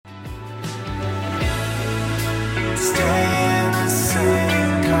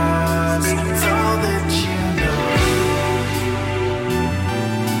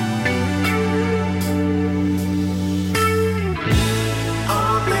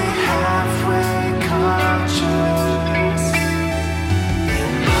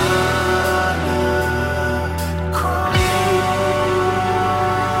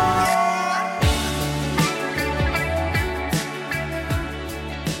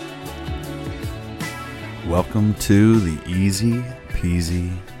Welcome to the Easy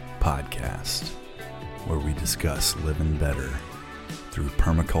Peasy Podcast, where we discuss living better through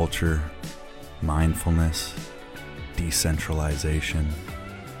permaculture, mindfulness, decentralization,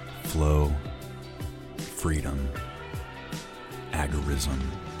 flow, freedom, agorism,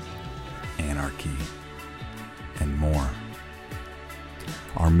 anarchy, and more.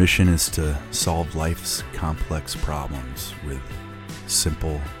 Our mission is to solve life's complex problems with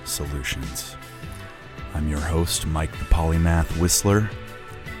simple solutions. I'm your host, Mike the Polymath Whistler,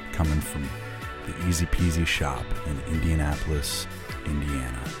 coming from the Easy Peasy shop in Indianapolis,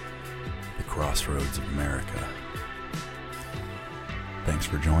 Indiana, the crossroads of America. Thanks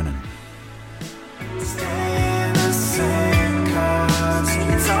for joining. Stay the same, 'cause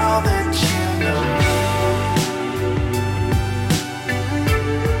it's all that you know.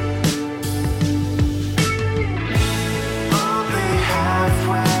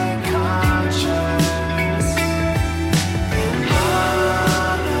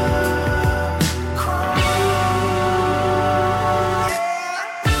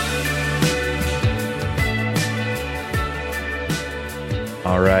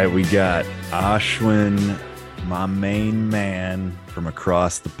 All right, we got Ashwin, my main man from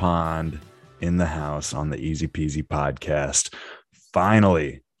across the pond, in the house on the Easy Peasy Podcast.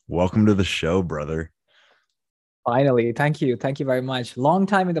 Finally, welcome to the show, brother. Finally, thank you. Thank you very much. Long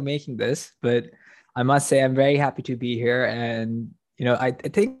time in the making this, but I must say I'm very happy to be here. And, I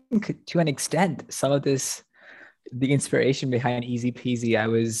think to an extent, some of this, the inspiration behind Easy Peasy, I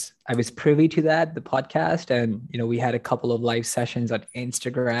was privy to that, the podcast. And, we had a couple of live sessions on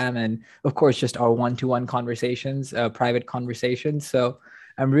Instagram and of course, just our one-to-one conversations, private conversations. So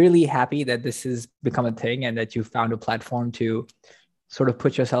I'm really happy that this has become a thing and that you found a platform to sort of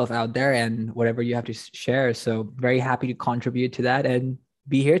put yourself out there and whatever you have to share. So very happy to contribute to that and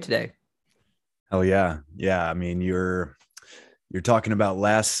be here today. Hell yeah. Yeah. I mean, you're talking about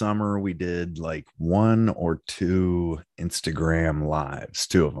last summer, we did like 1 or 2 Instagram lives,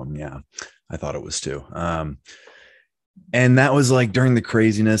 2 of them. Yeah. I thought it was 2. And that was like during the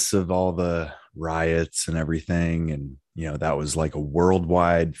craziness of all the riots and everything. And, that was like a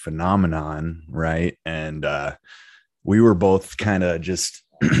worldwide phenomenon. Right. And, we were both kind of just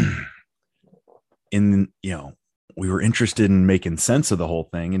we were interested in making sense of the whole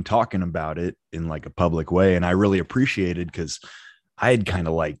thing and talking about it in like a public way. And I really appreciated, because I had kind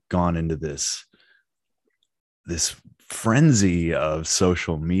of like gone into this frenzy of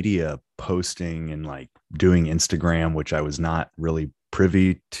social media posting and like doing Instagram, which I was not really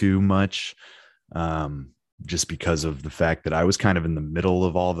privy to much, just because of the fact that I was kind of in the middle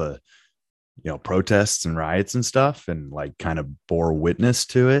of all the protests and riots and stuff, and like kind of bore witness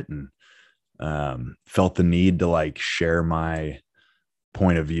to it, and felt the need to like share my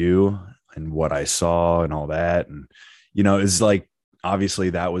point of view and what I saw and all that. And, it's like, obviously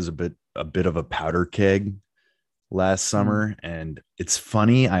that was a bit of a powder keg last summer. And it's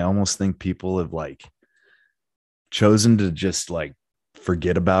funny. I almost think people have like chosen to just like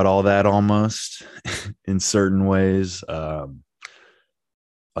forget about all that almost in certain ways.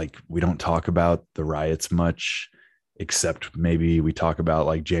 Like we don't talk about the riots much, except maybe we talk about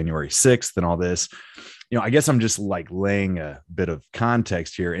like January 6th and all this. I guess I'm just like laying a bit of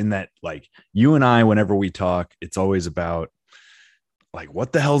context here in that, like, you and I, whenever we talk, it's always about like,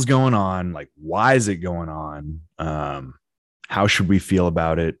 what the hell's going on? Like, why is it going on? How should we feel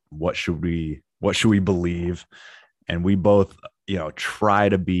about it? What should we believe? And we both, try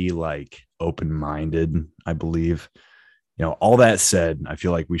to be like open-minded, I believe. All that said, I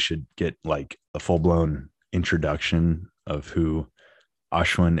feel like we should get like a full-blown introduction of who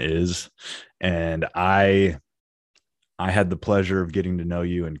Ashwin is. And I had the pleasure of getting to know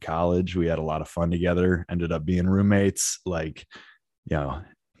you in college. We had a lot of fun together, ended up being roommates. Like,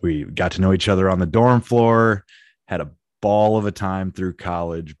 we got to know each other on the dorm floor, had a ball of a time through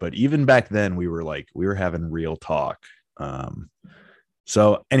college. But even back then we were having real talk.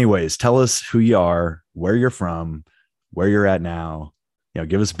 So anyways, tell us who you are, where you're from, where you're at now.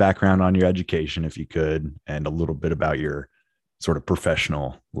 Give us background on your education if you could, and a little bit about your sort of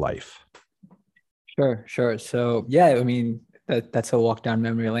professional life. Sure. So yeah, I mean, that's a walk down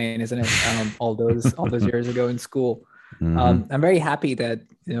memory lane, isn't it? All those years ago in school. Mm-hmm. I'm very happy that,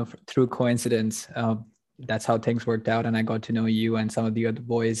 through coincidence, that's how things worked out. And I got to know you and some of the other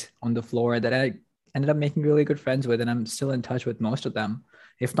boys on the floor that I ended up making really good friends with. And I'm still in touch with most of them,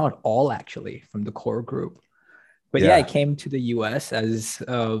 if not all, actually, from the core group. But yeah, I came to the US as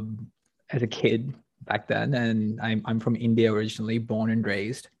a kid back then. And I'm from India originally, born and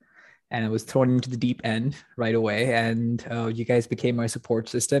raised. and I was thrown into the deep end right away. And you guys became my support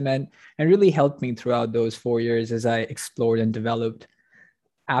system and really helped me throughout those 4 years as I explored and developed.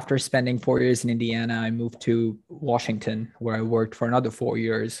 After spending 4 years in Indiana, I moved to Washington, where I worked for another 4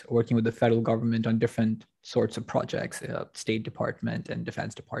 years, working with the federal government on different sorts of projects, State Department and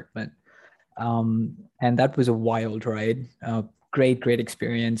Defense Department. And that was a wild ride. Great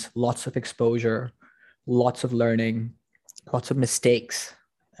experience, lots of exposure, lots of learning, lots of mistakes,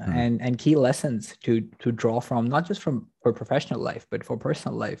 and key lessons to draw from, not just from for professional life, but for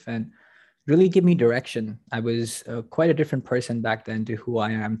personal life, and really give me direction. I was quite a different person back then to who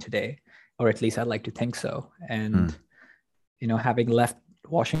I am today, or at least I'd like to think so. And having left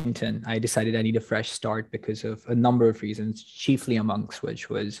Washington, I decided I need a fresh start because of a number of reasons, chiefly amongst which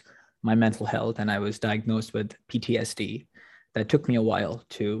was my mental health, and I was diagnosed with PTSD. That took me a while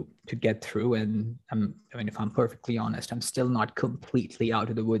to get through, and if I'm perfectly honest, I'm still not completely out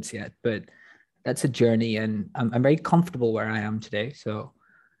of the woods yet. But that's a journey, and I'm very comfortable where I am today. So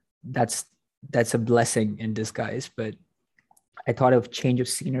that's a blessing in disguise. But I thought of change of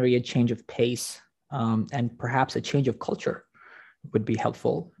scenery, a change of pace, and perhaps a change of culture would be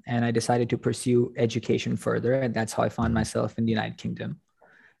helpful. And I decided to pursue education further, and that's how I found myself in the United Kingdom.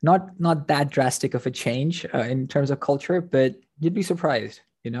 Not that drastic of a change in terms of culture, but you'd be surprised.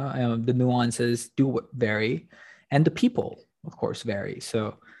 The nuances do vary, and the people, of course, vary.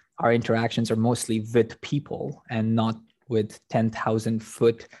 So our interactions are mostly with people and not with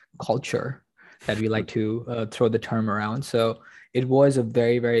 10,000-foot culture that we like to throw the term around. So it was a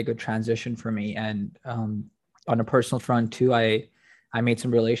very, very good transition for me. And on a personal front too, I made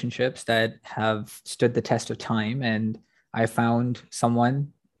some relationships that have stood the test of time, and I found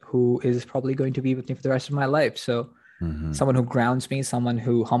someone who is probably going to be with me for the rest of my life. So someone who grounds me, someone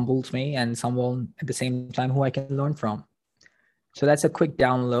who humbles me, and someone at the same time who I can learn from. So that's a quick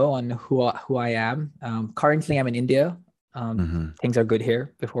down low on who I am. Currently, I'm in India. Things are good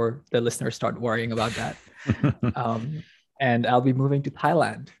here before the listeners start worrying about that. And I'll be moving to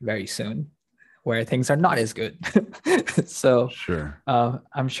Thailand very soon, where things are not as good. So Sure.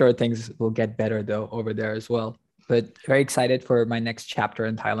 I'm sure things will get better though over there as well. But very excited for my next chapter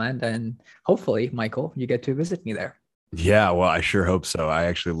in Thailand. And hopefully, Michael, you get to visit me there. Yeah, well, I sure hope so. I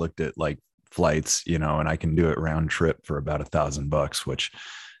actually looked at like flights, and I can do it round trip for about $1,000, which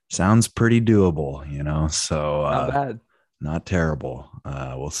sounds pretty doable, so Not bad. not terrible.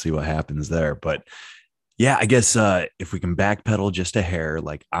 We'll see what happens there. But yeah, I guess if we can backpedal just a hair,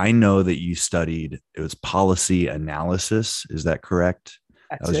 like I know that you studied, it was policy analysis. Is that correct?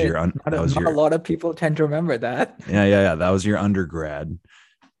 That's That was it. Not a lot of people tend to remember that. Yeah. That was your undergrad.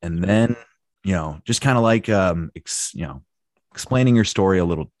 And then, just kind of like, explaining your story a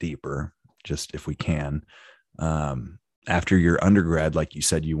little deeper, just if we can. After your undergrad, like you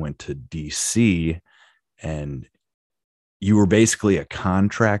said, you went to DC and you were basically a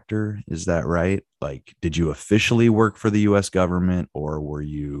contractor. Is that right? Like, did you officially work for the US government or were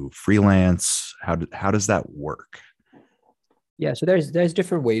you freelance? How does that work? Yeah, so there's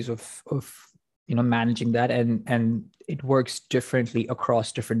different ways of managing that, and it works differently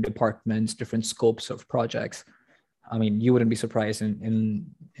across different departments, different scopes of projects. I mean, you wouldn't be surprised in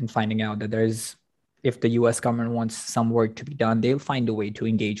finding out that if the US government wants some work to be done, they'll find a way to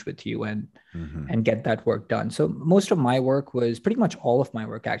engage with you and get that work done. So most of my work pretty much all of my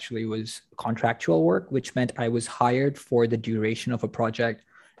work actually was contractual work, which meant I was hired for the duration of a project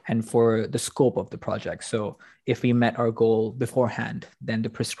and for the scope of the project. So if we met our goal beforehand, then the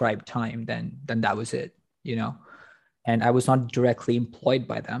prescribed time, then that was it, And I was not directly employed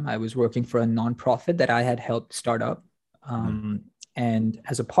by them. I was working for a nonprofit that I had helped start up. And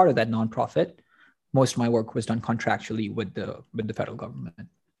as a part of that nonprofit, most of my work was done contractually with the federal government.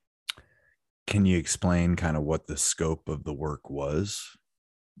 Can you explain kind of what the scope of the work was,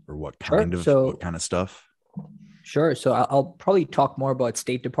 or what kind of stuff? Sure. So I'll probably talk more about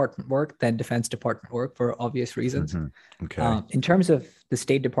State Department work than Defense Department work for obvious reasons. Okay. In terms of the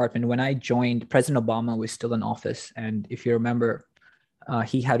State Department, when I joined, President Obama was still in office. And if you remember,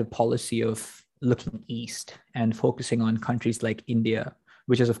 he had a policy of looking east and focusing on countries like India,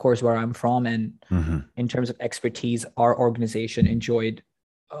 which is, of course, where I'm from. And in terms of expertise, our organization enjoyed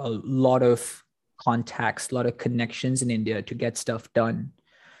a lot of contacts, a lot of connections in India to get stuff done.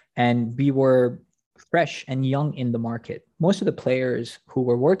 And we were fresh and young in the market. Most of the players who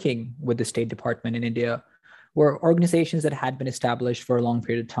were working with the State Department in India were organizations that had been established for a long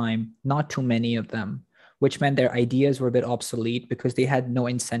period of time, not too many of them, which meant their ideas were a bit obsolete because they had no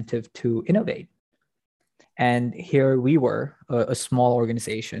incentive to innovate. And here we were, a small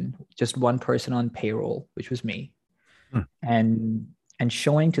organization, just one person on payroll, which was me. And and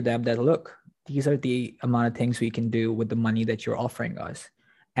showing to them that, look, these are the amount of things we can do with the money that you're offering us.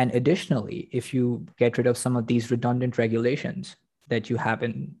 And additionally, if you get rid of some of these redundant regulations that you have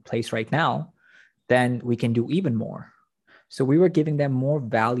in place right now, then we can do even more. So we were giving them more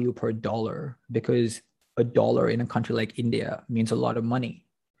value per dollar, because a dollar in a country like India means a lot of money.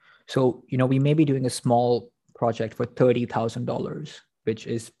 So, we may be doing a small project for $30,000, which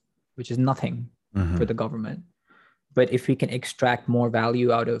is nothing for the government. But if we can extract more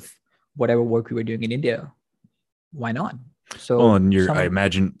value out of whatever work we were doing in India, why not? So, and I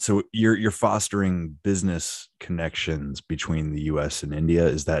imagine, so you're fostering business connections between the US and India.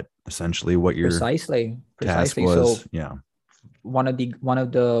 Is that essentially what your precisely task was? So yeah. One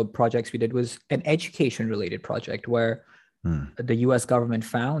of the projects we did was an education related project where the US government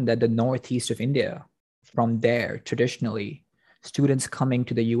found that the northeast of India, from there, traditionally, students coming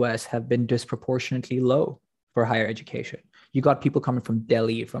to the US have been disproportionately low for higher education. You got people coming from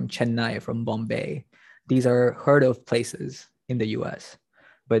Delhi, from Chennai, from Bombay. These are heard of places in the US,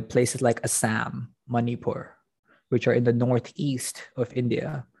 but places like Assam, Manipur, which are in the northeast of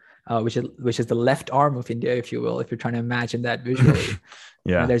India, which is the left arm of India, if you will, if you're trying to imagine that visually.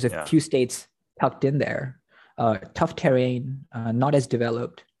 Yeah. There's a few states tucked in there, tough terrain, not as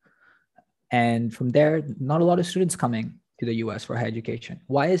developed. And from there, not a lot of students coming to the US for higher education.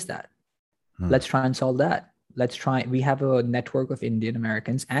 Why is that? Let's try and solve that. We have a network of Indian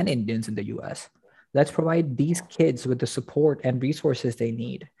Americans and Indians in the US. Let's provide these kids with the support and resources they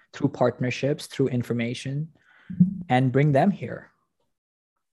need through partnerships, through information, and bring them here.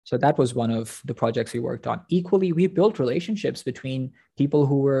 So that was one of the projects we worked on. Equally, we built relationships between people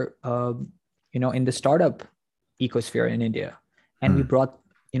who were, in the startup ecosphere in India. And we brought,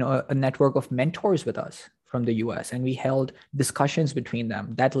 a network of mentors with us from the US, and we held discussions between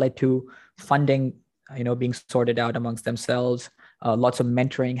them. That led to funding, being sorted out amongst themselves, lots of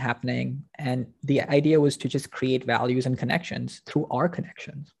mentoring happening. And the idea was to just create values and connections through our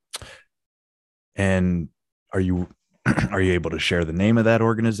connections. And are you able to share the name of that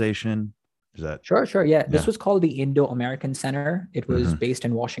organization? Is that Sure. Yeah. This was called the Indo-American Center. It was based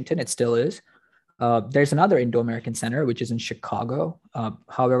in Washington. It still is. There's another Indo-American Center, which is in Chicago.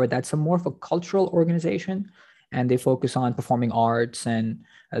 However, that's more of a cultural organization, and they focus on performing arts, and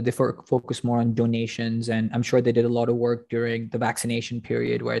they focus more on donations. And I'm sure they did a lot of work during the vaccination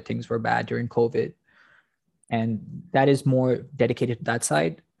period where things were bad during COVID. And that is more dedicated to that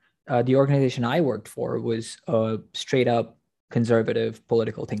side. The organization I worked for was a straight up conservative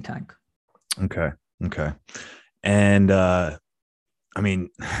political think tank. Okay. And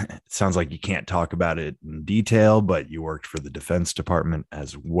it sounds like you can't talk about it in detail, but you worked for the Defense Department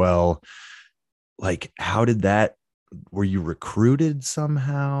as well. Like, were you recruited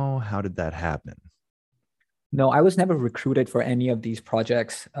somehow? How did that happen? No, I was never recruited for any of these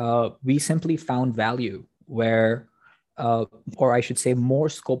projects. We simply found value where, or I should say more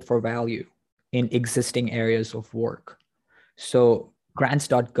scope for value in existing areas of work. So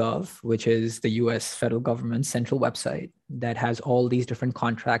grants.gov, which is the US federal government's central website that has all these different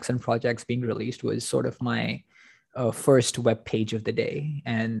contracts and projects being released, was sort of my first web page of the day.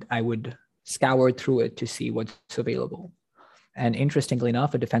 And I would scour through it to see what's available. And interestingly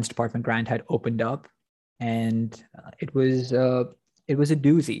enough, a Defense Department grant had opened up, and it was a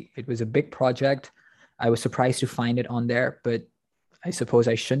doozy. It was a big project. I was surprised to find it on there, but I suppose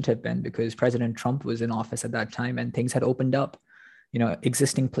I shouldn't have been, because President Trump was in office at that time and things had opened up.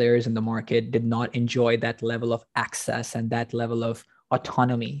 Existing players in the market did not enjoy that level of access and that level of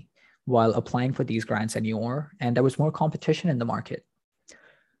autonomy while applying for these grants anymore. And there was more competition in the market.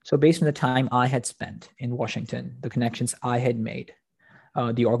 So based on the time I had spent in Washington, the connections I had made,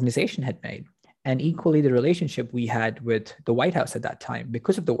 the organization had made, and equally the relationship we had with the White House at that time,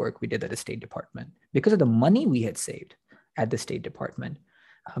 because of the work we did at the State Department, because of the money we had saved at the State Department,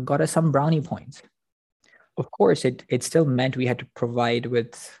 got us some brownie points. Of course, it still meant we had to provide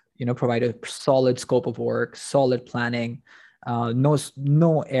a solid scope of work, solid planning,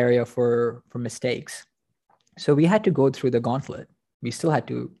 no area for mistakes. So we had to go through the gauntlet. We still had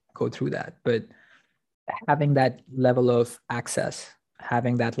to go through that, but having that level of access,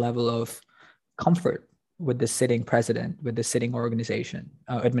 having that level of comfort with the sitting president, with the sitting administration,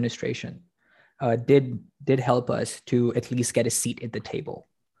 did help us to at least get a seat at the table.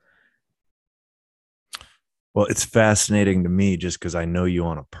 Well, it's fascinating to me just because I know you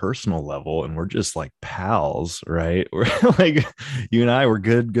on a personal level, and we're just like pals, right? We're like, you and I were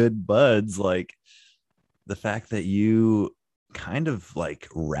good buds. Like, the fact that you kind of like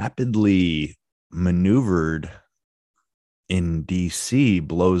rapidly maneuvered in DC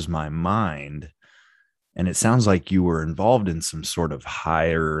blows my mind. And it sounds like you were involved in some sort of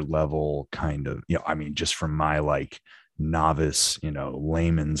higher level kind of, I mean, just from my like novice,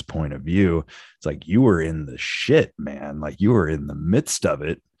 layman's point of view, it's like you were in the shit, man. Like you were in the midst of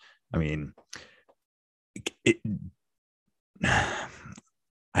it. I mean, it,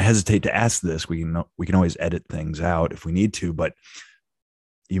 I hesitate to ask this. We can always edit things out if we need to, but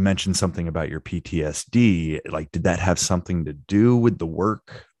you mentioned something about your PTSD. Like, did that have something to do with the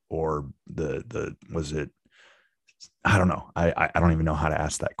work, or the was it? I don't know. I don't even know how to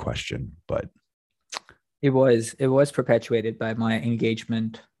ask that question, but It was perpetuated by my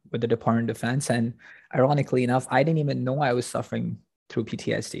engagement with the Department of Defense. And ironically enough, I didn't even know I was suffering through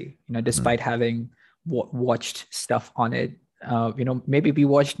PTSD, despite having watched stuff on it. Maybe we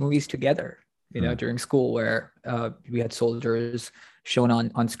watched movies together, during school where we had soldiers shown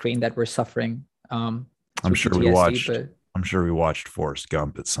on screen that were suffering I'm through sure we PTSD. watched. But I'm sure we watched Forrest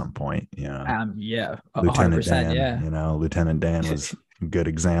Gump at some point. Yeah, yeah, Lieutenant 100%. Dan. Yeah. Lieutenant Dan was a good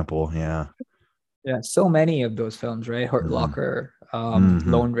example. Yeah. Yeah, so many of those films, right? Hurt Mm. Locker, Hmm.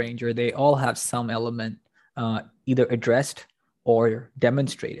 Lone Ranger, they all have some element either addressed or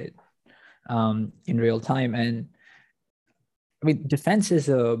demonstrated in real time. And I mean, defense is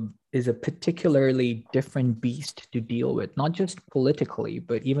a particularly different beast to deal with, not just politically,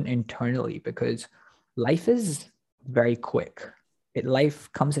 but even internally, because life is very quick. Life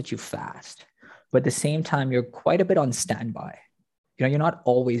comes at you fast, but at the same time, you're quite a bit on standby. You're not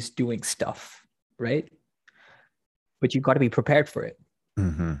always doing stuff, right? But you've got to be prepared for it.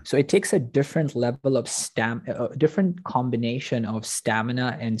 Hmm. So it takes a different level of a different combination of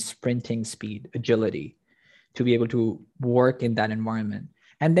stamina and sprinting speed, agility, to be able to work in that environment.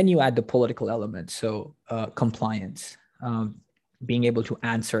 And then you add the political element, so compliance, being able to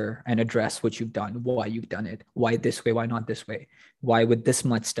answer and address what you've done, why you've done it, why this way, why not this way, why with this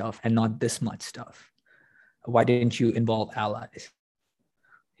much stuff and not this much stuff, why didn't you involve allies,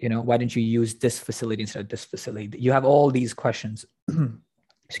 why didn't you use this facility instead of this facility? You have all these questions,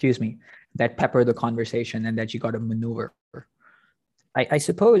 excuse me, that pepper the conversation and that you got to maneuver. I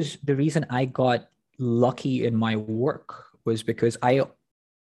suppose the reason I got lucky in my work was because I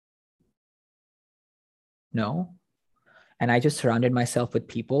know, and I just surrounded myself with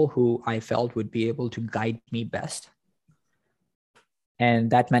people who I felt would be able to guide me best.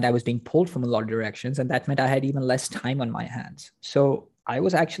 And that meant I was being pulled from a lot of directions. And that meant I had even less time on my hands. So I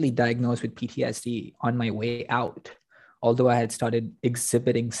was actually diagnosed with PTSD on my way out, although I had started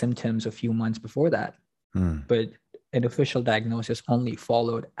exhibiting symptoms a few months before that. Hmm. But an official diagnosis only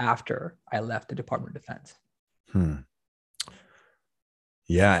followed after I left the Department of Defense. Hmm.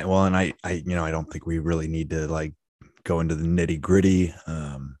 Yeah. Well, and I don't think we really need to like go into the nitty gritty.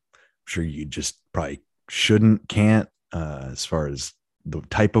 I'm sure you just probably can't, as far as the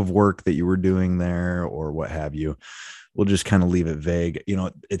type of work that you were doing there or what have you. We'll just kind of leave it vague.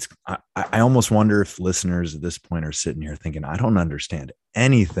 I almost wonder if listeners at this point are sitting here thinking, I don't understand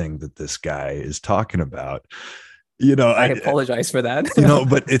anything that this guy is talking about. I apologize for that.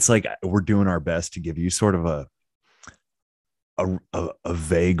 But it's like we're doing our best to give you sort of a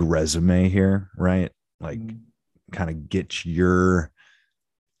vague resume here, right? Like kind of get the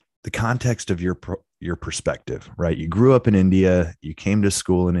context of your perspective, right? You grew up in India, you came to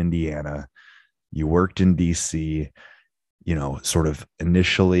school in Indiana, you worked in DC, sort of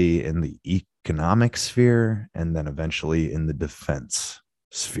initially in the economic sphere and then eventually in the defense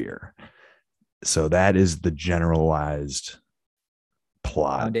sphere. So that is the generalized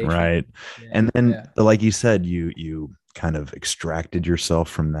plot, Foundation. right? Yeah, And then, yeah. like you said, you kind of extracted yourself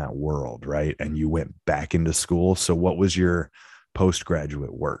from that world, right? And you went back into school. So what was your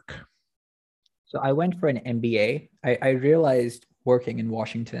postgraduate work? So I went for an MBA. I realized working in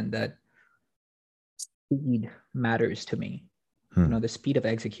Washington that speed matters to me. The speed of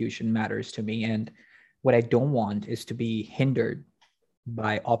execution matters to me. And what I don't want is to be hindered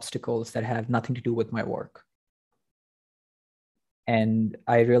by obstacles that have nothing to do with my work. And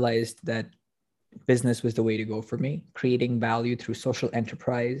I realized that business was the way to go for me, creating value through social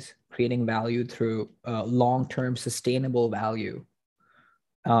enterprise, creating value through long-term sustainable value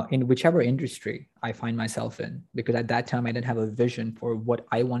in whichever industry I find myself in. Because at that time, I didn't have a vision for what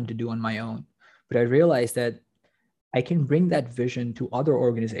I wanted to do on my own. But I realized that I can bring that vision to other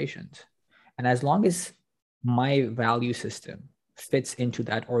organizations. And as long as my value system fits into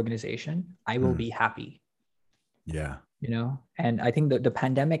that organization, I will be happy. Yeah. And I think that the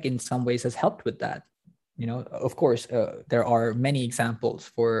pandemic in some ways has helped with that. Of course, there are many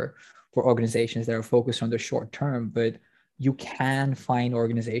examples for organizations that are focused on the short term, but you can find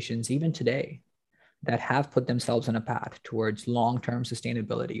organizations even today that have put themselves on a path towards long-term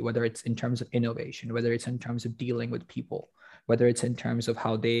sustainability, whether it's in terms of innovation, whether it's in terms of dealing with people, whether it's in terms of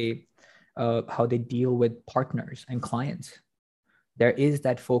how they deal with partners and clients. There is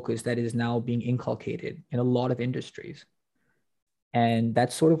that focus that is now being inculcated in a lot of industries. And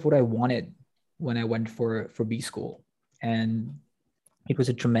that's sort of what I wanted when I went for B school. And it was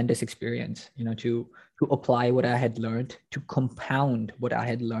a tremendous experience, to apply what I had learned, to compound what I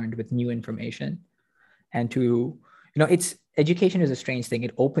had learned with new information, and to, it's education is a strange thing.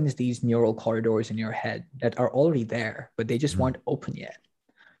 It opens these neural corridors in your head that are already there, but they just weren't open yet.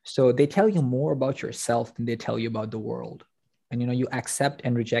 So they tell you more about yourself than they tell you about the world. And, you accept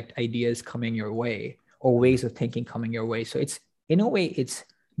and reject ideas coming your way, or ways of thinking coming your way. So it's, in a way, it's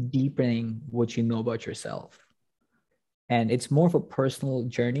deepening what you know about yourself. And it's more of a personal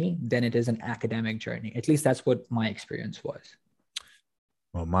journey than it is an academic journey. At least that's what my experience was.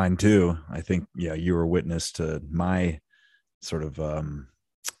 Well, mine too. I think, yeah, you were witness to my sort of,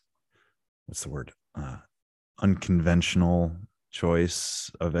 what's the word? Unconventional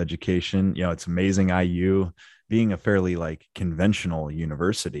choice of education. It's amazing IU being a fairly like conventional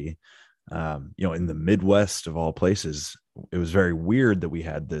university, in the Midwest of all places. It was very weird that we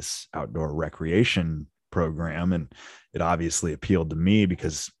had this outdoor recreation program, and it obviously appealed to me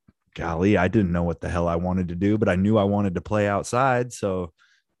because, golly, I didn't know what the hell I wanted to do, but I knew I wanted to play outside. So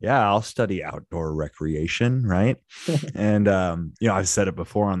yeah, I'll study outdoor recreation. Right. And, I've said it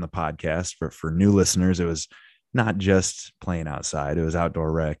before on the podcast, for new listeners, it was not just playing outside, it was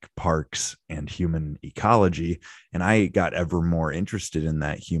outdoor rec, parks, and human ecology. And I got ever more interested in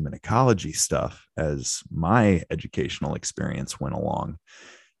that human ecology stuff as my educational experience went along.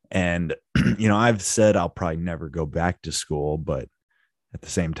 And, I've said I'll probably never go back to school, but at the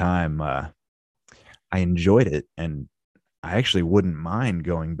same time, I enjoyed it. And I actually wouldn't mind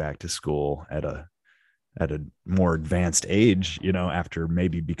going back to school at a more advanced age, after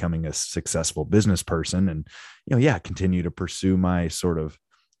maybe becoming a successful business person, and, continue to pursue my sort of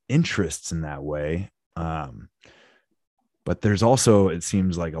interests in that way. But there's also, it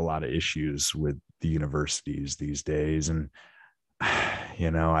seems like, a lot of issues with the universities these days. And,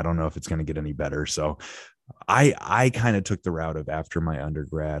 I don't know if it's going to get any better. So I kind of took the route of, after my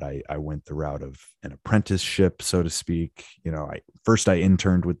undergrad, I went the route of an apprenticeship, so to speak. I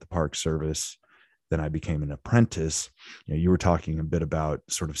interned with the Park Service, then I became an apprentice. You were talking a bit about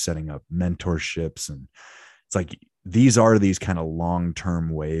sort of setting up mentorships, and it's like, these are these kind of long-term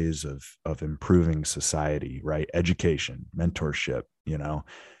ways of improving society, right? Education, mentorship,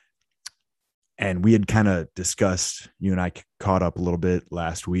 and we had kind of discussed, you and I caught up a little bit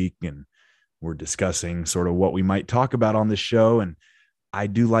last week, and we're discussing sort of what we might talk about on this show. And I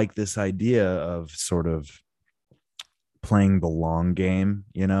do like this idea of sort of playing the long game,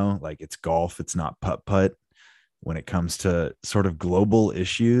 like it's golf, it's not putt when it comes to sort of global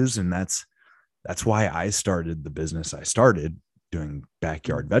issues. And that's why I started the business I started, doing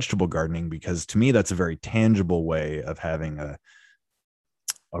backyard vegetable gardening, because to me, that's a very tangible way of having a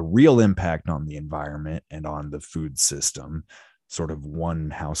real impact on the environment and on the food system, sort of one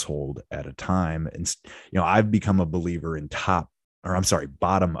household at a time. And, I've become a believer in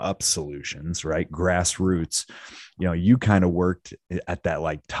bottom up solutions, right? Grassroots. You kind of worked at that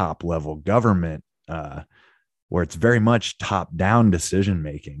like top level government, where it's very much top down decision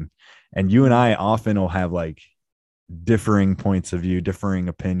making. And you and I often will have like differing points of view, differing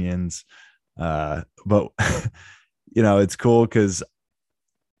opinions. But it's cool because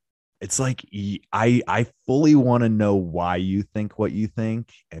it's like, I fully want to know why you think what you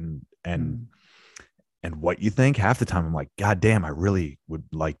think, and what you think. Half the time I'm like, God damn, I really would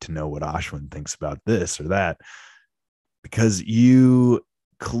like to know what Ashwin thinks about this or that, because you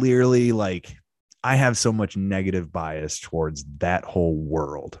clearly, like, I have so much negative bias towards that whole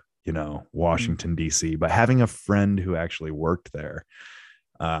world, Washington, DC, but having a friend who actually worked there,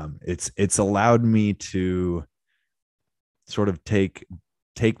 it's allowed me to sort of take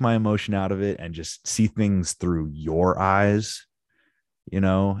my emotion out of it and just see things through your eyes,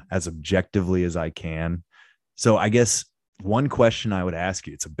 as objectively as I can. So I guess one question I would ask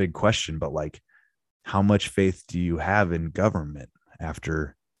you, it's a big question, but like, how much faith do you have in government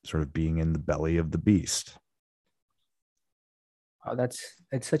after sort of being in the belly of the beast? Oh,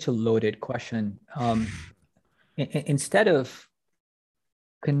 it's such a loaded question. Instead of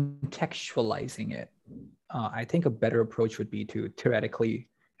contextualizing it, I think a better approach would be to theoretically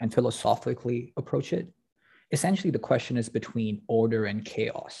and philosophically approach it. Essentially, the question is between order and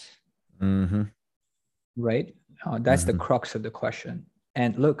chaos, right? That's the crux of the question.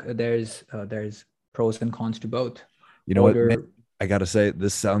 And look, there's pros and cons to both. What, man, I gotta say,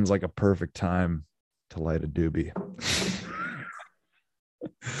 this sounds like a perfect time to light a doobie.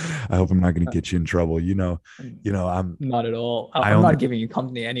 I hope I'm not going to get you in trouble. I'm Not at all. I I'm only not giving you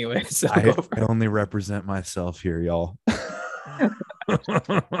company anyway, so I, go for I only represent myself here, y'all.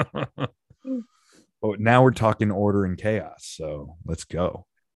 But now we're talking order and chaos, so let's go.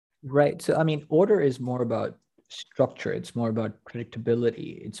 Right. So, I mean, order is more about structure, it's more about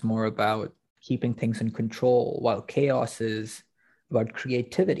predictability, it's more about keeping things in control, while chaos is about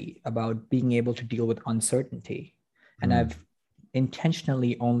creativity, about being able to deal with uncertainty. And Hmm. I've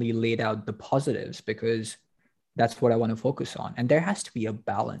intentionally only laid out the positives because that's what I want to focus on. And there has to be a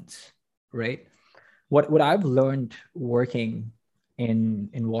balance, right? What I've learned working in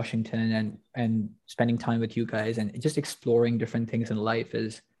Washington and spending time with you guys and just exploring different things in life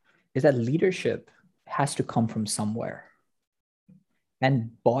is that leadership has to come from somewhere.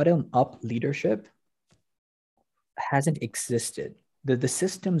 And bottom up leadership hasn't existed. The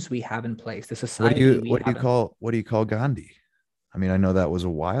systems we have in place, the What do society you we what do you have in, call Gandhi? I mean, I know that was a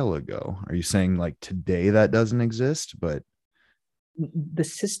while ago. Are you saying like today that doesn't exist? But the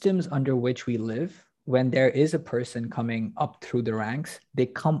systems under which we live, when there is a person coming up through the ranks, they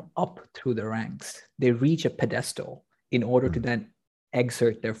come up through the ranks. They reach a pedestal in order to hmm, then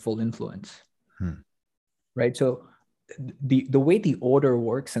exert their full influence. hmm, Right? So the way the order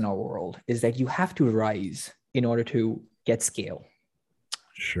works in our world is that you have to rise in order to get scale,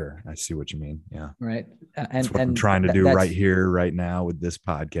 sure, I see what you mean. Yeah, right? that's And what I'm trying to do right that's here, right now with this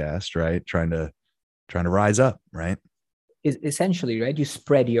podcast, right? Trying to rise up, right? is essentially right. You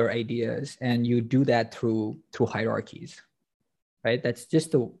spread your ideas, and you do that through hierarchies, right? That's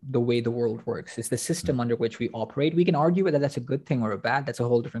just the way the world works. It's the Hmm. system under which we operate. We can argue whether that's a good thing or a bad. That's a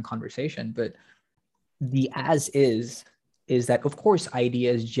whole different conversation. But the as is that of course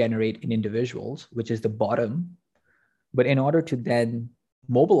ideas generate in individuals, which is the bottom. But in order to then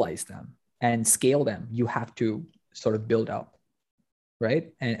mobilize them and scale them, you have to sort of build up,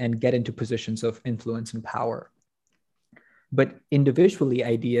 right? And get into positions of influence and power. But individually,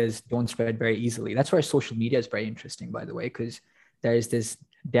 ideas don't spread very easily. That's why social media is very interesting, by the way, because there's this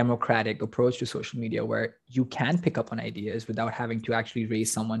democratic approach to social media where you can pick up on ideas without having to actually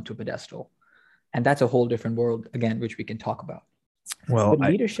raise someone to a pedestal. And that's a whole different world, again, which we can talk about. Well, But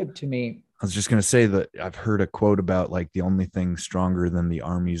leadership to me, I was just going to say that I've heard a quote about like the only thing stronger than the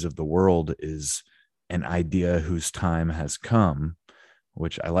armies of the world is an idea whose time has come,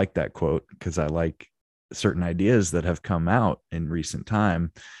 which I like that quote because I like certain ideas that have come out in recent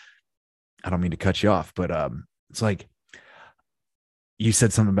time. I don't mean to cut you off, but it's like you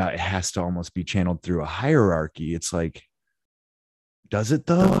said something about it has to almost be channeled through a hierarchy. It's like, does it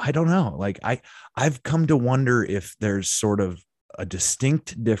though? I don't know. Like I've come to wonder if there's sort of a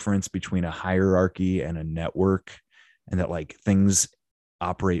distinct difference between a hierarchy and a network, and that like things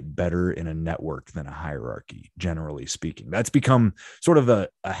operate better in a network than a hierarchy, generally speaking. That's become sort of a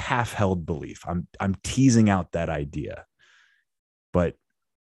half-held belief. I'm teasing out that idea. But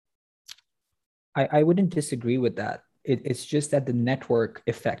I wouldn't disagree with that. It's just that the network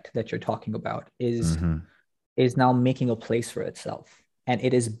effect that you're talking about mhm, is now making a place for itself, and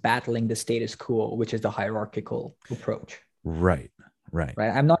it is battling the status quo, which is the hierarchical approach. right, right. Right?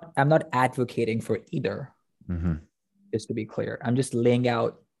 I'm not advocating for either, Mhm. just to be clear. I'm just laying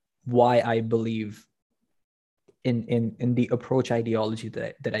out why I believe in the approach ideology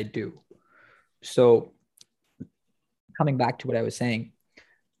that I do. So coming back to what I was saying,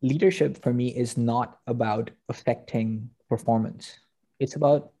 leadership for me is not about affecting performance. It's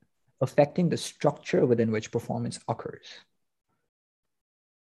about affecting the structure within which performance occurs.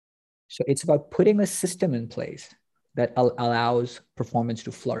 So it's about putting a system in place that allows performance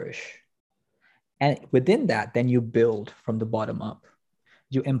to flourish. And within that, then you build from the bottom up.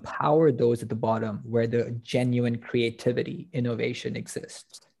 You empower those at the bottom where the genuine creativity, innovation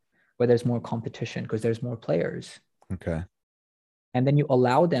exists, where there's more competition because there's more players. Okay. And then you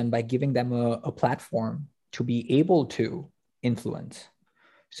allow them by giving them a platform to be able to influence.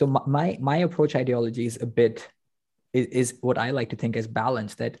 So my approach ideology is a bit is what I like to think as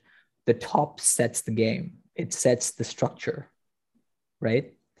balance, that the top sets the game, it sets the structure,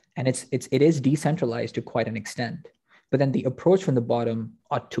 right? And it is decentralized to quite an extent, but then the approach from the bottom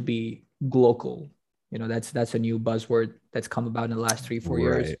ought to be global. That's a new buzzword that's come about in the last 3-4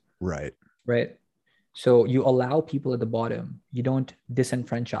 years, Right, right. right? So you allow people at the bottom, you don't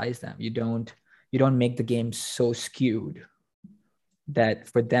disenfranchise them, you don't make the game so skewed that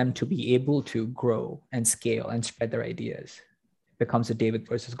for them to be able to grow and scale and spread their ideas, it becomes a David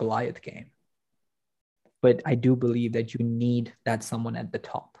versus Goliath game. But I do believe that you need that someone at the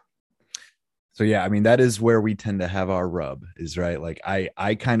top. So yeah, I mean that is where we tend to have our rub, is right. Like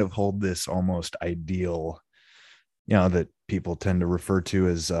I kind of hold this almost ideal, that people tend to refer to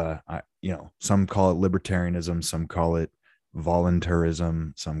as some call it libertarianism, some call it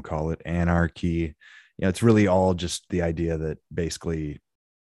voluntarism, some call it anarchy. It's really all just the idea that basically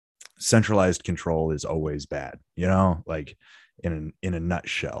centralized control is always bad, like in a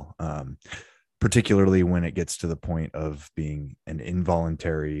nutshell. Particularly when it gets to the point of being an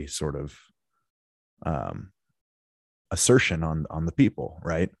involuntary sort of um, assertion on the people,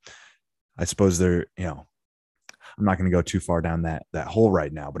 right? I suppose I'm not going to go too far down that hole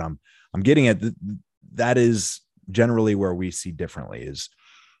right now, but I'm getting at that is generally where we see differently is,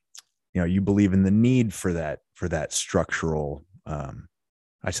 you believe in the need for that structural,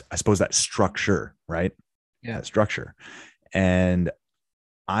 I suppose that structure, right? Yeah. That structure. And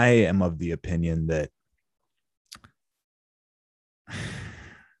I am of the opinion that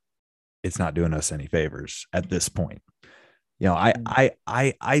it's not doing us any favors at this point.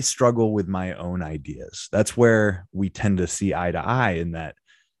 I struggle with my own ideas. That's where we tend to see eye to eye, in that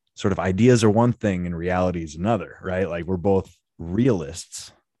sort of ideas are one thing and reality is another, right? Like we're both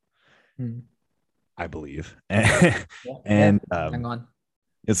realists, Mm. I believe. Yeah. And Hang on.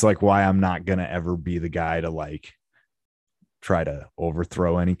 it's like why I'm not gonna ever be the guy to like try to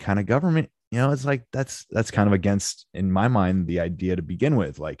overthrow any kind of government. It's like that's kind of against, in my mind, the idea to begin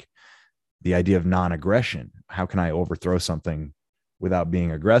with. Like the idea of non-aggression. How can I overthrow something without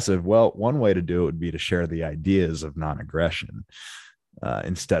being aggressive? Well, one way to do it would be to share the ideas of non-aggression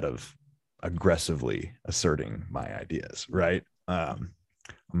instead of aggressively asserting my ideas. Right? I'm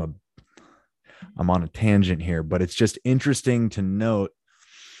on a tangent here, but it's just interesting to note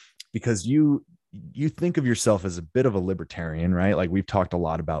because you think of yourself as a bit of a libertarian, right? Like we've talked a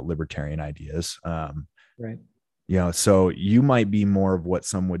lot about libertarian ideas. Right. So you might be more of what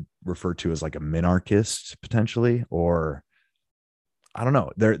some would refer to as like a minarchist potentially, or I don't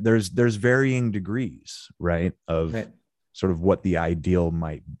know. There's varying degrees, right, of Right. sort of what the ideal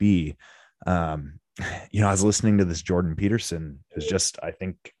might be. I was listening to this Jordan Peterson, who's just, I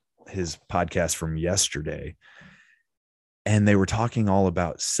think, his podcast from yesterday, and they were talking all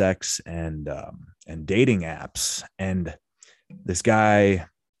about sex and dating apps. And this guy,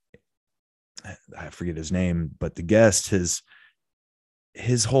 I forget his name, but the guest,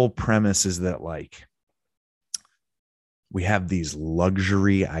 his whole premise is that like we have these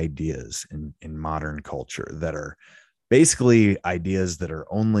luxury ideas in modern culture that are basically ideas that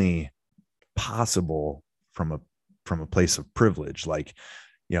are only possible from a place of privilege. Like,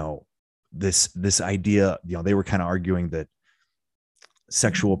 this idea, they were kind of arguing that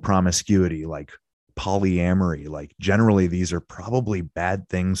sexual promiscuity, like polyamory, like generally these are probably bad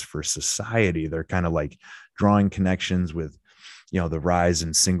things for society. They're kind of like drawing connections with, the rise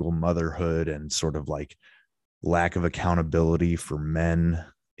in single motherhood and sort of like lack of accountability for men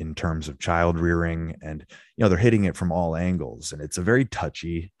in terms of child rearing. And, they're hitting it from all angles. And it's a very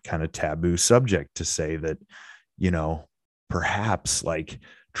touchy kind of taboo subject to say that, perhaps like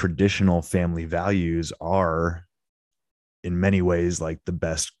traditional family values are in many ways like the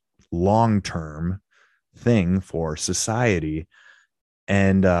best long-term thing for society.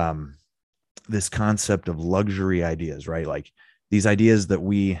 And this concept of luxury ideas, right? Like these ideas that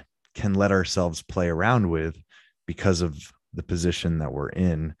we can let ourselves play around with because of the position that we're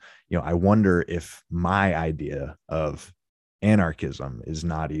in. I wonder if my idea of anarchism is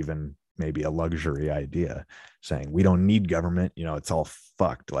not even maybe a luxury idea, saying we don't need government, it's all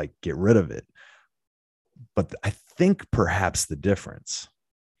fucked, like get rid of it. But I think perhaps the difference,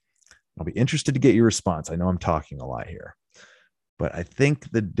 I'll be interested to get your response. I know I'm talking a lot here, but I think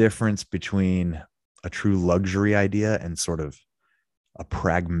the difference between a true luxury idea and sort of a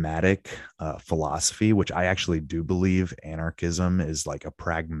pragmatic philosophy, which I actually do believe anarchism is like a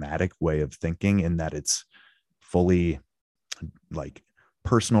pragmatic way of thinking, in that it's fully like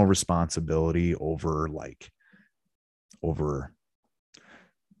personal responsibility over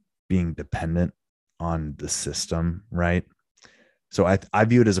being dependent on the system, right? So I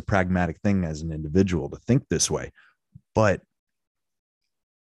view it as a pragmatic thing as an individual to think this way. But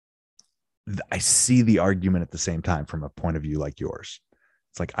I see the argument at the same time from a point of view like yours.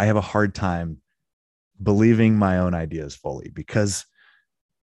 It's like I have a hard time believing my own ideas fully, because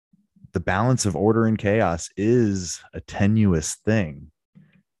the balance of order and chaos is a tenuous thing.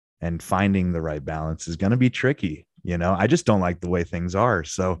 And finding the right balance is going to be tricky. I just don't like the way things are.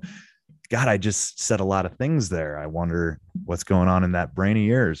 So, God, I just said a lot of things there. I wonder what's going on in that brain of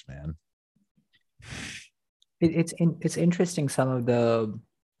yours, man. It's interesting, some of the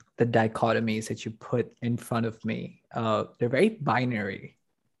dichotomies that you put in front of me. They're very binary.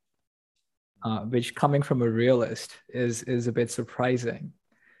 which coming from a realist is a bit surprising.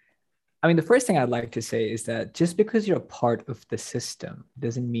 I mean, the first thing I'd like to say is that just because you're a part of the system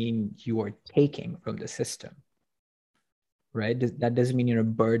doesn't mean you are taking from the system, right? That doesn't mean you're a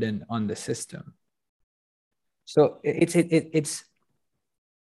burden on the system. So it's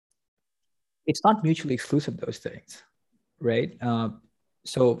not mutually exclusive, those things, right?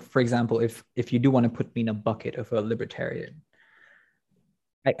 So, for example, if you do want to put me in a bucket of a libertarian,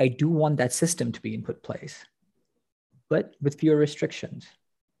 I do want that system to be in put place, but with fewer restrictions,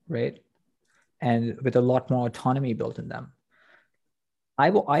 right? And with a lot more autonomy built in them.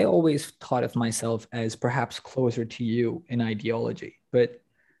 I always thought of myself as perhaps closer to you in ideology, but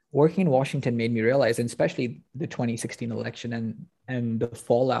working in Washington made me realize, and especially the 2016 election and the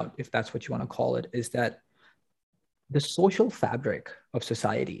fallout, if that's what you want to call it, is that the social fabric of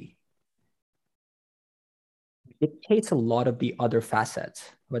society dictates a lot of the other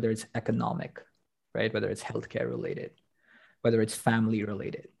facets, whether it's economic, right? Whether it's healthcare related, whether it's family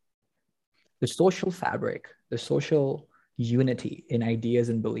related. The social fabric, the social unity in ideas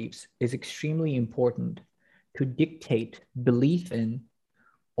and beliefs is extremely important to dictate belief in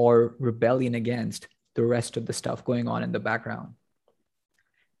or rebellion against the rest of the stuff going on in the background.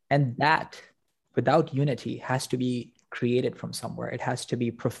 And that, without unity, has to be created from somewhere. It has to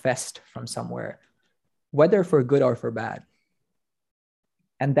be professed from somewhere, whether for good or for bad.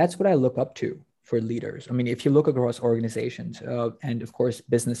 And that's what I look up to for leaders. I mean, if you look across organizations, and of course,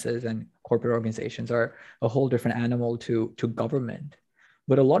 businesses and corporate organizations are a whole different animal to government.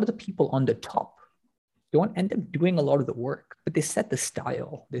 But a lot of the people on the top don't end up doing a lot of the work, but they set the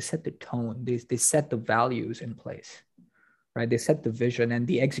style, they set the tone, they set the values in place, right? They set the vision, and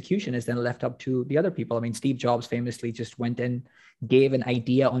the execution is then left up to the other people. I mean, Steve Jobs famously just went and gave an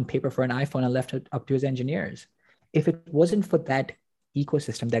idea on paper for an iPhone and left it up to his engineers. If it wasn't for that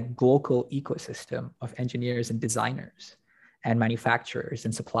ecosystem, that global ecosystem of engineers and designers and manufacturers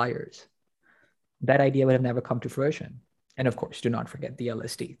and suppliers, that idea would have never come to fruition. And of course, do not forget the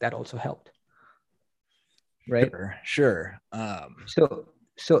LSD, that also helped. Right. Sure. So,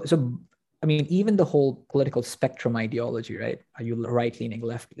 I mean, even the whole political spectrum ideology, right? Are you right leaning,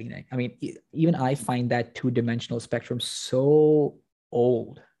 left leaning? I mean, even I find that two-dimensional spectrum so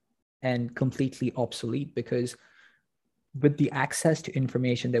old and completely obsolete, because with the access to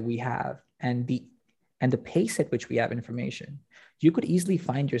information that we have and the pace at which we have information, you could easily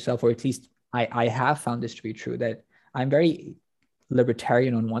find yourself, or at least I have found this to be true, that I'm very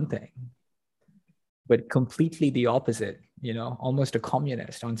libertarian on one thing, but completely the opposite, almost a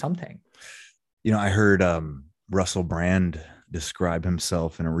communist on something. I heard Russell Brand describe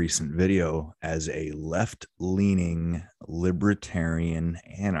himself in a recent video as a left-leaning libertarian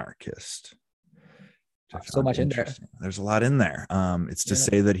anarchist. So much in there. There's a lot in there. It's to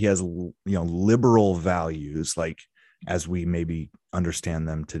say that he has, liberal values, like as we maybe understand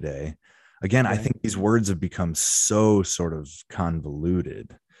them today. Again, I think these words have become so sort of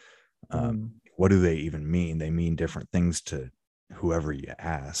convoluted. What do they even mean? They mean different things to whoever you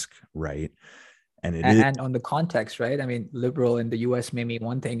ask, right? And on the context, right? I mean, liberal in the US may mean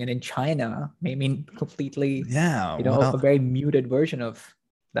one thing, and in China may mean completely, a very muted version of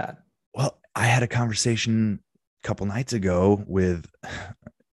that. Well, I had a conversation a couple nights ago with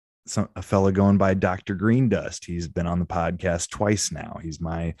a fella going by Dr. Green Dust. He's been on the podcast twice now. He's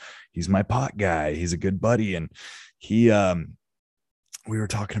my pot guy. He's a good buddy. And we were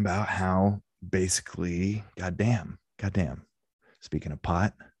talking about how basically, goddamn, speaking of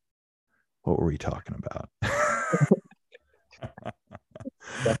pot, what were we talking about?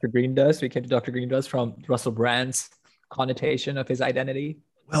 Dr. Green Dust. We came to Dr. Green Dust from Russell Brand's connotation of his identity.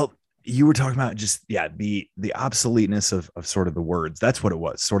 Well, you were talking about just, the obsoleteness of sort of the words. That's what it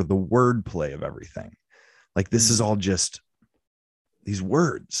was, sort of the word play of everything. Like, this is all just these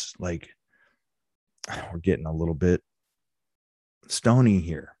words. Like, we're getting a little bit stony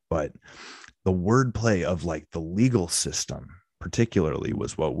here, but the word play of like the legal system particularly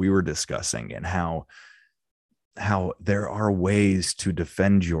was what we were discussing, and how there are ways to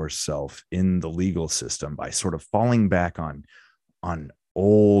defend yourself in the legal system by sort of falling back on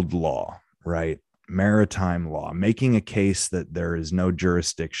old law, right? Maritime law, making a case that there is no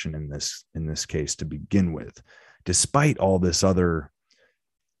jurisdiction in this case to begin with, despite all this other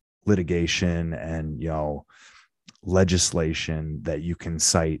litigation and legislation that you can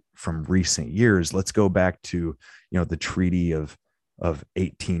cite from recent years. Let's go back to the Treaty of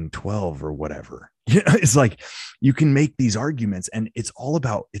 1812 or whatever. It's like you can make these arguments, and it's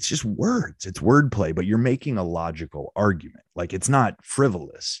just words. It's wordplay, but you're making a logical argument. Like, it's not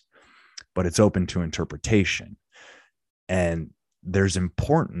frivolous, but it's open to interpretation. And there's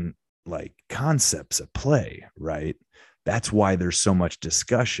important like concepts at play, right? That's why there's so much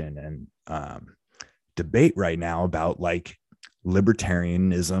discussion and debate right now about like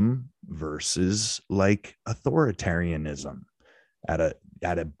libertarianism versus like authoritarianism at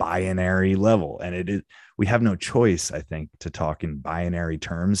a binary level. And it is, we have no choice, I think, to talk in binary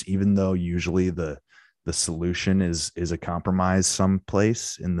terms, even though usually the solution is a compromise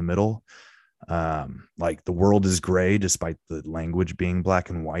someplace in the middle. Like the world is gray despite the language being black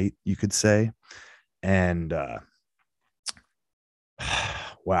and white, you could say. And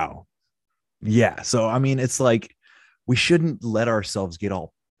wow. Yeah. So I mean, it's like we shouldn't let ourselves get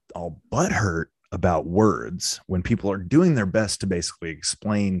all butthurt about words when people are doing their best to basically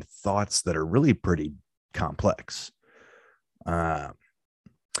explain thoughts that are really pretty complex. Uh,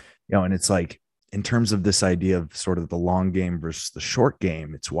 and it's like in terms of this idea of sort of the long game versus the short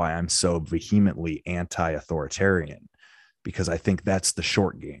game, it's why I'm so vehemently anti-authoritarian, because I think that's the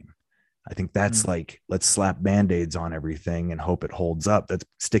short game. I think that's like, let's slap band-aids on everything and hope it holds up. That's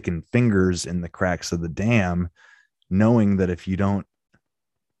sticking fingers in the cracks of the dam, knowing that if you don't,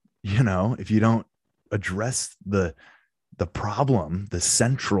 if you don't address the problem, the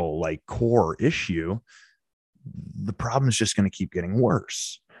central like core issue, the problem is just going to keep getting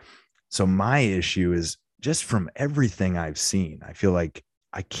worse. So my issue is just from everything I've seen, I feel like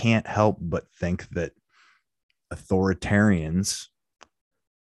I can't help but think that authoritarians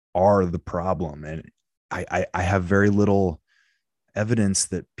are the problem. And I have very little evidence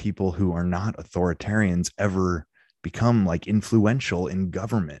that people who are not authoritarians ever become like influential in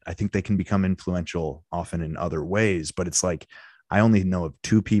government. I think they can become influential often in other ways, but it's like I only know of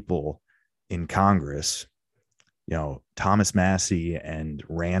two people in Congress, Thomas Massey and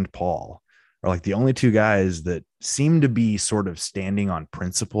Rand Paul are like the only two guys that seem to be sort of standing on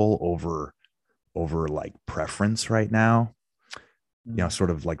principle over like preference right now. Sort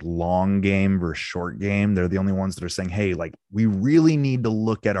of like long game versus short game. They're the only ones that are saying, hey, like we really need to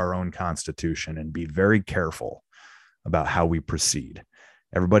look at our own constitution and be very careful about how we proceed.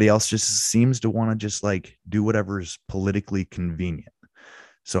 Everybody else just seems to want to just like do whatever is politically convenient.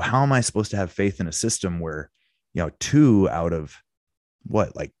 So how am I supposed to have faith in a system where, two out of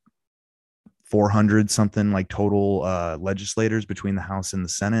what, like 400 something like total legislators between the House and the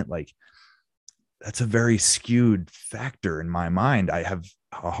Senate, like that's a very skewed factor in my mind. I have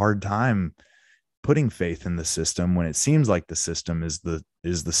a hard time putting faith in the system when it seems like the system is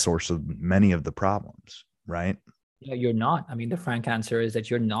the source of many of the problems, right? Yeah, you're not. I mean, the frank answer is that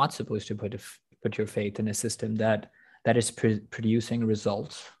you're not supposed to put your faith in a system that is producing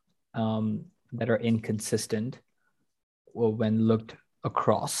results that are inconsistent when looked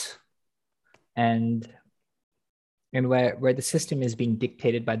across, and where the system is being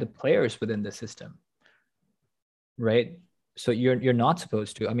dictated by the players within the system, right? So you're not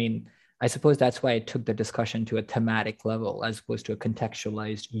supposed to. I mean, I suppose that's why I took the discussion to a thematic level as opposed to a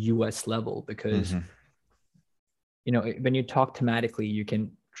contextualized US level, because when you talk thematically, you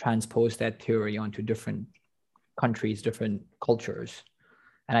can transpose that theory onto different countries, different cultures.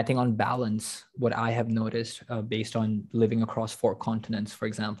 And I think on balance, what I have noticed based on living across 4 continents, for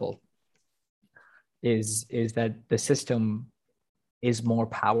example, is that the system is more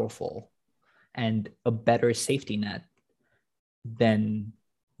powerful and a better safety net than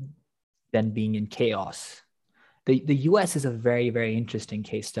being in chaos. The US is a very, very interesting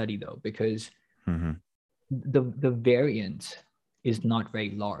case study though, because the variance is not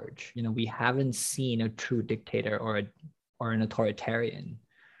very large. We haven't seen a true dictator or an authoritarian.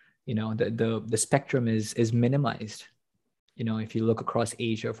 The spectrum is minimized. If you look across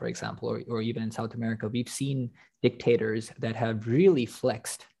Asia, for example, or even in South America, we've seen dictators that have really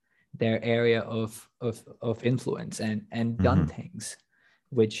flexed their area of influence and done things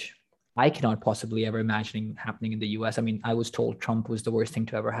which I cannot possibly ever imagine happening in the US. I mean, I was told Trump was the worst thing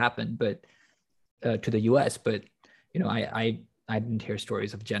to ever happen, but to the US, but I didn't hear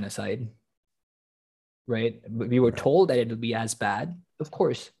stories of genocide, right? We were told that it would be as bad, of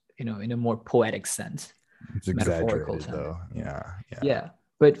course, in a more poetic sense. It's Metaphorical exaggerated sense. though. Yeah.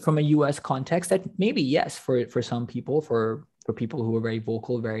 But from a US context, that maybe yes, for some people, for people who were very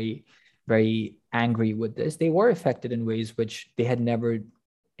vocal, very, very angry with this, they were affected in ways which they had never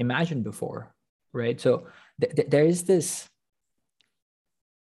imagined before, right? So there's this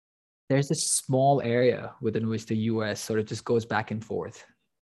small area within which the US sort of just goes back and forth.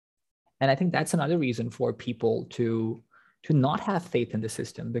 And I think that's another reason for people to not have faith in the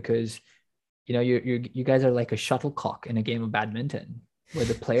system, because you guys are like a shuttlecock in a game of badminton where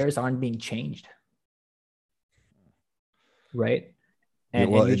the players aren't being changed, right? Yeah,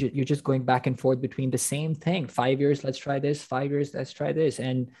 And well, you're just going back and forth between the same thing. 5 years, let's try this. 5 years, let's try this.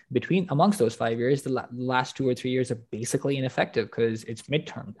 And between amongst those 5 years, the last 2 or 3 years are basically ineffective because it's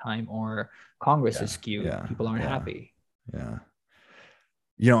midterm time or Congress yeah, is skewed. yeah, People aren't yeah, happy. yeah.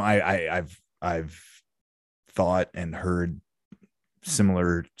 I've thought and heard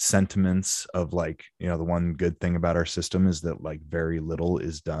similar sentiments of like, the one good thing about our system is that like very little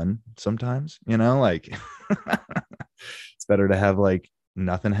is done sometimes, like it's better to have like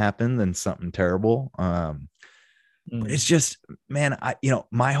nothing happen than something terrible. But it's just, man,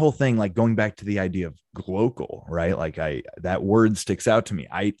 my whole thing, like going back to the idea of local, right? Like that word sticks out to me.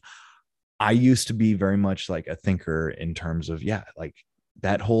 I used to be very much like a thinker in terms of, yeah, like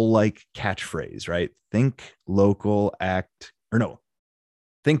that whole like catchphrase, right? Think local, act, or no,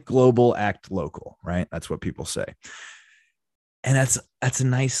 think global, act local, right? That's what people say. And that's a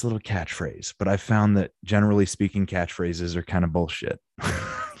nice little catchphrase, but I found that generally speaking, catchphrases are kind of bullshit.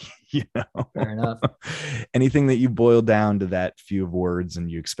 Fair enough. Anything that you boil down to that few of words and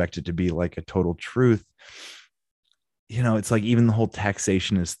you expect it to be like a total truth, it's like even the whole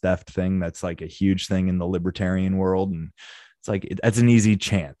taxation is theft thing. That's like a huge thing in the libertarian world. And it's like, that's an easy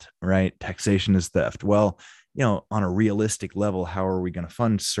chant, right? Taxation is theft. Well, on a realistic level, how are we going to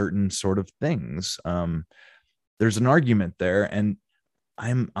fund certain sort of things? There's an argument there. And I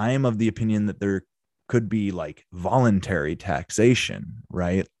am of the opinion that there could be like voluntary taxation,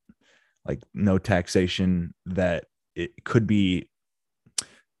 right? Like no taxation, that it could be,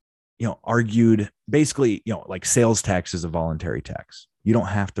 argued basically, like sales tax is a voluntary tax. You don't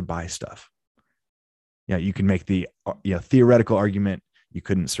have to buy stuff. Yeah, you can make the theoretical argument you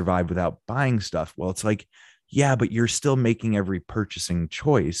couldn't survive without buying stuff. Well, it's like, yeah, but you're still making every purchasing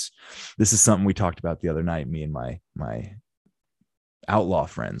choice. This is something we talked about the other night, me and my outlaw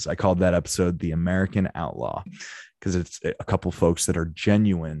friends. I called that episode The American Outlaw because it's a couple folks that are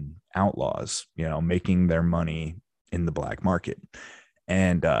genuine outlaws, making their money in the black market.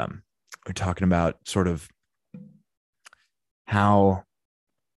 And we're talking about sort of how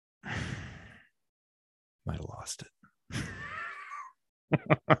might have lost it.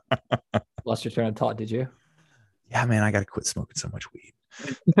 Lost your train of thought, did you? Yeah, man, I got to quit smoking so much weed.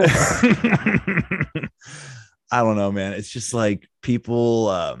 I don't know, man. It's just like people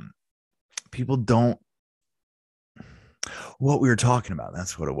don't, what we were talking about.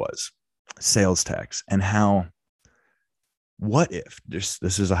 That's what it was. Sales tax and how, what if this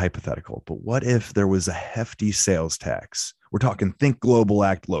is a hypothetical, but what if there was a hefty sales tax? We're talking think global,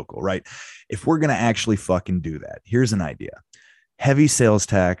 act local, right? If we're going to actually fucking do that, here's an idea. Heavy sales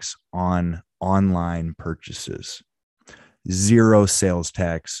tax on online purchases, zero sales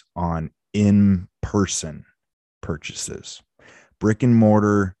tax on in-person purchases, brick and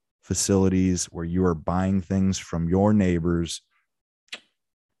mortar facilities where you are buying things from your neighbors,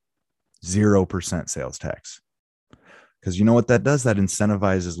 0% sales tax. Because you know what that does? That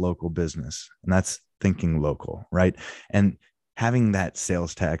incentivizes local business. And that's thinking local, right? And having that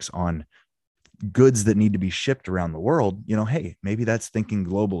sales tax on goods that need to be shipped around the world, hey, maybe that's thinking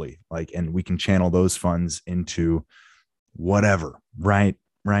globally, like, and we can channel those funds into whatever, right?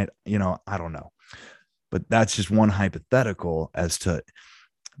 I don't know. But that's just one hypothetical as to,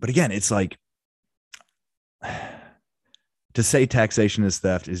 but again, it's like to say taxation is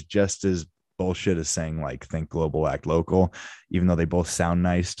theft is just as bullshit as saying like think global, act local, even though they both sound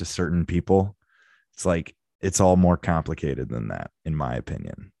nice to certain people. It's like, it's all more complicated than that, in my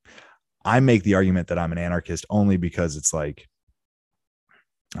opinion. I make the argument that I'm an anarchist only because it's like,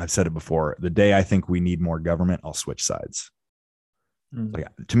 I've said it before, the day I think we need more government, I'll switch sides. Like,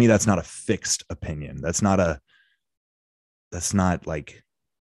 to me, that's not a fixed opinion. That's not like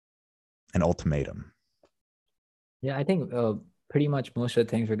an ultimatum. Yeah, I think pretty much most of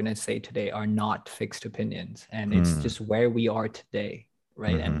the things we're going to say today are not fixed opinions, and it's just where we are today,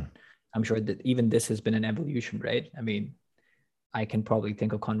 right? And I'm sure that even this has been an evolution, right? I mean, I can probably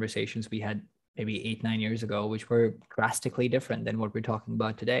think of conversations we had maybe 8-9 years ago, which were drastically different than what we're talking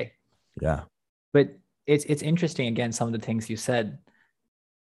about today. Yeah. But it's interesting, again, some of the things you said,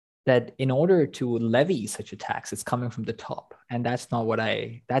 that in order to levy such a tax, it's coming from the top. And that's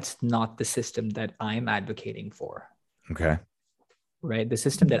not the system that I'm advocating for. Okay. Right? The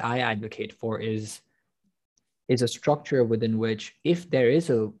system that I advocate for is a structure within which, if there is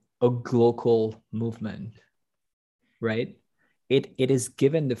a global movement, right, it is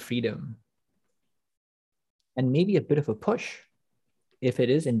given the freedom and maybe a bit of a push, if it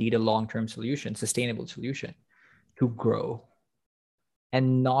is indeed a long-term solution, sustainable solution, to grow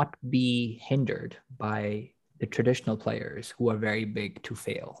and not be hindered by the traditional players who are very big to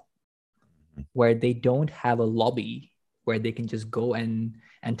fail, where they don't have a lobby where they can just go and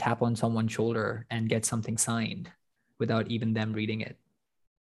tap on someone's shoulder and get something signed without even them reading it.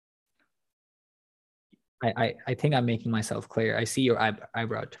 I think I'm making myself clear. I see your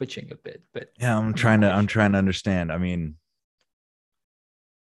eyebrow twitching a bit, but yeah, I'm trying to understand. I mean,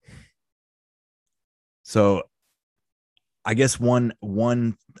 so I guess one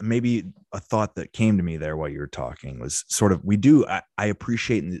maybe a thought that came to me there while you were talking was sort of, I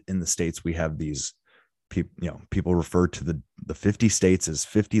appreciate in the States we have these people, people refer to the 50 states as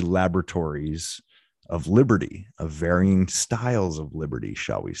 50 laboratories of liberty, of varying styles of liberty,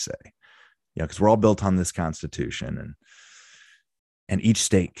 shall we say. Because we're all built on this Constitution, and each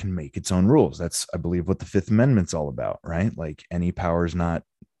state can make its own rules. That's, I believe, what the Fifth Amendment's all about, right? Like, any powers not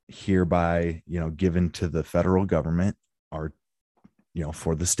hereby, given to the federal government are,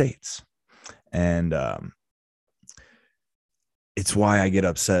 for the states. And it's why I get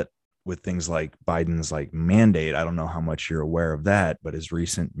upset with things like Biden's like mandate. I don't know how much you're aware of that, but his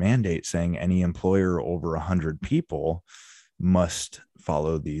recent mandate saying any employer over 100 people must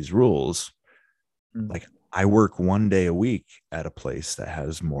follow these rules. Like, I work 1 day a week at a place that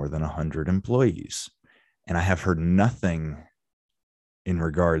has more than 100 employees, and I have heard nothing in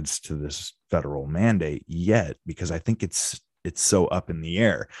regards to this federal mandate yet, because I think it's so up in the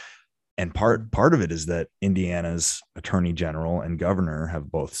air. And part of it is that Indiana's attorney general and governor have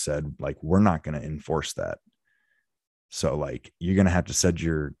both said, like, we're not going to enforce that. So, like, you're going to have to send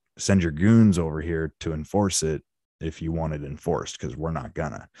your goons over here to enforce it if you want it enforced, because we're not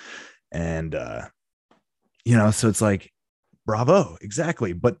gonna. And so it's like, bravo,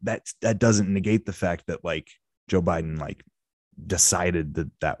 exactly. But that doesn't negate the fact that, like, Joe Biden, like,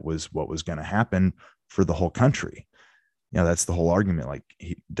 decided that was what was going to happen for the whole country. That's the whole argument. Like,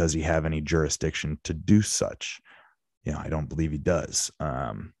 does he have any jurisdiction to do such? I don't believe he does.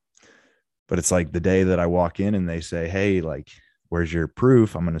 But it's like, the day that I walk in and they say, hey, like, where's your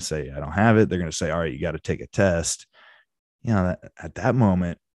proof? I'm going to say, I don't have it. They're going to say, all right, you got to take a test. At that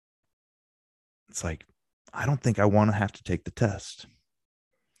moment, it's like, I don't think I want to have to take the test.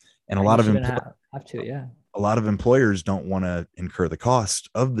 And a lot of have to, yeah. A lot of employers don't want to incur the cost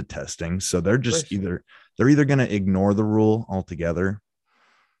of the testing, so they're just either going to ignore the rule altogether,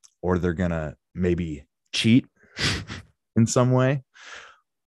 or they're going to maybe cheat in some way,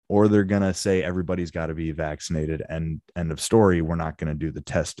 or they're going to say everybody's got to be vaccinated and end of story. We're not going to do the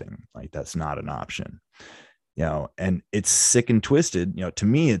testing. Like, that's not an option. And it's sick and twisted. To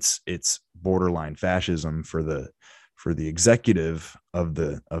me, it's borderline fascism for the executive of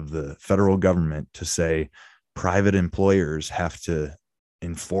the federal government to say private employers have to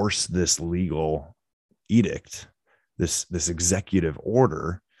enforce this legal edict, this executive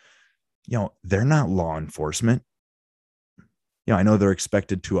order. They're not law enforcement. I know they're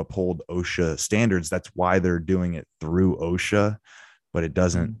expected to uphold OSHA standards. That's why they're doing it through OSHA, but it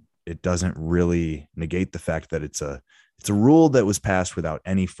doesn't really negate the fact that it's a rule that was passed without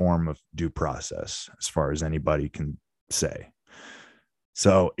any form of due process, as far as anybody can say.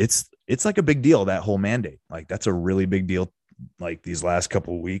 So it's like a big deal, that whole mandate. Like, that's a really big deal. Like, these last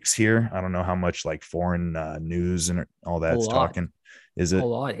couple of weeks here, I don't know how much, like, foreign news and all that's talking. Is it a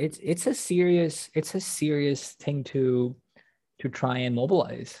lot? It's a serious thing to try and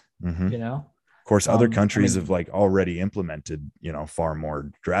mobilize. Mm-hmm. Of course, other countries have, like, already implemented, far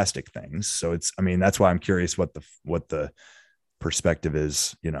more drastic things. So that's why I'm curious what the perspective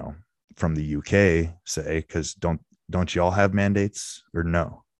is, from the UK, say, because don't y'all have mandates, or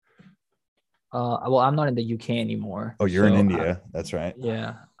no? Well, I'm not in the UK anymore. Oh, you're in India. That's right.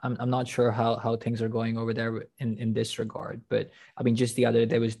 Yeah. I'm not sure how things are going over there in this regard, but just the other day,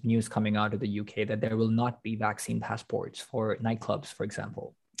 there was news coming out of the UK that there will not be vaccine passports for nightclubs, for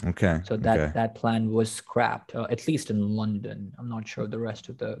example. Okay. So that plan was scrapped, at least in London. I'm not sure the rest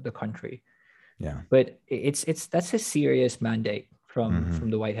of the country. Yeah. But that's a serious mandate from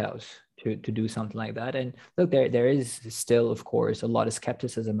the White House to do something like that. And look, there is still, of course, a lot of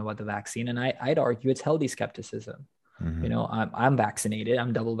skepticism about the vaccine, and I'd argue it's healthy skepticism. I'm vaccinated.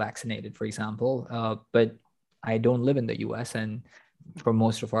 I'm double vaccinated, for example, but I don't live in the US. And for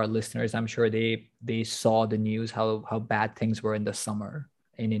most of our listeners, I'm sure they saw the news, how bad things were in the summer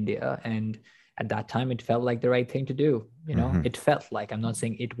in India. And at that time, it felt like the right thing to do. It felt like, I'm not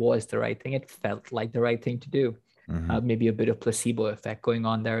saying it was the right thing. It felt like the right thing to do. Maybe a bit of placebo effect going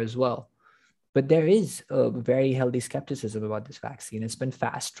on there as well. But there is a very healthy skepticism about this vaccine. It's been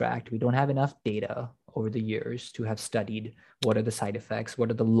fast-tracked. We don't have enough data over the years to have studied what are the side effects, what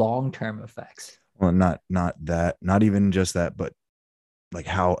are the long-term effects. Well, not even just that, but like,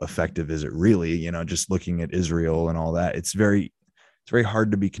 how effective is it really? Just looking at Israel and all that, it's very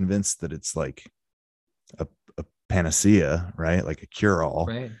hard to be convinced that it's like a panacea, right? Like a cure all,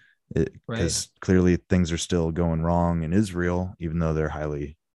 Right. Right. because clearly things are still going wrong in Israel, even though they're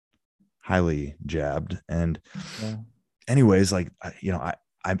highly jabbed. And Yeah. anyways, like,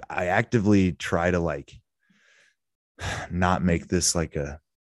 I actively try to like not make this like a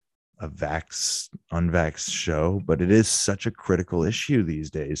vax unvax show, but it is such a critical issue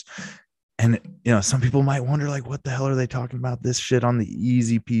these days. And some people might wonder, like, what the hell are they talking about this shit on the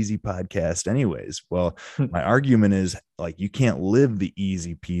Easy Peasy podcast anyways? Well, my argument is, like, you can't live the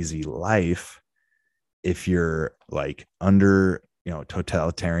easy peasy life if you're like under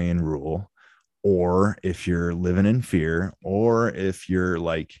totalitarian rule, or if you're living in fear, or if you're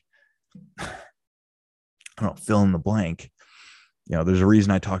like, I don't know, fill in the blank. There's a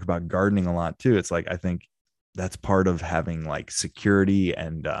reason I talk about gardening a lot too. It's like, I think that's part of having like security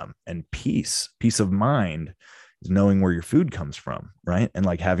and peace of mind, is knowing where your food comes from, right? And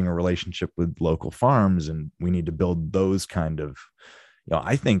like having a relationship with local farms. And we need to build those kind of,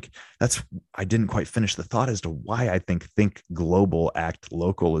 I think I didn't quite finish the thought as to why I think global, act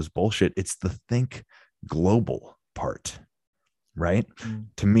local is bullshit. It's the think global part, right? Mm.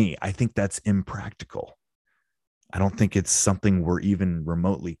 To me, I think that's impractical. I don't think it's something we're even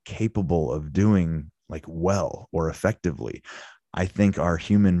remotely capable of doing like well or effectively. I think our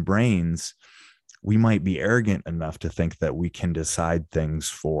human brains, we might be arrogant enough to think that we can decide things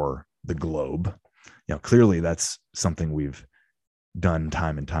for the globe. Clearly that's something we've done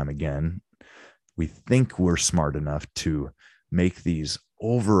time and time again. We think we're smart enough to make these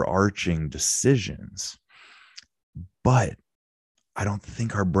overarching decisions, but I don't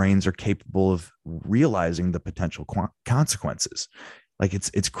think our brains are capable of realizing the potential consequences. Like,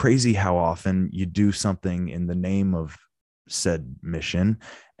 it's crazy how often you do something in the name of said mission,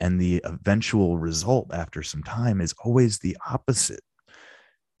 and the eventual result after some time is always the opposite.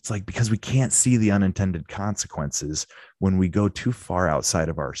 It's like, because we can't see the unintended consequences when we go too far outside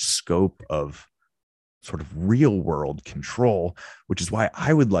of our scope of sort of real world control, which is why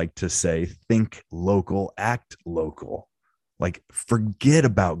I would like to say, think local, act local. Like, forget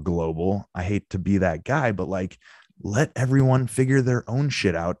about global. I hate to be that guy, but like, let everyone figure their own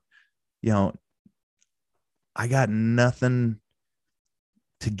shit out. I got nothing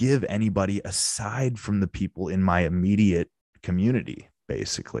to give anybody aside from the people in my immediate community,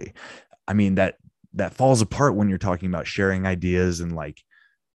 basically. I mean, that falls apart when you're talking about sharing ideas and like,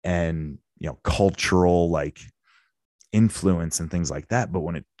 and cultural like influence and things like that. But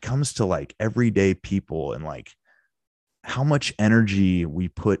when it comes to like everyday people and like how much energy we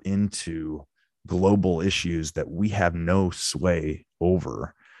put into global issues that we have no sway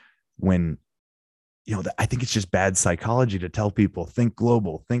over, when I think it's just bad psychology to tell people think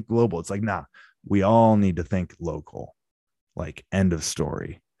global. It's like, nah, we all need to think local, like, end of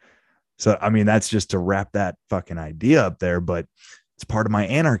story. So I mean, that's just to wrap that fucking idea up there. But it's part of my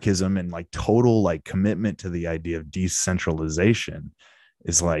anarchism and like total like commitment to the idea of decentralization,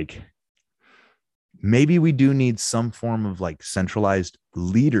 is like, maybe we do need some form of like centralized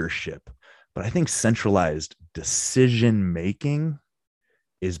leadership, but I think centralized decision making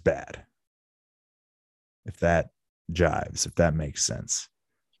is bad. If that jives, if that makes sense.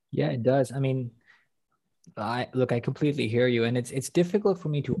 Yeah, it does. I mean, I completely hear you, and it's difficult for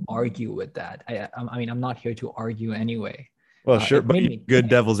me to argue with that. I mean, I'm not here to argue anyway. Well, sure, It but made you're me good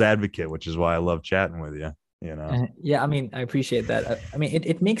think. devil's advocate, which is why I love chatting with you. Yeah, I mean, I appreciate that. I mean,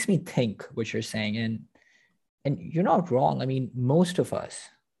 it makes me think what you're saying, and you're not wrong. I mean, most of us,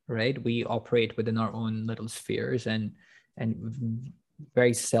 right? We operate within our own little spheres, and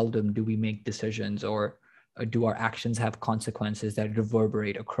very seldom do we make decisions, or do our actions have consequences that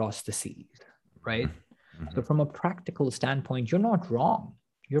reverberate across the seas, right? Mm-hmm. So from a practical standpoint, you're not wrong.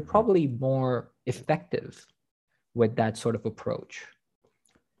 You're probably more effective with that sort of approach.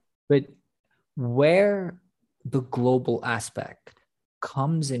 But where the global aspect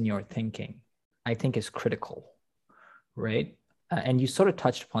comes in your thinking, I think is critical, right? And you sort of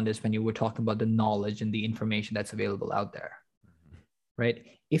touched upon this when you were talking about the knowledge and the information that's available out there, right?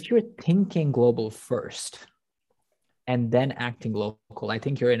 If you're thinking global first and then acting local, I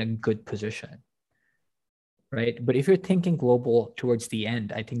think you're in a good position, right? But if you're thinking global towards the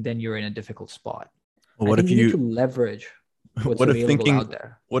end, I think then you're in a difficult spot. Well, I what think if you need you to leverage what's what if available thinking out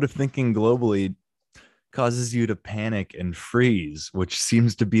there. what if thinking globally causes you to panic and freeze, which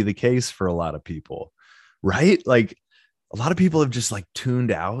seems to be the case for a lot of people, right? Like, a lot of people have just like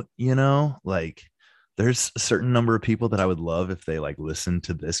tuned out, like, there's a certain number of people that I would love if they like listen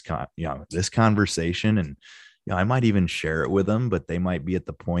to this conversation, and I might even share it with them, but they might be at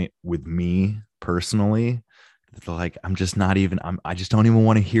the point with me personally they're like, I'm just not even, I just don't even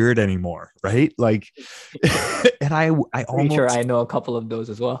want to hear it anymore. Right. Like, and I Pretty sure almost, I know a couple of those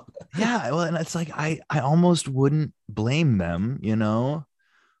as well. yeah. Well, and it's like, I almost wouldn't blame them,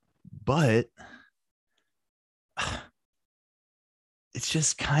 but it's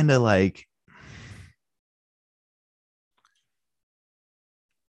just kind of like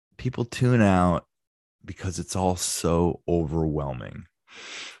people tune out because it's all so overwhelming.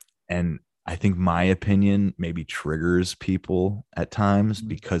 And I think my opinion maybe triggers people at times Mm.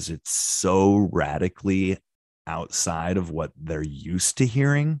 because it's so radically outside of what they're used to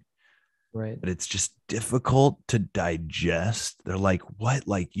hearing Right. that it's just difficult to digest. They're like, what?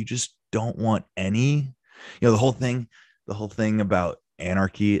 Like, you just don't want any, the whole thing about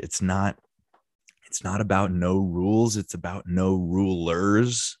anarchy, it's not about no rules, it's about no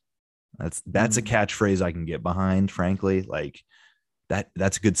rulers. That's a Mm. catchphrase I can get behind, frankly. Like,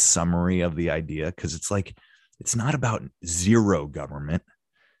 that's a good summary of the idea, because it's like, it's not about zero government,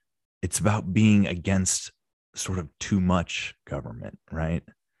 it's about being against sort of too much government, right?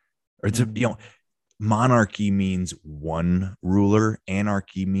 Or Mm. monarchy means one ruler,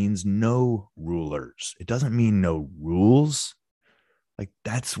 anarchy means no rulers. It doesn't mean no rules. Like,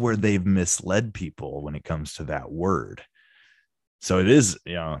 that's where they've misled people when it comes to that word. So it is,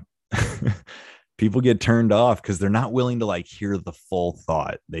 people get turned off because they're not willing to like hear the full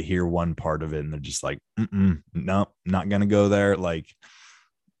thought. They hear one part of it and they're just like, no, not gonna go there. Like,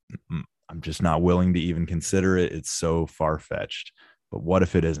 I'm just not willing to even consider it. It's so far fetched. But what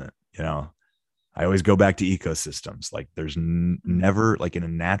if it isn't? I always go back to ecosystems. Like, there's Mm. never, like, in a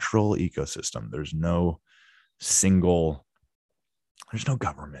natural ecosystem, single, there's no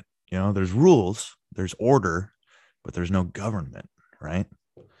government. There's rules, there's order, but there's no government, right?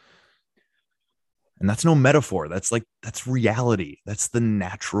 And that's no metaphor. That's reality. That's the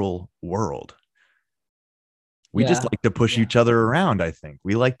natural world. We just Yeah. like to push Yeah. each other around. I think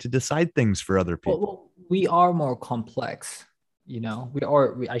we like to decide things for other people. Well, we are more complex,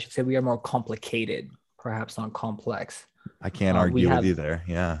 I should say we are more complicated, perhaps not complex. I can't We argue with have, you there.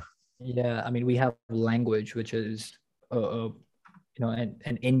 Yeah. yeah, I mean, we have language, which is, an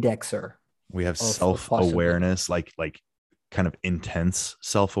indexer We have of possibility. self-awareness, like kind of intense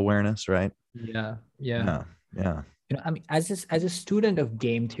self-awareness, right? Yeah. Yeah. Yeah. Yeah. I mean, as a student of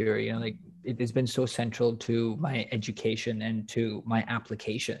game theory, like it has been so central to my education and to my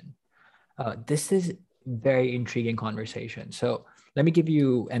application. This is very intriguing conversation. So let me give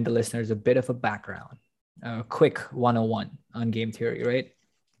you and the listeners a bit of a background, a quick 101 on game theory, right?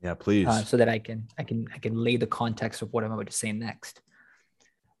 Yeah, please. So that I can lay the context of what I'm about to say next.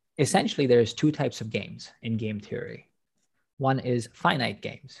 Essentially, there's two types of games in game theory. One is finite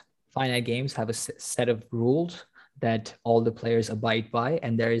games. Finite games have a set of rules that all the players abide by,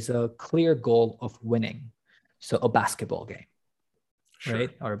 and there is a clear goal of winning. So a basketball game, Sure.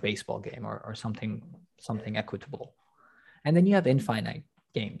 right? Or a baseball game, or something equitable. And then you have infinite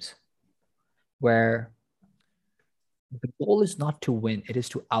games where the goal is not to win, it is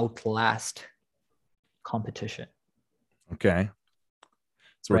to outlast competition, Okay.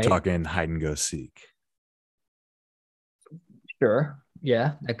 So we're right? talking hide and go seek. Sure.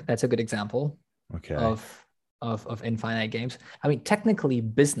 Yeah, that's a good example Okay. of of infinite games. I mean, technically,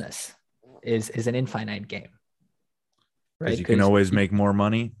 business is an infinite game, Because right? you can Because always make more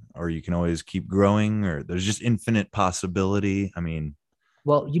money, or you can always keep growing, or there's just infinite possibility. I mean,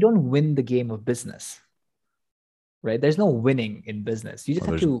 well, you don't win the game of business, right? There's no winning in business. You just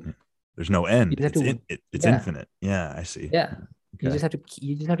well, have there's to. there's no You end. just have to. It's Yeah, infinite. Yeah, I see. yeah. You Okay. just have to.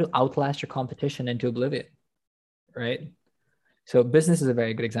 You just have to outlast your competition into oblivion, right? So business is a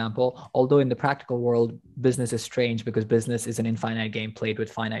very good example. Although in the practical world, business is strange because business is an infinite game played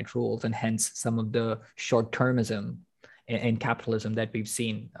with finite rules, and hence some of the short-termism in capitalism that we've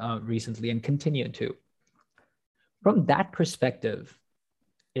seen recently and continue to. From that perspective,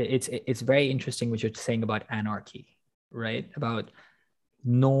 it's very interesting what you're saying about anarchy, right? About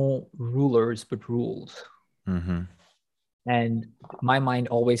no rulers but rules. Mm-hmm. And my mind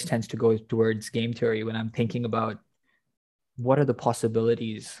always tends to go towards game theory when I'm thinking about what are the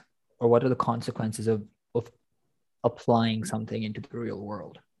possibilities or what are the consequences of applying something into the real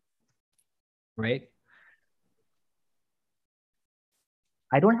world, right?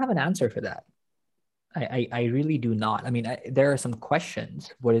 I don't have an answer for that. I really do not. I mean, there are some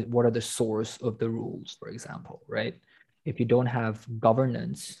questions. What are the source of the rules, for example, right? If you don't have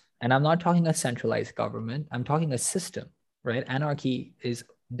governance, and I'm not talking a centralized government, I'm talking a system, right? Anarchy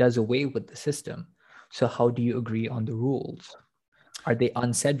does away with the system. So how do you agree on the rules? Are they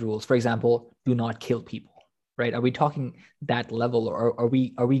unsaid rules? For example, do not kill people, right? Are we talking that level, or are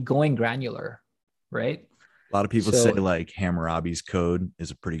we going granular, right? A lot of people say So like Hammurabi's code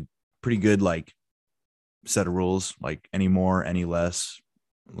is a pretty good like set of rules. Like any more, any less,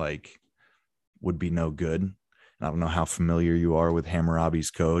 like would be no good. And I don't know how familiar you are with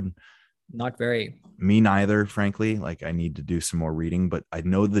Hammurabi's code. not very. Me neither, frankly. Like I need to do some more reading, but I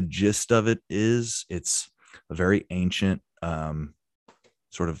know the gist of it is it's a very ancient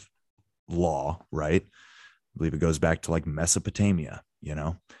sort of law, right? I believe it goes back to like Mesopotamia,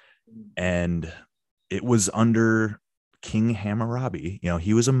 and it was under King Hammurabi.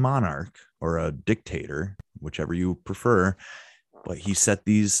 He was a monarch or a dictator, whichever you prefer, but he set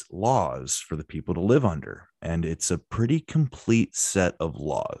these laws for the people to live under. And it's a pretty complete set of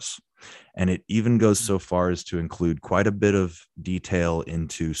laws. And it even goes so far as to include quite a bit of detail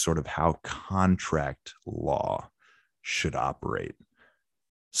into sort of how contract law should operate.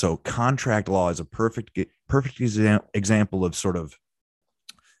 So contract law is a perfect example of sort of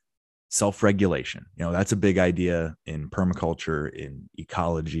self-regulation. That's a big idea in permaculture, in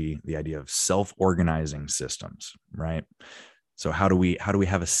ecology, the idea of self-organizing systems, right? So how do we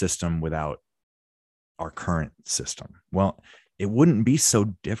have a system without our current system? Well, it wouldn't be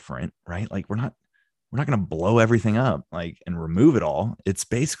so different, right? Like we're not going to blow everything up like and remove it all. It's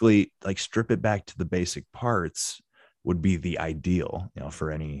basically like strip it back to the basic parts would be the ideal, for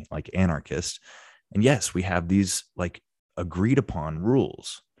any like anarchist. And yes, we have these like agreed upon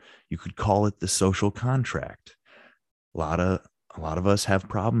rules. You could call it the social contract. A lot of us have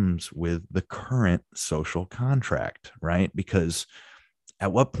problems with the current social contract, right? Because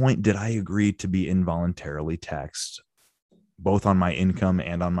at what point did I agree to be involuntarily taxed both on my income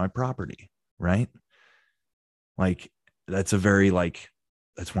and on my property, right? Like that's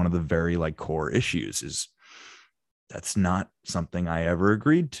one of the very like core issues is that's not something I ever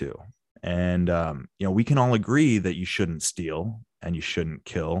agreed to. And we can all agree that you shouldn't steal and you shouldn't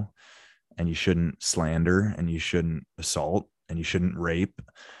kill and you shouldn't slander and you shouldn't assault and you shouldn't rape.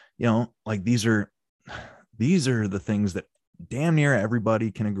 Like these are the things that damn near everybody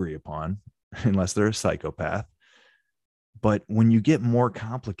can agree upon unless they're a psychopath. But when you get more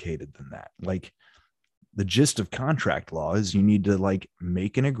complicated than that, like the gist of contract law is you need to like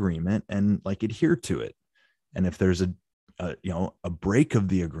make an agreement and like adhere to it. And if there's a break of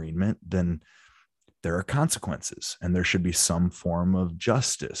the agreement, then there are consequences and there should be some form of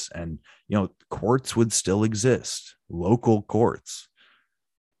justice. And, courts would still exist, local courts.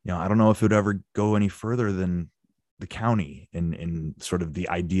 I don't know if it would ever go any further than the county in sort of the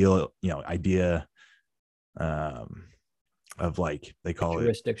ideal, idea of like, they call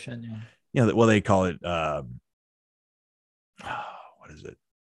Jurisdiction, it, well, they call it, what is it?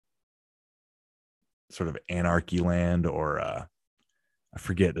 Sort of anarchy land or I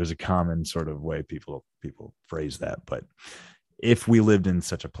forget. There's a common sort of way people phrase that, but if we lived in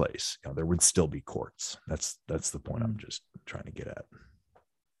such a place, there would still be courts. That's the point I'm just trying to get at.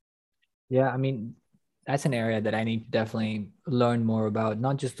 Yeah, I mean, that's an area that I need to definitely learn more about,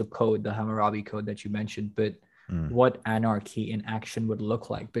 not just the code, the Hammurabi code that you mentioned, but what anarchy in action would look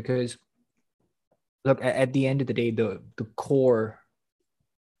like. Because look, at the end of the day, the core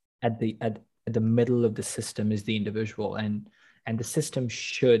at the middle of the system is the individual, and the system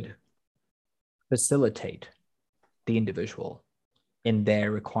should facilitate the individual in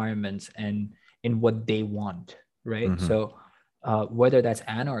their requirements and in what they want, right? So whether that's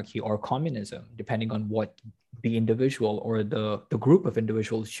anarchy or communism, depending on what the individual or the group of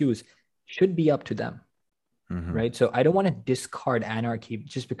individuals choose, should be up to them, right? So I don't want to discard anarchy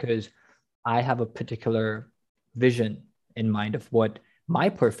just because I have a particular vision in mind of what my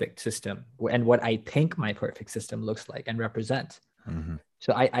perfect system and what I think my perfect system looks like and represents.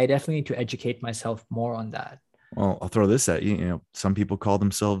 So I definitely need to educate myself more on that. Well, I'll throw this at you. Some people call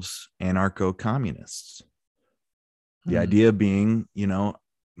themselves anarcho-communists. The idea being,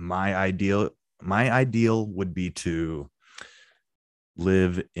 my ideal would be to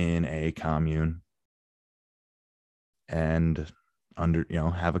live in a commune and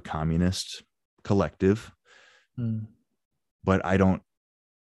have a communist collective. But I don't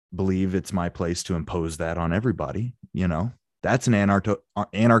believe it's my place to impose that on everybody. That's an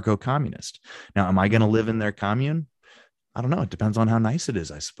anarcho-communist. Now, am I going to live in their commune? I don't know. It depends on how nice it is,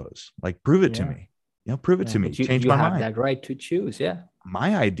 I suppose. Like, prove it to me. Prove it to me. Change my mind. You have that right to choose. Yeah.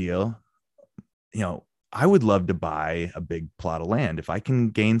 My ideal, I would love to buy a big plot of land if I can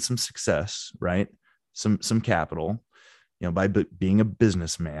gain some success, right? Some capital, by being a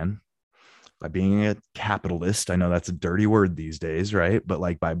businessman, by being a capitalist. I know that's a dirty word these days, right? But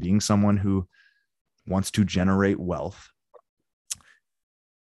like by being someone who wants to generate wealth,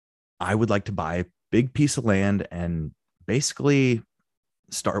 I would like to buy a big piece of land and basically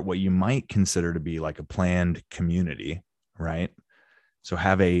start what you might consider to be like a planned community, right? So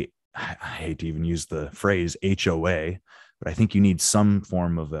have I hate to even use the phrase HOA, but I think you need some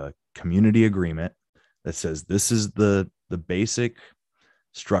form of a community agreement that says this is the basic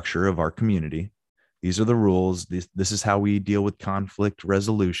structure of our community. These are the rules. This is how we deal with conflict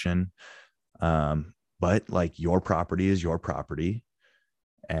resolution. But like your property is your property.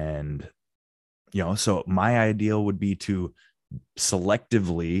 And, so my ideal would be to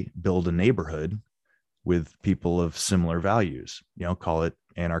selectively build a neighborhood with people of similar values, call it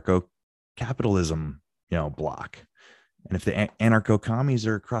anarcho-capitalism, block. And if the anarcho-commies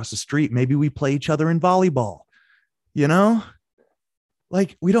are across the street, maybe we play each other in volleyball,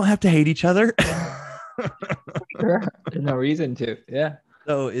 like we don't have to hate each other. Sure. There's no reason to. Yeah.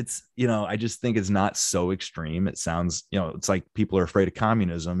 So it's, I just think it's not so extreme. It sounds, it's like people are afraid of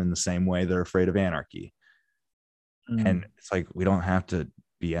communism in the same way they're afraid of anarchy. And it's like, we don't have to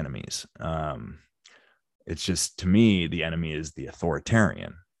be enemies. It's just, to me, the enemy is the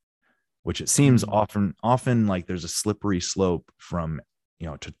authoritarian, which it seems often like there's a slippery slope from,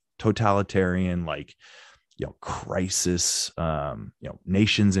 to totalitarian, like, crisis,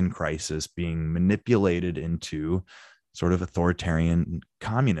 nations in crisis being manipulated into sort of authoritarian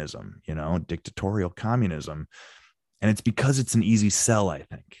communism, dictatorial communism. And it's because it's an easy sell, I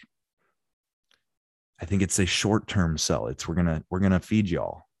think. It's a short-term sell. It's we're gonna feed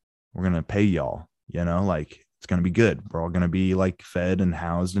y'all. We're gonna pay y'all, like it's gonna be good. We're all gonna be like fed and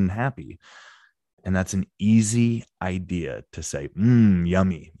housed and happy. And that's an easy idea to say,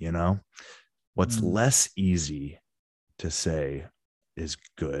 yummy, What's less easy to say is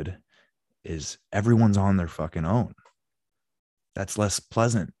good is everyone's on their fucking own. That's less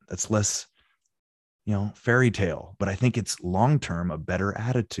pleasant. That's less, fairy tale. But I think it's long-term a better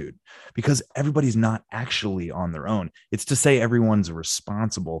attitude because everybody's not actually on their own. It's to say everyone's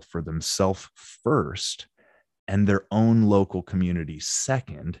responsible for themselves first and their own local community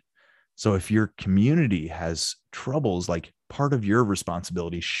second. So if your community has troubles, like part of your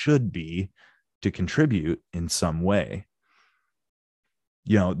responsibility should be to contribute in some way.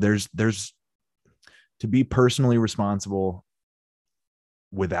 There's to be personally responsible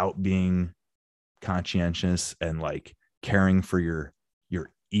without being conscientious and like caring for your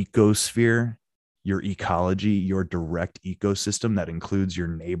ecosphere, your ecology, your direct ecosystem that includes your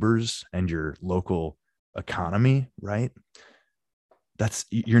neighbors and your local economy, right?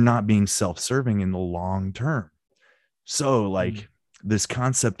 You're not being self-serving in the long term. So like this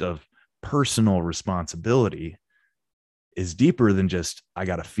concept of personal responsibility is deeper than just I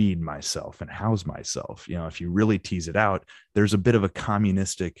got to feed myself and house myself. If you really tease it out, there's a bit of a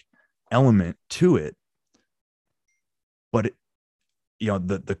communistic element to it. But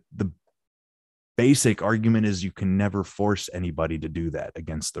the basic argument is you can never force anybody to do that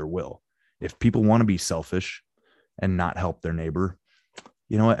against their will. If people want to be selfish and not help their neighbor,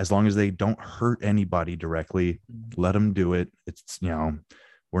 as long as they don't hurt anybody directly, let them do it. It's,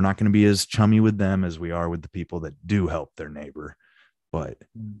 we're not going to be as chummy with them as we are with the people that do help their neighbor. But,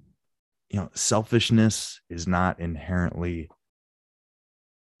 selfishness is not inherently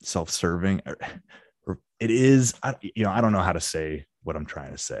self-serving. Or it is, I don't know how to say what I'm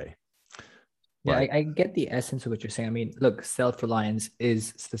trying to say. Yeah, I get the essence of what you're saying. I mean, look, self-reliance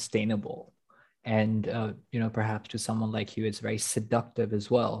is sustainable. And, perhaps to someone like you, it's very seductive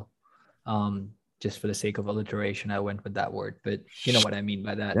as well. Just for the sake of alliteration, I went with that word, but you know what I mean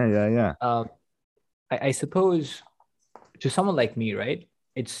by that. Yeah. I suppose to someone like me, right,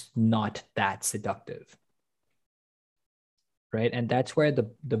 it's not that seductive, right? And that's where the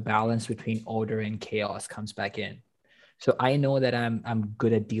balance between order and chaos comes back in. So I know that I'm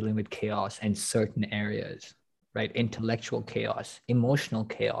good at dealing with chaos in certain areas, right? Intellectual chaos, emotional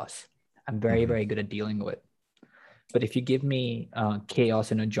chaos. I'm very, very good at dealing with. But if you give me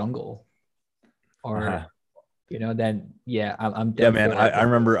chaos in a jungle, or then I'm yeah, man. I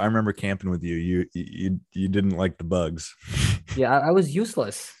remember camping with you. You didn't like the bugs. Yeah, I was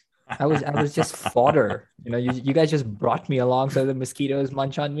useless. I was just fodder. You guys just brought me along so the mosquitoes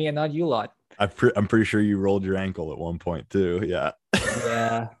munch on me and not you lot. I'm pretty sure you rolled your ankle at one point too. Yeah.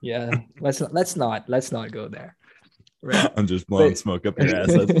 Yeah. Let's not go there. Right. I'm just blowing smoke up your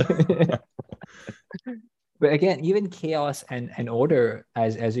ass. But again, even chaos and order,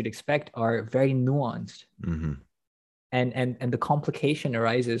 as you'd expect, are very nuanced. And the complication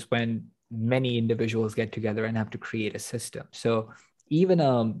arises when many individuals get together and have to create a system. So even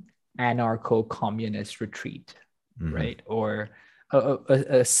anarcho-communist retreat, right? Or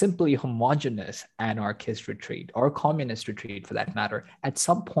a simply homogenous anarchist retreat or communist retreat for that matter, at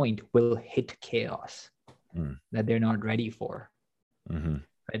some point will hit chaos that they're not ready for. Mm-hmm.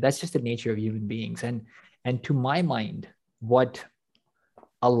 right? That's just the nature of human beings. And to my mind, what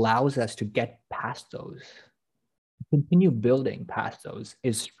allows us to get past those, continue building past those,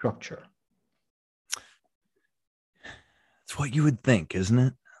 is structure. It's what you would think, isn't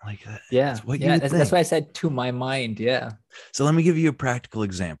it? Like Yeah, it's what you yeah. would That's think. why I said to my mind. Yeah. So let me give you a practical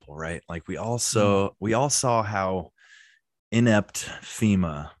example, right? Like Mm. we all saw how inept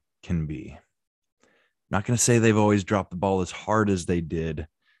FEMA can be. Not going to say they've always dropped the ball as hard as they did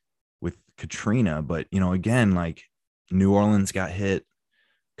with Katrina, but again, like New Orleans got hit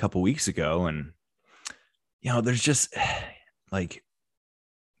a couple weeks ago, and there's just like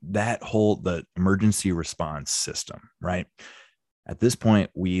that whole the emergency response system, right? At this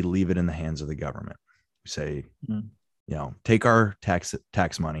point, we leave it in the hands of the government. We say, Mm. take our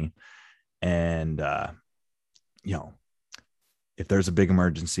tax money, and if there's a big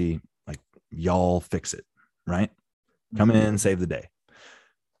emergency, like y'all fix it, right? Come in, save the day.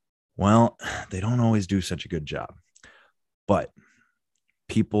 Well, they don't always do such a good job, but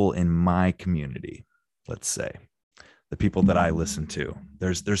people in my community, let's say, the people that I listen to,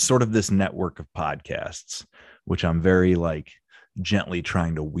 there's sort of this network of podcasts, which I'm very like gently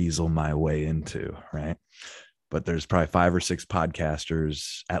trying to weasel my way into, right? But there's probably 5 or 6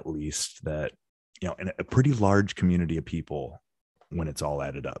 podcasters at least that, in a pretty large community of people when it's all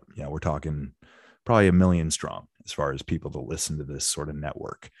added up. We're talking probably 1 million strong as far as people to listen to this sort of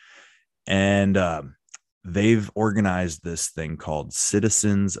network. And they've organized this thing called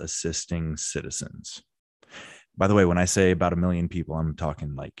Citizens Assisting Citizens. By the way, when I say about 1 million people, I'm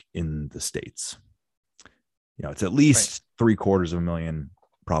talking like in the States. It's at least 750,000,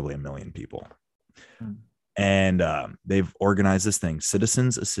 probably 1 million people. Mm. And they've organized this thing,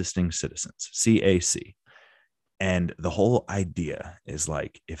 Citizens Assisting Citizens, CAC. And the whole idea is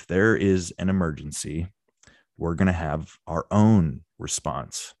like, if there is an emergency, we're going to have our own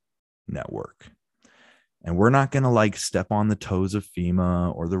response network. And we're not going to like step on the toes of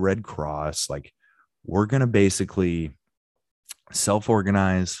FEMA or the Red Cross. Like, we're going to basically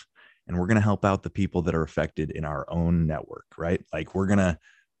self-organize, and we're going to help out the people that are affected in our own network, right? Like, we're going to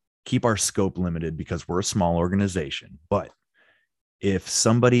keep our scope limited because we're a small organization. But if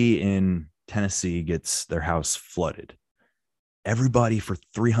somebody in Tennessee gets their house flooded, everybody for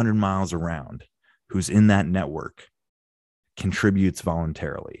 300 miles around who's in that network contributes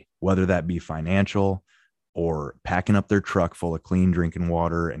voluntarily, whether that be financial or packing up their truck full of clean drinking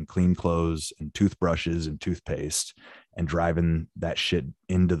water and clean clothes and toothbrushes and toothpaste and driving that shit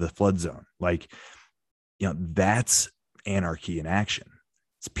into the flood zone. Like, that's anarchy in action.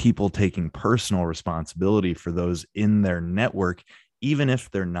 It's people taking personal responsibility for those in their network, even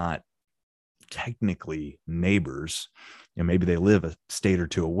if they're not technically neighbors. Maybe they live a state or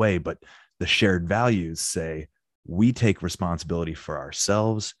two away, but the shared values say we take responsibility for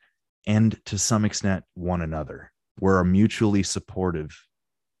ourselves and to some extent one another. We're a mutually supportive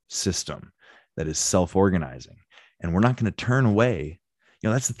system that is self-organizing, and we're not going to turn away.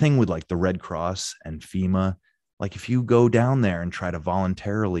 That's the thing with like the Red Cross and FEMA. Like, if you go down there and try to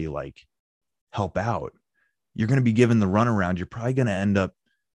voluntarily like help out, you're going to be given the runaround. You're probably going to end up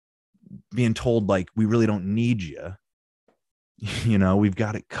being told like, we really don't need you. We've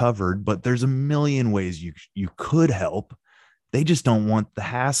got it covered, but there's a million ways you could help. They just don't want the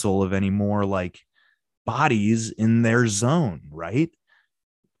hassle of any more like bodies in their zone, right?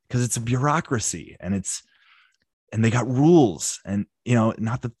 Because it's a bureaucracy, and they got rules, and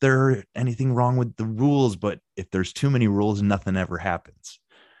not that there anything wrong with the rules, but if there's too many rules, nothing ever happens.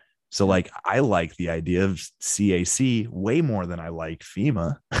 So like, I like the idea of CAC way more than I like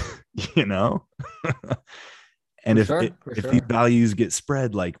FEMA, And if these values get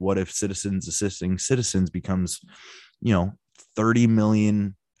spread, like, what if Citizens Assisting Citizens becomes, 30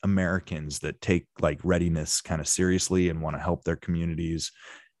 million Americans that take like readiness kind of seriously and want to help their communities.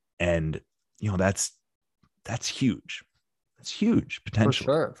 And, that's huge. That's huge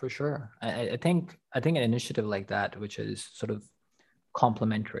potential. For sure. I think an initiative like that, which is sort of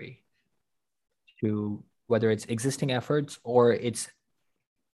complementary to whether it's existing efforts or it's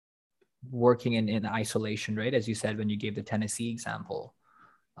working in isolation, right? As you said, when you gave the Tennessee example,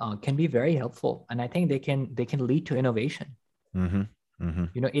 can be very helpful. And I think they can lead to innovation. Mm-hmm.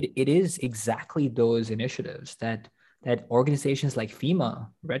 Mm-hmm. It is exactly those initiatives that organizations like FEMA,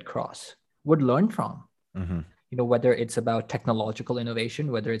 Red Cross would learn from. Mm-hmm. Whether it's about technological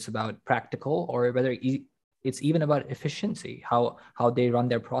innovation, whether it's about practical, or whether it's even about efficiency, how they run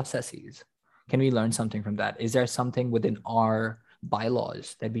their processes. Can we learn something from that? Is there something within our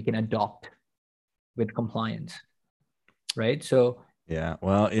bylaws that we can adopt with compliance? Right. So yeah,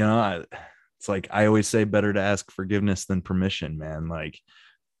 well, It's like I always say, better to ask forgiveness than permission, man. Like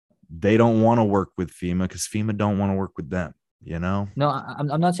they don't want to work with FEMA because FEMA don't want to work with them, you know? No,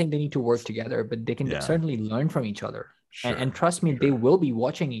 I'm not saying they need to work together, but they can Yeah, certainly learn from each other. And sure. trust me, they Sure. will be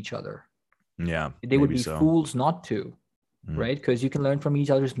watching each other. Yeah, They would maybe be so. fools not to, Mm, right? Because you can learn from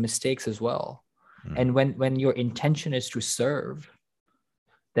each other's mistakes as well. mm. And when your intention is to serve,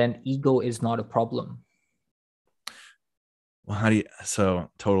 then ego is not a problem. Well, how do you, so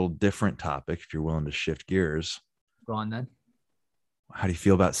total different topic, if you're willing to shift gears, Go on then. how do you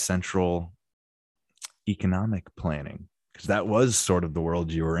feel about central economic planning? Because that was sort of the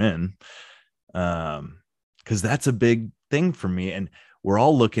world you were in. Because that's a big thing for me. And we're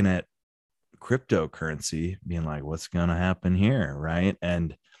all looking at cryptocurrency being like, what's going to happen here? Right.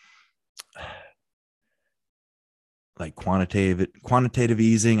 And like quantitative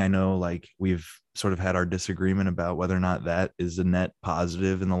easing, I know like we've sort of had our disagreement about whether or not that is a net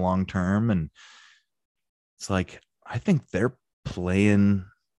positive in the long term. And it's like, I think they're playing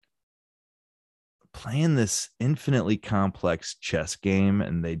this infinitely complex chess game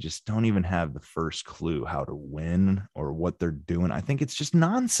and they just don't even have the first clue how to win or what they're doing. I think it's just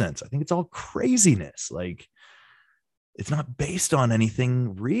nonsense. I think it's all craziness. Like it's not based on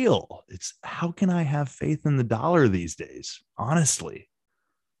anything real. It's how can I have faith in the dollar these days? Honestly.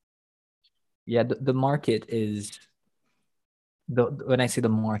 Yeah, the market is when I say the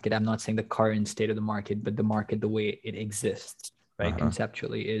market, I'm not saying the current state of the market, but the market, the way it exists, right, Uh-huh.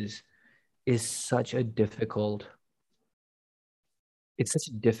 conceptually, is such a difficult. It's such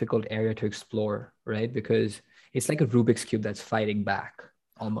a difficult area to explore, right? Because it's like a Rubik's cube that's fighting back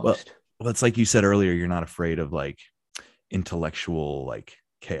Well, almost. well, it's like you said earlier, you're not afraid of like intellectual like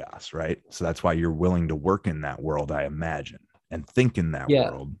chaos, right? So that's why you're willing to work in that world, I imagine, and think in that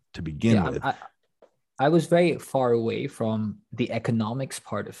Yeah, world to begin yeah. with. I was very far away from the economics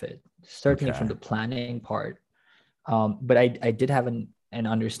part of it, certainly from Okay. the planning part. But I did have an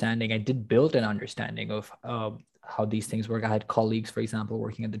understanding. I did build an understanding of how these things work. I had colleagues, for example,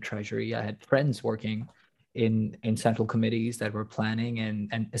 working at the Treasury. I had friends working in central committees that were planning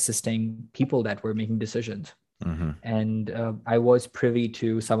and assisting people that were making decisions. Mm-hmm. And I was privy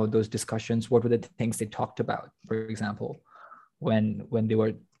to some of those discussions. What were the things they talked about, for example, when they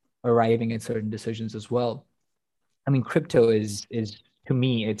were arriving at certain decisions as well. I mean, crypto is to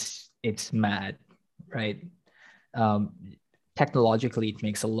me, it's mad, right? Um, Technologically, it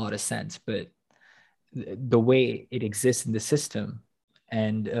makes a lot of sense, but the way it exists in the system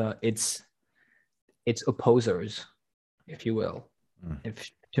and its opposers, if you will, Mm.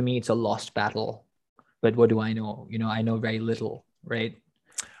 if to me it's a lost battle. But what do I know? I know very little, right?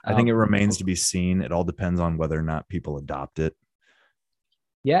 I think it Um, remains to be seen. It all depends on whether or not people adopt it.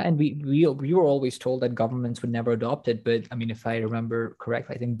 yeah, and we were always told that governments would never adopt it. But I mean, if I remember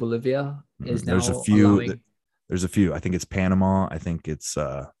correctly, I think Bolivia is There's a now few that allowing. there's a few. I think it's Panama. I think it's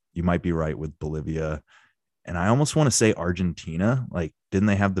you might be right with Bolivia. And I almost want to say Argentina. Like, didn't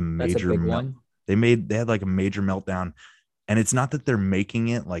they have the That's a major big melt? one. They had like a major meltdown. And it's not that they're making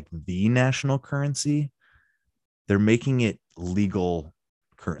it like the national currency, they're making it legal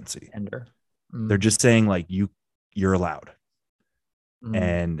currency. Tender. They're Mm, just saying like you're allowed. mm,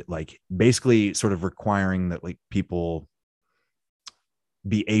 And like basically sort of requiring that like people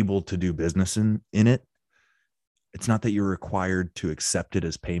be able to do business in it. It's not that you're required to accept it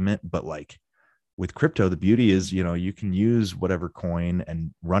as payment, but like with crypto, the beauty is, you can use whatever coin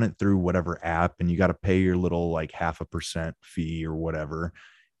and run it through whatever app, and you got to pay your little like 0.5% fee or whatever,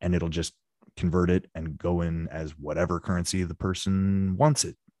 and it'll just convert it and go in as whatever currency the person wants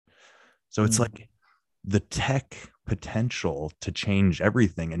it. So it's mm. like the tech potential to change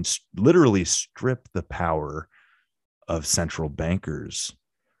everything and literally strip the power of central bankers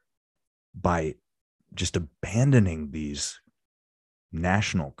by just abandoning these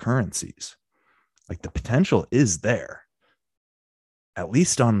national currencies. Like the potential is there, at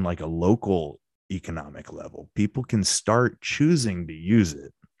least on like a local economic level. People can start choosing to use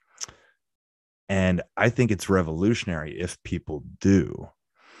it. And I think it's revolutionary if people do,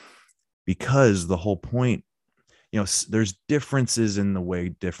 because the whole point, there's differences in the way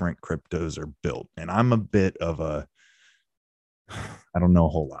different cryptos are built. And I'm a bit of I don't know a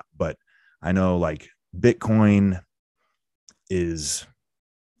whole lot, but I know like Bitcoin is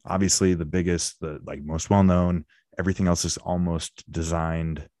obviously the biggest, the like most well known. Everything else is almost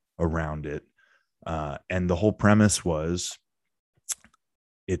designed around it. And the whole premise was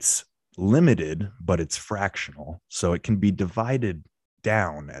it's limited, but it's fractional. So it can be divided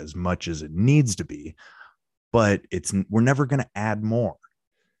down as much as it needs to be, but we're never going to add more.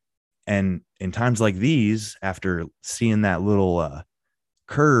 And in times like these, after seeing that little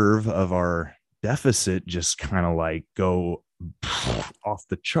curve of our deficit just kind of like go off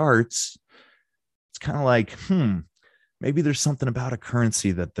the charts, it's kind of like, maybe there's something about a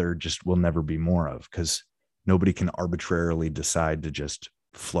currency that there just will never be more of, because nobody can arbitrarily decide to just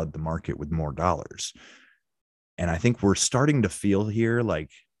flood the market with more dollars. And I think we're starting to feel here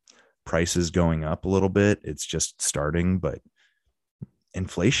like prices going up a little bit. It's just starting, but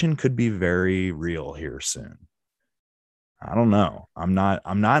inflation could be very real here soon. I don't know. I'm not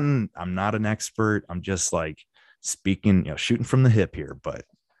an expert. I'm just like speaking, shooting from the hip here, but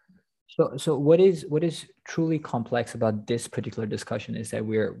So what is truly complex about this particular discussion is that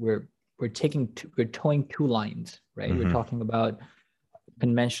we're towing two lines, right? We're talking about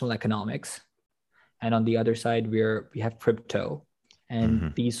conventional economics, and on the other side we have crypto,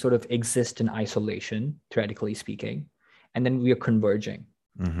 and these sort of exist in isolation, theoretically speaking, and then we are converging.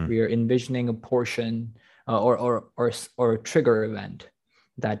 We are envisioning a portion or a trigger event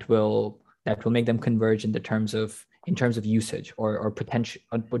that will make them converge in terms of usage or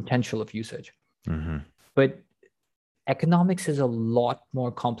potential of usage. But economics is a lot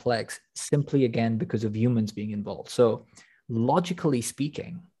more complex, simply again because of humans being involved. So logically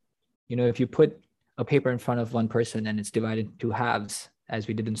speaking, if you put a paper in front of one person and it's divided into halves, as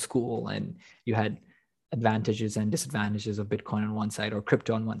we did in school, and you had advantages and disadvantages of Bitcoin on one side or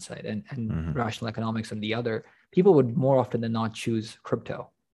crypto on one side and rational economics on the other, people would more often than not choose crypto.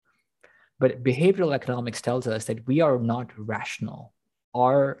 But behavioral economics tells us that we are not rational.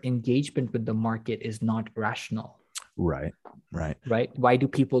 Our engagement with the market is not rational. Right. Why do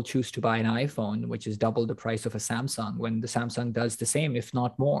people choose to buy an iPhone, which is double the price of a Samsung, when the Samsung does the same, if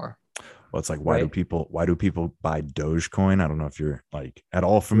not more? Well, it's like, why do people buy Dogecoin? I don't know if you're like at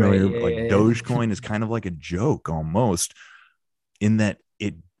all familiar. Dogecoin is kind of like a joke almost, in that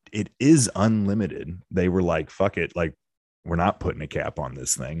it is unlimited. They were like, fuck it, like we're not putting a cap on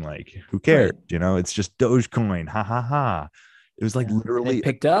this thing. Like, who cares? Right. It's just Dogecoin. Ha ha ha. It was like literally it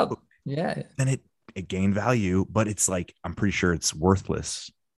picked up. Yeah. And it gained value, but it's like, I'm pretty sure it's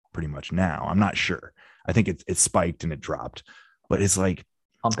worthless pretty much now. I'm not sure. I think it spiked and it dropped, but it's like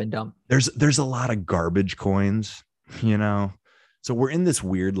pump and dump. There's a lot of garbage coins, so we're in this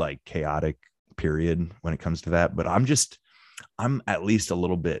weird, like, chaotic period when it comes to that. But I'm at least a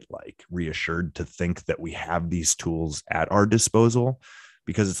little bit like reassured to think that we have these tools at our disposal,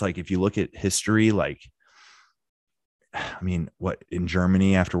 because it's like, if you look at history, like, I mean, what in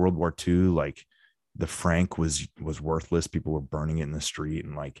Germany after World War II, like the franc was worthless. People were burning it in the street.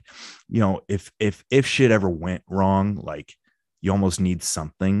 And like, if shit ever went wrong, like, you almost need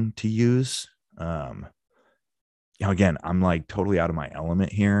something to use. Again, I'm like totally out of my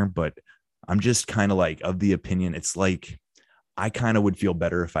element here, but I'm just kind of like of the opinion. It's like, I kind of would feel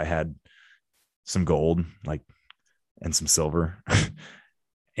better if I had some gold, like, and some silver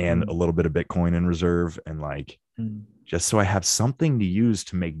and a little bit of Bitcoin in reserve. And like, just so I have something to use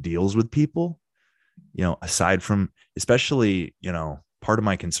to make deals with people, aside from, especially, part of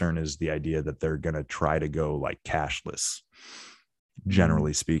my concern is the idea that they're going to try to go like cashless,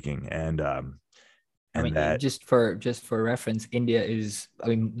 generally speaking. And I mean, that just for reference, India is, I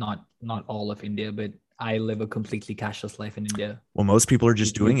mean, not all of India, but I live a completely cashless life in India. Well, most people are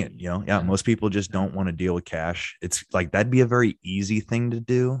just doing it, most people just don't want to deal with cash. It's like, that'd be a very easy thing to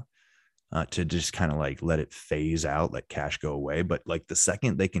do, to just kind of like let it phase out, let cash go away. But like the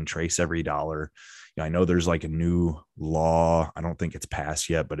second they can trace every dollar, I know there's like a new law. I don't think it's passed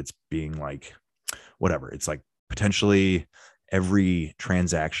yet, but it's being like, whatever. It's like potentially every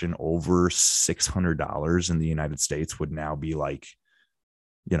transaction over $600 in the United States would now be like,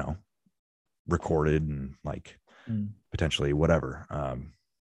 recorded and like potentially whatever.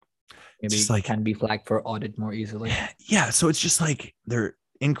 Maybe just like, can be flagged for audit more easily. Yeah. So it's just like they're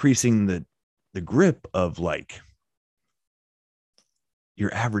increasing the grip of like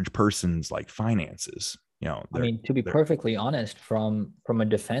your average person's like finances. I mean, to be perfectly honest, from a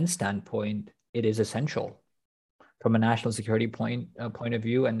defense standpoint, it is essential. From a national security point of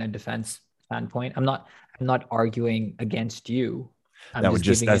view and a defense standpoint, I'm not arguing against you.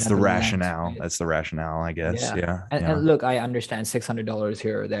 That's the rationale. Right? That's the rationale, I guess. Yeah. And look, I understand $600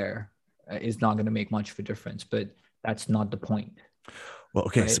 here or there is not going to make much of a difference, but that's not the point. Well,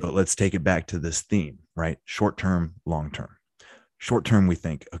 okay. Right? So let's take it back to this theme, right? Short term, long term. Short term, we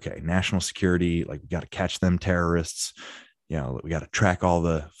think, okay, national security, like we got to catch them terrorists. We got to track all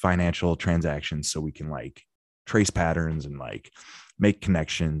the financial transactions so we can like trace patterns and like make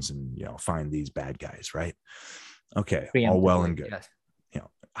connections and, find these bad guys. Right. Okay. All well and good. Yes.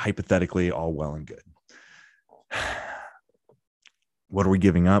 Hypothetically, all well and good. What are we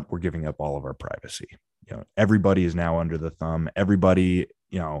giving up? We're giving up all of our privacy. Everybody is now under the thumb. Everybody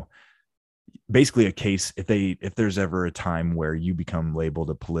you know, basically a case, if there's ever a time where you become labeled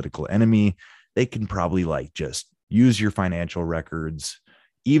a political enemy, they can probably like just use your financial records,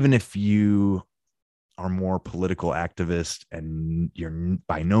 even if you are more political activist and you're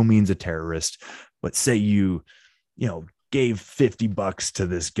by no means a terrorist, but say you know, gave $50 to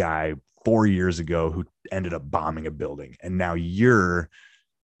this guy 4 years ago who ended up bombing a building. And now you're,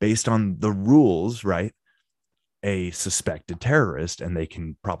 based on the rules, right, a suspected terrorist, and they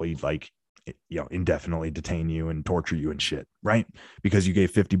can probably like, you know, indefinitely detain you and torture you and shit, right? Because you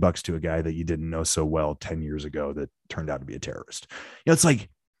gave $50 to a guy that you didn't know so well 10 years ago that turned out to be a terrorist. You know, it's like,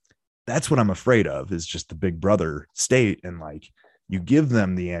 that's what I'm afraid of, is just the big brother state. And like, you give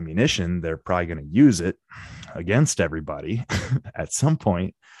them the ammunition, they're probably going to use it against everybody at some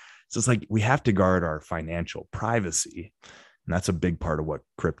point. So it's like, we have to guard our financial privacy. And that's a big part of what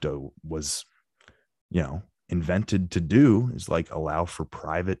crypto was, you know, invented to do, is like allow for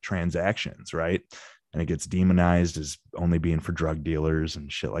private transactions, right? And it gets demonized as only being for drug dealers and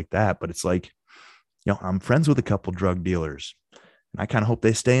shit like that. But it's like, you know, I'm friends with a couple drug dealers, and I kind of hope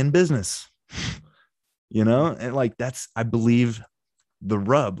they stay in business, you know? And like, that's, I believe, the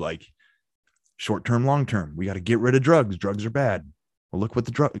rub, like short term, long term, we got to get rid of drugs. Drugs are bad. Well, look what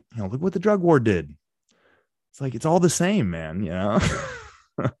the drug war did. It's like, it's all the same, man, you know?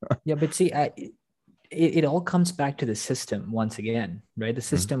 Yeah, but see, it all comes back to the system once again, right? The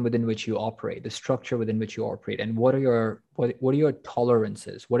system within which you operate, the structure within which you operate, and what are your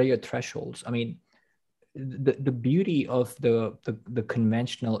tolerances? What are your thresholds? I mean, the beauty of the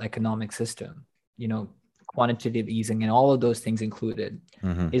conventional economic system, you know, quantitative easing and all of those things included,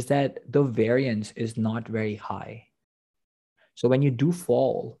 is that the variance is not very high. So when you do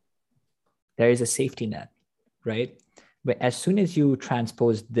fall, there is a safety net, right? But as soon as you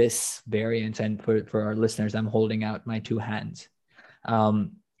transpose this variance, and for our listeners, I'm holding out my two hands.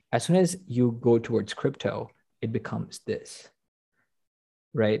 As soon as you go towards crypto, it becomes this,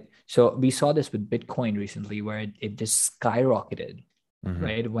 right? So we saw this with Bitcoin recently, where it just skyrocketed,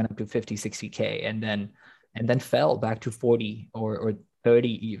 right? It went up to 50, 60K and then fell back to 40 or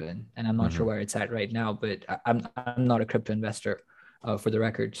 30 even. And I'm not sure where it's at right now, but I'm not a crypto investor, for the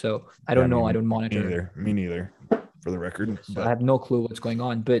record. So I don't know. I don't monitor. Me neither, for the record. So But I have no clue what's going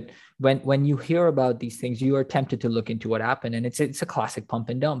on. But when you hear about these things, you are tempted to look into what happened. And it's a classic pump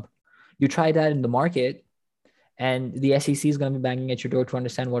and dump. You try that in the market, and the SEC is going to be banging at your door to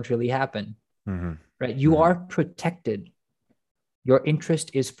understand what really happened, right? You are protected. Your interest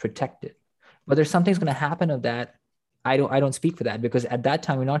is protected. Whether something's going to happen of that, I don't speak for that, because at that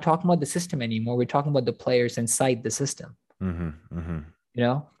time, we're not talking about the system anymore. We're talking about the players inside the system. You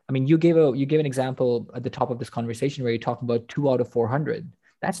know, I mean, you gave an example at the top of this conversation where you talk about 2 out of 400.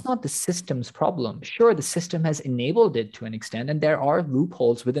 That's not the system's problem. Sure, the system has enabled it to an extent, and there are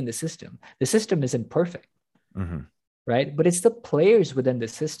loopholes within the system. The system isn't perfect, right? But it's the players within the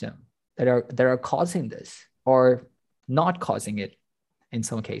system that are causing this, or not causing it in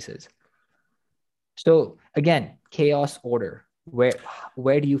some cases. So again, chaos, order.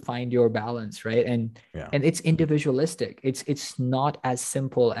 Where do you find your balance, right? And it's individualistic. It's not as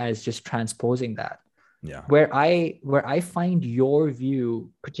simple as just transposing that. Yeah. Where I find your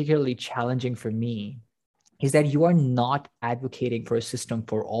view particularly challenging for me is that you are not advocating for a system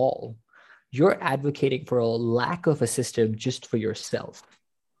for all. You're advocating for a lack of a system just for yourself.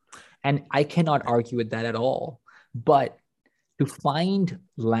 And I cannot argue with that at all. But to find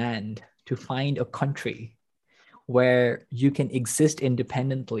land, to find a country where you can exist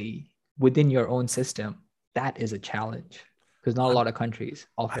independently within your own system, that is a challenge, because not a lot of countries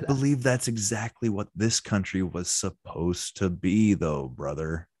offer that. I believe that's exactly what this country was supposed to be, though,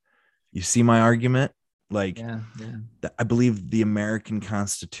 brother. You see my argument? Like, I believe the American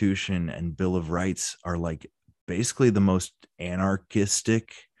Constitution and Bill of Rights are like basically the most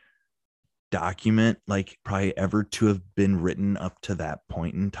anarchistic document like probably ever to have been written up to that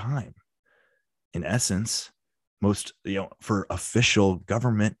point in time. In essence, most, you know, for official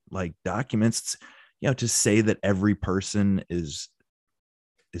government like documents, you know, to say that every person is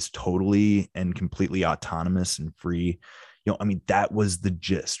totally and completely autonomous and free, you know, I mean, that was the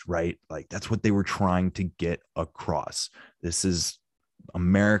gist, right? Like, that's what they were trying to get across. This is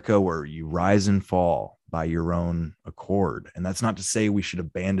America where you rise and fall by your own accord. And that's not to say we should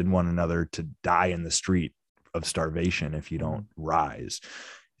abandon one another to die in the street of starvation if you don't rise.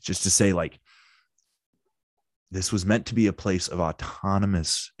 It's just to say, like, this was meant to be a place of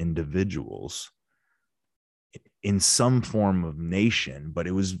autonomous individuals in some form of nation, but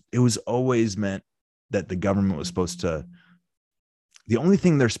it was always meant that the government was supposed to, the only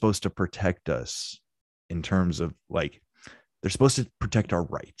thing they're supposed to protect us in terms of like They're supposed to protect our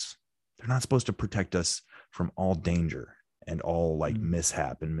rights. They're not supposed to protect us from all danger and all like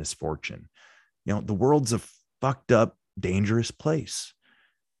mishap and misfortune. The world's a fucked up, dangerous place.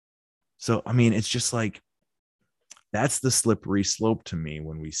 So, I mean, it's just like, that's the slippery slope to me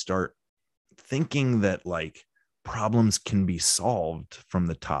when we start thinking that like problems can be solved from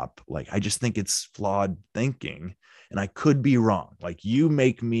the top. Like, I just think it's flawed thinking, and I could be wrong. Like, you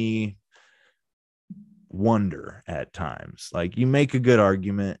make me wonder at times. Like, you make a good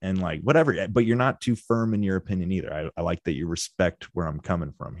argument and like whatever, but you're not too firm in your opinion either. I like that you respect where I'm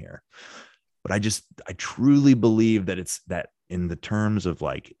coming from here. But I truly believe that it's that in the terms of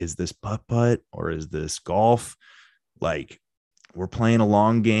like, is this putt or is this golf? Like, we're playing a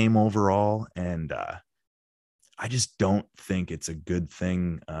long game overall. And I just don't think it's a good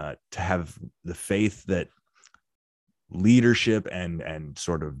thing to have the faith that leadership and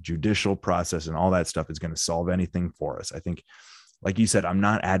sort of judicial process and all that stuff is going to solve anything for us. I think, like you said, I'm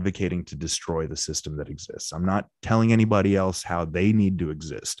not advocating to destroy the system that exists. I'm not telling anybody else how they need to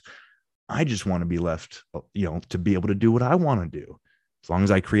exist. I just want to be left, to be able to do what I want to do. As long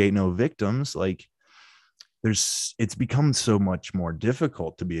as I create no victims, like it's become so much more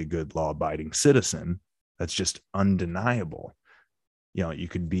difficult to be a good law-abiding citizen. That's just undeniable. You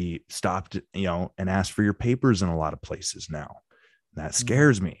could be stopped, and asked for your papers in a lot of places now. That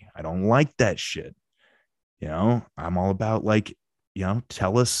scares me. I don't like that shit. I'm all about like,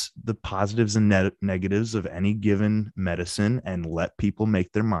 tell us the positives and negatives of any given medicine and let people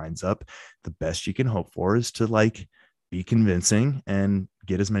make their minds up. The best you can hope for is to like be convincing and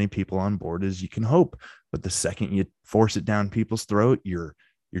get as many people on board as you can hope. But the second you force it down people's throat, you're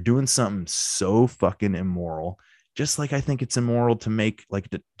doing something so fucking immoral. Just like I think it's immoral to make like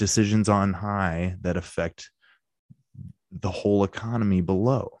decisions on high that affect the whole economy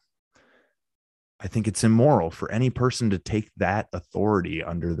below. I think it's immoral for any person to take that authority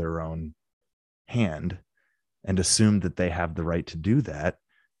under their own hand and assume that they have the right to do that.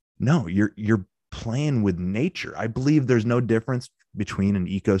 No, you're playing with nature. I believe there's no difference between an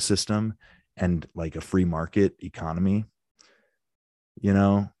ecosystem and like a free market economy.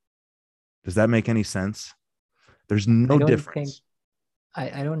 Does that make any sense? There's no difference.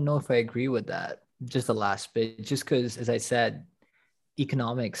 I don't know if I agree with that. Just the last bit, just because, as I said,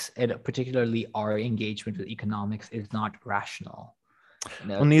 economics, and particularly our engagement with economics, is not rational.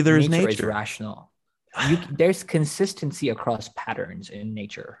 Well, neither is nature. Is rational. There's consistency across patterns in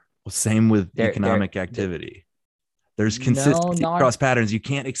nature. Well, same with economic activity. There's consistency across patterns. You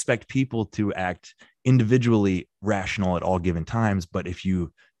can't expect people to act individually rational at all given times. But if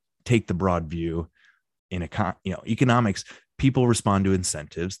you take the broad view in economics, people respond to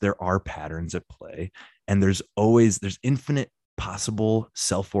incentives. There are patterns at play, and there's infinite possible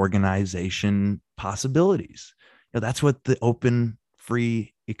self-organization possibilities. That's what the open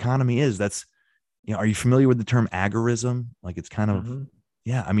free economy is. That's, are you familiar with the term agorism? Like, it's kind of,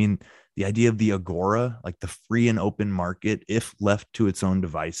 I mean, the idea of the agora, like the free and open market, if left to its own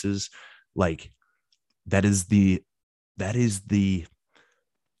devices, like that is the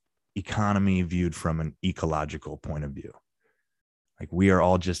economy viewed from an ecological point of view. Like, we are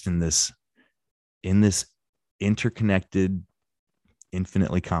all just in this interconnected,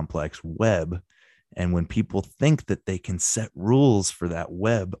 infinitely complex web. And when people think that they can set rules for that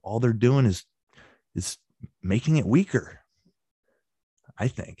web, all they're doing is making it weaker, I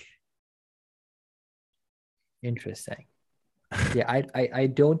think. Interesting. Yeah, I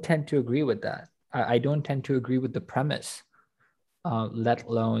don't tend to agree with that. I don't tend to agree with the premise, let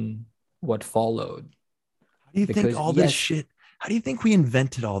alone what followed. How do you think all this shit? How do you think we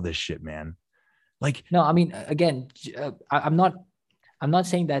invented all this shit, man? Like, no, I mean, again, I'm not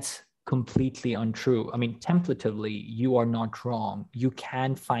saying that's completely untrue. I mean, templatively, you are not wrong. You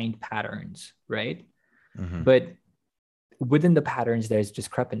can find patterns, right? Mm-hmm. But within the patterns, there's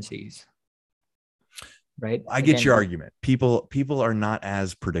discrepancies, right? I get your argument. People are not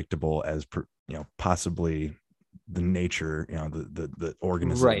as predictable as possibly the nature, the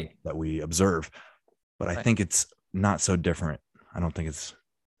organism that we observe. But I think it's not so different. I don't think it's,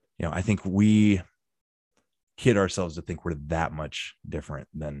 I think we kid ourselves to think we're that much different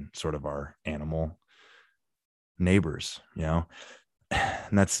than sort of our animal neighbors, and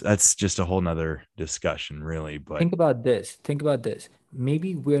that's just a whole nother discussion, really. But think about this.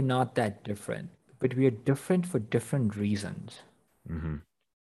 Maybe we're not that different, but we are different for different reasons. Mm-hmm.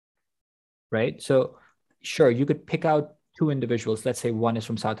 Right? So sure, you could pick out two individuals. Let's say one is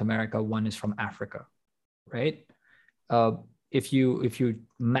from South America, one is from Africa, right? If you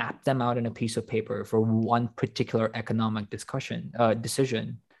map them out in a piece of paper for one particular economic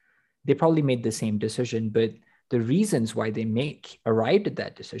decision, they probably made the same decision, but the reasons why they arrived at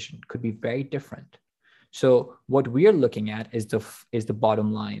that decision could be very different. So what we're looking at is the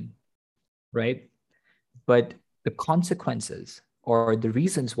bottom line, right? But the consequences or the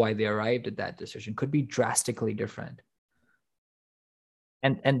reasons why they arrived at that decision could be drastically different.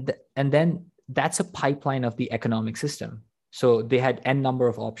 And then that's a pipeline of the economic system. So they had n number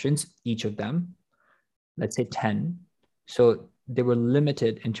of options, each of them, let's say 10. So they were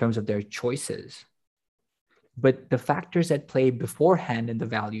limited in terms of their choices. But the factors at play beforehand in the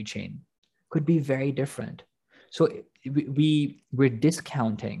value chain could be very different. So we're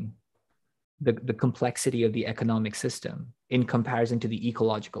discounting the complexity of the economic system in comparison to the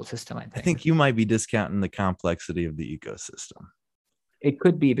ecological system, I think. I think you might be discounting the complexity of the ecosystem. It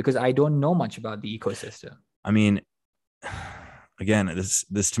could be, because I don't know much about the ecosystem. I mean, again,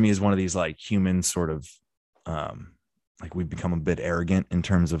 this to me is one of these like human sort of like we've become a bit arrogant in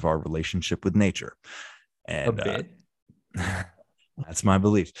terms of our relationship with nature. And A bit. that's my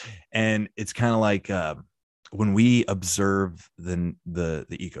belief. And it's kind of like when we observe the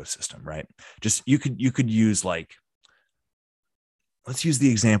ecosystem, right? Just you could use like, let's use the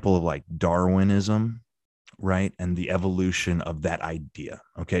example of like Darwinism, right? And the evolution of that idea.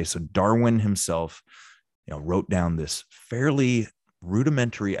 Okay. So Darwin himself, wrote down this fairly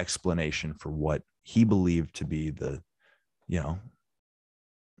rudimentary explanation for what he believed to be the,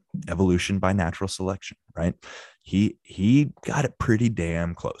 evolution by natural selection, right? He got it pretty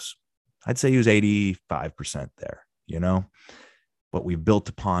damn close. I'd say he was 85% there, but we built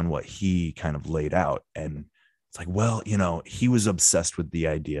upon what he kind of laid out. And it's like, well, he was obsessed with the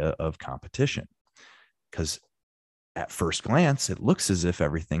idea of competition, because at first glance, it looks as if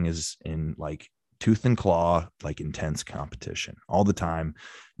everything is in like tooth and claw, like intense competition all the time,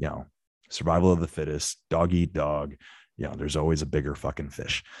 survival of the fittest, dog eat dog. There's always a bigger fucking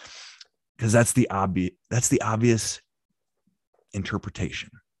fish, because that's the obvious interpretation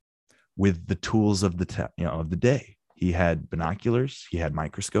with the tools of of the day. He had binoculars, he had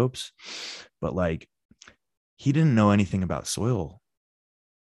microscopes, but like he didn't know anything about soil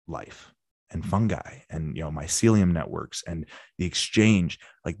life and fungi and mycelium networks and the exchange.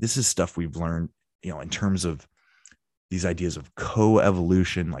 Like this is stuff we've learned, in terms of these ideas of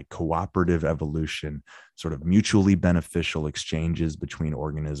co-evolution, like cooperative evolution, sort of mutually beneficial exchanges between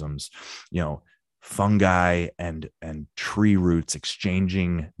organisms, fungi and tree roots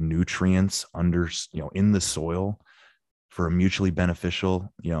exchanging nutrients under, in the soil for a mutually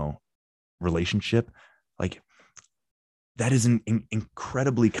beneficial, relationship. Like that is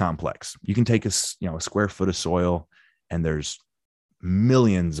incredibly complex. You can take a square foot of soil and there's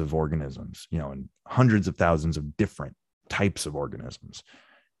millions of organisms, and hundreds of thousands of different types of organisms.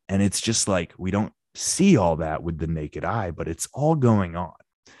 And it's just like, we don't see all that with the naked eye, but it's all going on.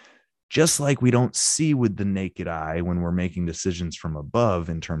 Just like we don't see with the naked eye when we're making decisions from above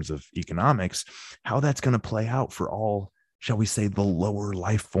in terms of economics, how that's going to play out for all, shall we say, the lower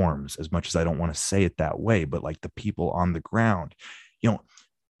life forms, as much as I don't want to say it that way, but like the people on the ground.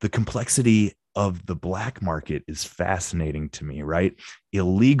 The complexity of the black market is fascinating to me, right?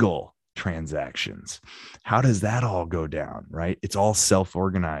 Illegal transactions. How does that all go down, right? It's all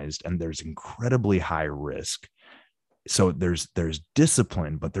self-organized and there's incredibly high risk. So there's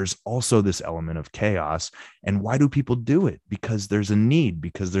discipline, but there's also this element of chaos. And why do people do it? Because there's a need,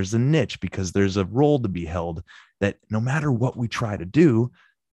 because there's a niche, because there's a role to be held that no matter what we try to do,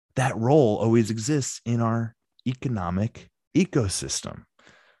 that role always exists in our economic ecosystem.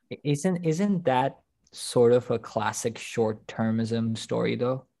 Isn't that sort of a classic short-termism story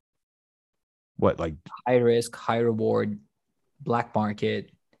though? What, like high risk, high reward, black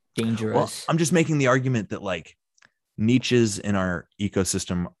market, dangerous? Well, I'm just making the argument that like niches in our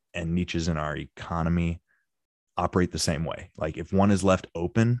ecosystem and niches in our economy operate the same way. Like if one is left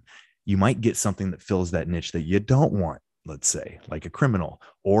open, you might get something that fills that niche that you don't want, let's say, like a criminal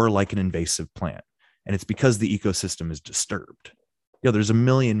or like an invasive plant. And it's because the ecosystem is disturbed. There's a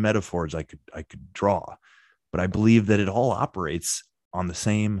million metaphors I could draw, but I believe that it all operates on the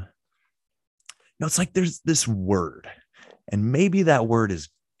same. It's like there's this word, and maybe that word is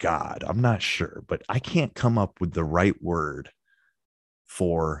God. I'm not sure, but I can't come up with the right word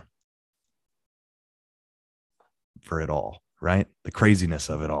for it all, right? The craziness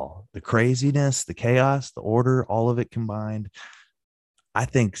of it all, the craziness, the chaos, the order, all of it combined. I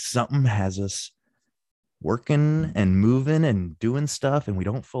think something has us working and moving and doing stuff, and we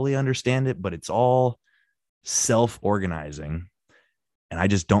don't fully understand it, but it's all self-organizing. And I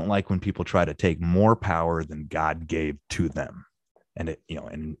just don't like when people try to take more power than God gave to them and it,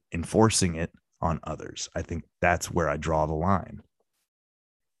 and enforcing it on others. I think that's where I draw the line.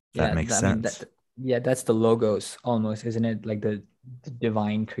 That makes sense. Yeah, that's the logos almost, isn't it? Like the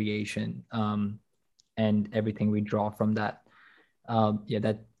divine creation, and everything we draw from that.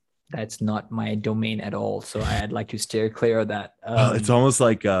 Yeah, that's not my domain at all. So I'd like to steer clear of that. It's almost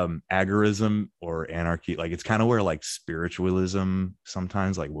like agorism or anarchy. Like it's kind of where like spiritualism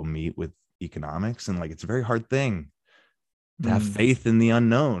sometimes like will meet with economics, and like it's a very hard thing to have mm, faith in the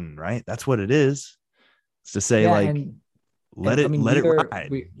unknown, right? That's what it is. It's to say yeah, like and I mean let it we're ride,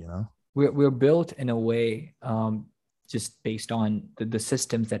 we you know? we're built in a way, just based on the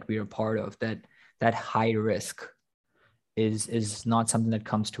systems that we are part of, that high risk is not something that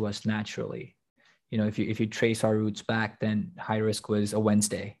comes to us naturally. You know, if you trace our roots back, then high risk was a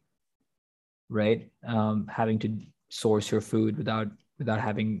Wednesday, right? Having to source your food without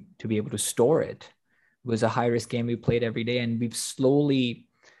having to be able to store it was a high risk game we played every day, and we've slowly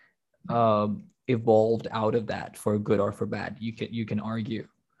evolved out of that, for good or for bad. You can argue.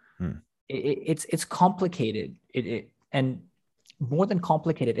 Hmm. It's complicated. And more than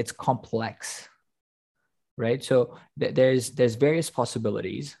complicated, it's complex, right? So there's various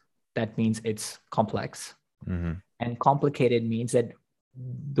possibilities. That means it's complex. Mm-hmm. And complicated means that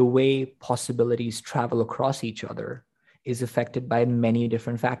the way possibilities travel across each other is affected by many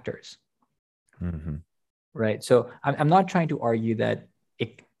different factors, Mm-hmm. right? So I'm not trying to argue that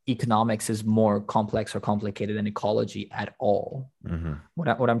economics is more complex or complicated than ecology at all. Mm-hmm.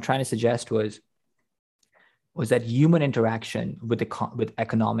 What I'm trying to suggest was that human interaction with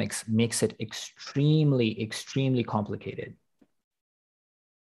economics makes it extremely complicated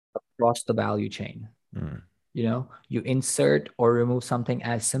across the value chain. Mm-hmm. You know, you insert or remove something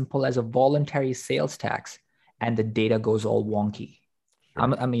as simple as a voluntary sales tax, and the data goes all wonky.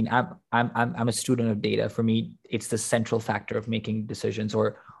 Sure. I'm a student of data. For me, it's the central factor of making decisions,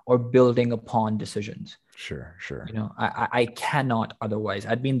 or building upon decisions. Sure. Sure. You know, I cannot otherwise.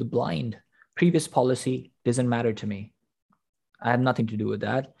 I'd be in the blind. Previous policy doesn't matter to me. I have nothing to do with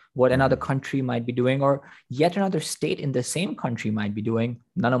that. What another Mm-hmm. country might be doing, or yet another state in the same country might be doing,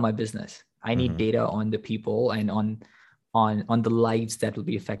 none of my business. I need Mm-hmm. data on the people and on the lives that will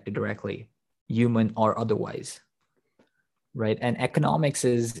be affected directly, human or otherwise, right? And economics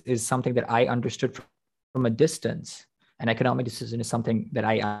is something that I understood from a distance. An economic decision is something that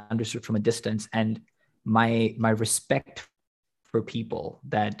I understood from a distance, and my respect for people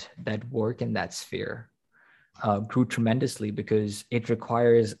that work in that sphere grew tremendously, because it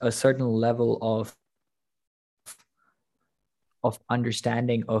requires a certain level of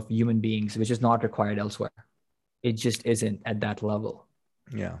understanding of human beings, which is not required elsewhere. It just isn't at that level.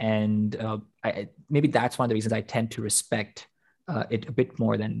 Yeah. And maybe that's one of the reasons I tend to respect it a bit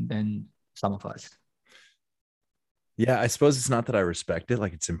more than some of us. Yeah. I suppose it's not that I respect it.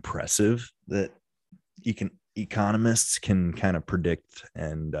 Like it's impressive that economists can kind of predict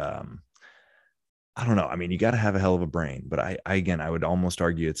and I don't know. I mean, you got to have a hell of a brain, but again, I would almost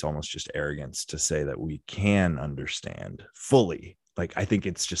argue it's almost just arrogance to say that we can understand fully. Like, I think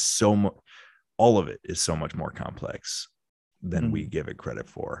it's just so much, all of it is so much more complex than we Mm. give it credit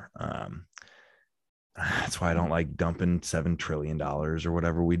for. That's why I don't like dumping $7 trillion or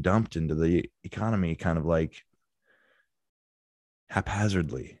whatever we dumped into the economy kind of like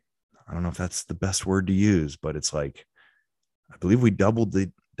haphazardly. I don't know if that's the best word to use, but it's like, I believe we doubled the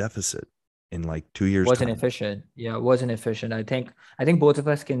deficit in like 2 years Wasn't time. efficient. Yeah, it wasn't efficient. I think both of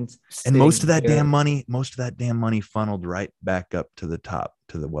us can And sitting here. most of that damn money funneled right back up to the top,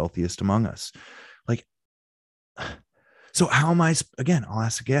 to the wealthiest among us. Like, so how am I, again, I'll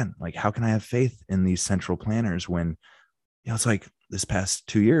ask again, like, how can I have faith in these central planners when, it's like this past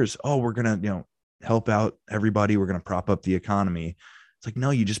 2 years, oh, we're going to, help out everybody. We're going to prop up the economy. It's like, no,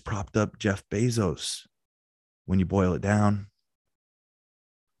 you just propped up Jeff Bezos when you boil it down.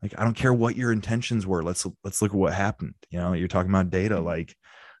 Like, I don't care what your intentions were. Let's look at what happened. You're talking about data. Like,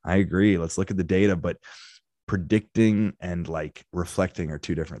 I agree. Let's look at the data, but predicting and like reflecting are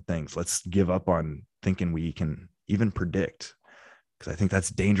two different things. Let's give up on thinking we can even predict, because I think that's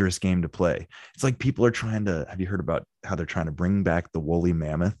a dangerous game to play. It's like people are have you heard about how they're trying to bring back the woolly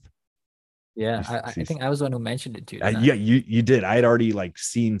mammoth? Yeah, I think I was the one who mentioned it to you, didn't I? Yeah, you did. I had already like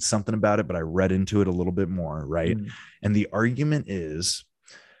seen something about it, but I read into it a little bit more, right? Mm. And the argument is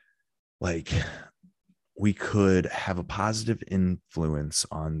like, we could have a positive influence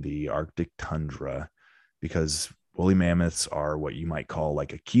on the Arctic tundra because woolly mammoths are what you might call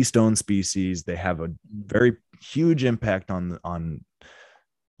like a keystone species. They have a very huge impact on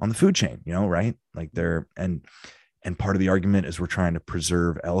the food chain, right? Like and part of the argument is we're trying to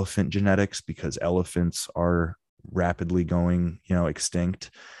preserve elephant genetics because elephants are rapidly going, extinct.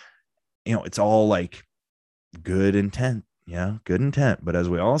 It's all like good intent, Yeah, good intent. But as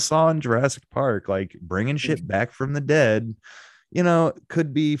we all saw in Jurassic Park, like bringing shit back from the dead,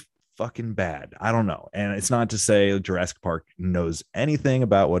 could be fucking bad. I don't know. And it's not to say Jurassic Park knows anything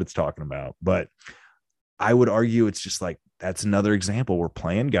about what it's talking about, but I would argue it's just like that's another example. We're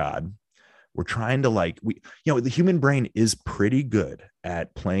playing God. We're trying to the human brain is pretty good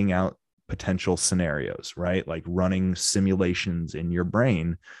at playing out potential scenarios, right? Like running simulations in your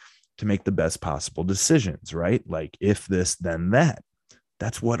brain to make the best possible decisions, right? Like if this, then that.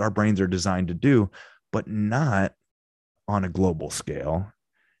 That's what our brains are designed to do, but not on a global scale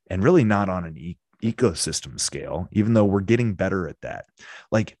and really not on an ecosystem scale, even though we're getting better at that.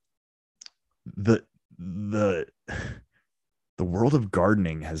 Like the the the world of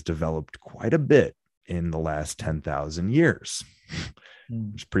gardening has developed quite a bit in the last 10,000 years.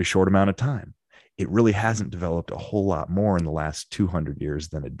 It's a pretty short amount of time. It really hasn't developed a whole lot more in the last 200 years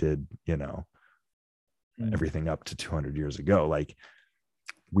than it did, everything up to 200 years ago. Like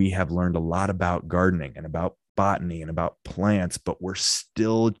we have learned a lot about gardening and about botany and about plants, but we're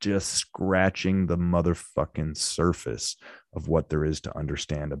still just scratching the motherfucking surface of what there is to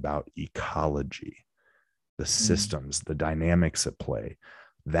understand about ecology, the systems, the dynamics at play.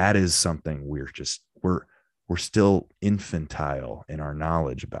 That is something we're still infantile in our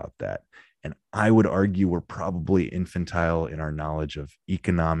knowledge about that. And I would argue we're probably infantile in our knowledge of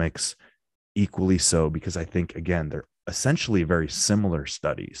economics equally so, because I think, again, they're essentially very similar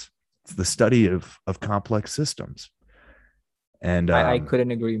studies. It's the study of complex systems. And I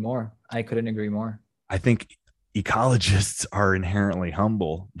couldn't agree more. I think ecologists are inherently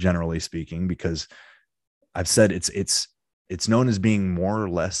humble, generally speaking, because I've said it's known as being more or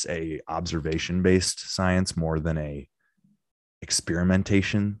less a observation based science more than a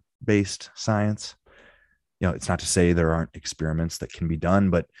experimentation based science. It's not to say there aren't experiments that can be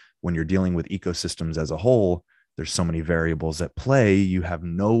done, but when you're dealing with ecosystems as a whole, there's so many variables at play. You have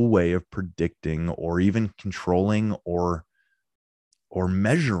no way of predicting or even controlling or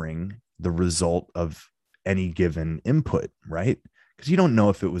measuring the result of any given input, right? Because you don't know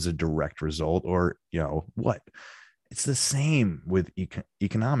if it was a direct result or what. It's the same with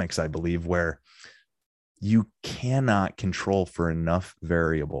economics, I believe, where you cannot control for enough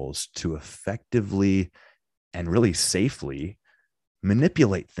variables to effectively and really safely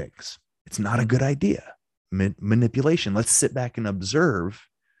manipulate things. It's not a good idea. Manipulation. Let's sit back and observe,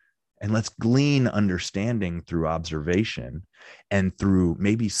 and let's glean understanding through observation and through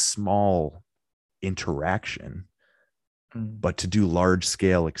maybe small interaction. But to do large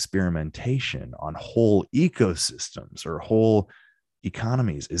scale experimentation on whole ecosystems or whole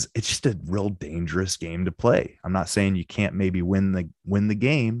economies it's just a real dangerous game to play. I'm not saying you can't maybe win the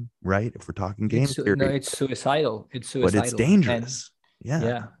game, right? If we're talking game theory, no, it's suicidal. But it's dangerous. And,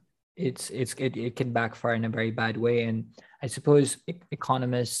 yeah, it can backfire in a very bad way. And I suppose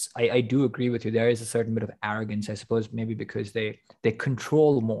economists, I do agree with you. There is a certain bit of arrogance, I suppose, maybe because they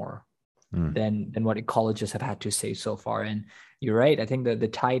control more than what ecologists have had to say so far. And you're right. I think that the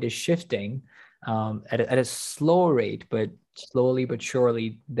tide is shifting at a slow rate, but slowly but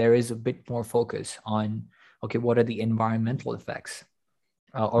surely there is a bit more focus on, okay, what are the environmental effects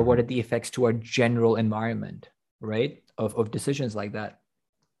or what are the effects to our general environment, right? Of decisions like that.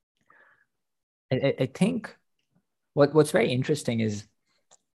 I think what's very interesting is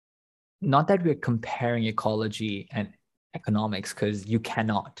not that we're comparing ecology and economics, because you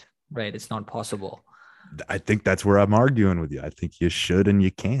cannot, right? It's not possible. I think that's where I'm arguing with you. I think you should and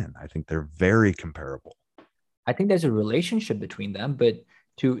you can. I think they're very comparable. I think there's a relationship between them, but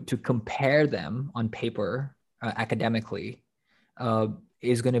to compare them on paper academically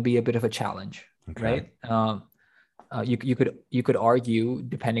is going to be a bit of a challenge, right? You could argue,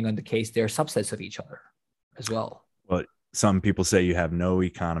 depending on the case, they're subsets of each other as well. But some people say you have no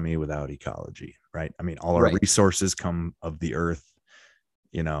economy without ecology, right? I mean, all our resources come of the earth.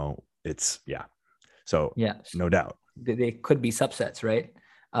 So no doubt they could be subsets, right?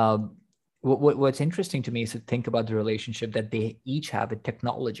 What's interesting to me is to think about the relationship that they each have with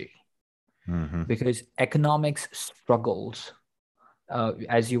technology, because economics struggles,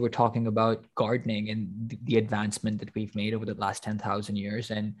 as you were talking about gardening and the advancement that we've made over the last 10,000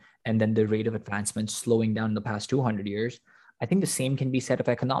 years, and then the rate of advancement slowing down in the past 200 years. I think the same can be said of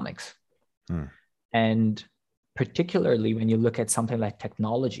economics. And particularly when you look at something like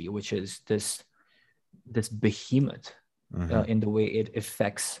technology, which is this behemoth in the way it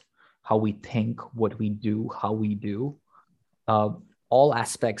affects how we think, what we do, how we do. All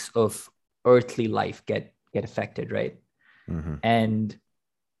aspects of earthly life get affected, right? And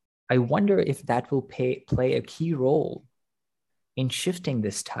I wonder if that will play a key role in shifting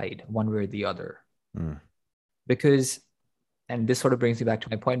this tide one way or the other. Because and this sort of brings me back to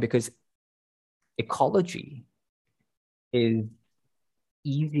my point, because ecology is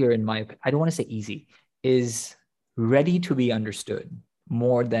easier in my, I don't want to say easy, is ready to be understood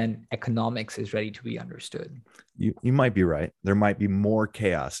more than economics is ready to be understood. You might be right. There might be more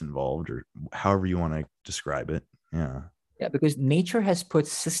chaos involved, or however you want to describe it. Yeah. Yeah, because nature has put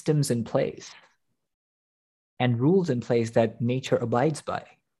systems in place and rules in place that nature abides by.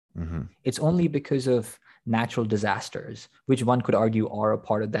 Mm-hmm. It's only because of natural disasters, which one could argue are a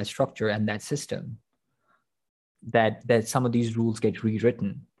part of that structure and that system, that some of these rules get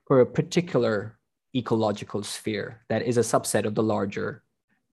rewritten for a particular ecological sphere that is a subset of the larger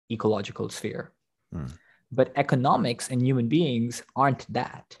ecological sphere. Mm. But economics and human beings aren't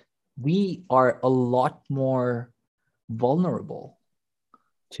that. We are a lot more vulnerable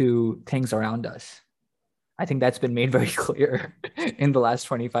to things around us. I think that's been made very clear in the last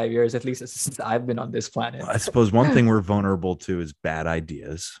 25 years, at least since I've been on this planet. I suppose one thing we're vulnerable to is bad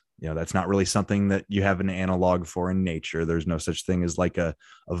ideas. You know, that's not really something that you have an analog for in nature. There's no such thing as like a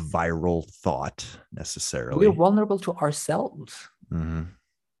viral thought necessarily. We're vulnerable to ourselves. Mm-hmm.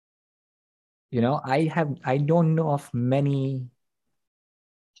 You know, I don't know of many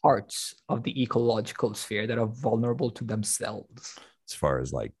parts of the ecological sphere that are vulnerable to themselves. As far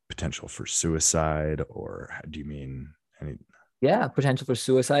as like potential for suicide, or do you mean any? Yeah, potential for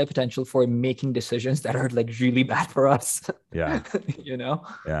suicide, potential for making decisions that are like really bad for us. Yeah. You know?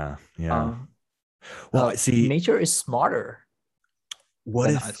 Yeah. Yeah. Um, Well, I see. nature is smarter What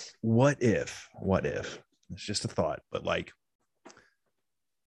than if, us. what if, it's just a thought, but like,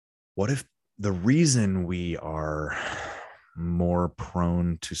 what if the reason we are more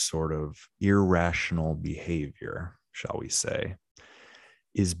prone to sort of irrational behavior, shall we say,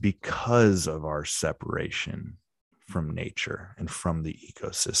 is because of our separation from nature and from the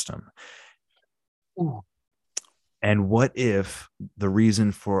ecosystem? Ooh. And what if the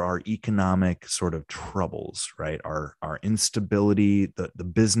reason for our economic sort of troubles, right, our instability, the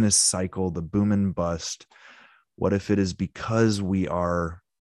business cycle, the boom and bust, what if it is because we are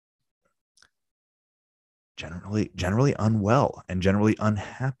generally unwell and generally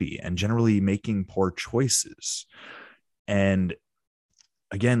unhappy and generally making poor choices? And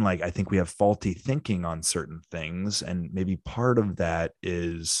again, like, I think we have faulty thinking on certain things, and maybe part of that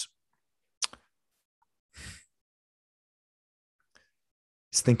is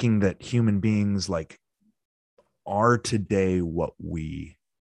thinking that human beings like are today what we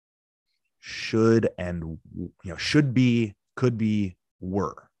should and should be, could be,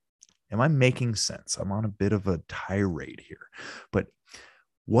 were. Am I making sense? I'm on a bit of a tirade here, but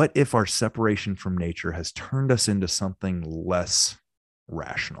what if our separation from nature has turned us into something less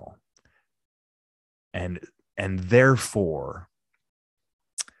rational, and therefore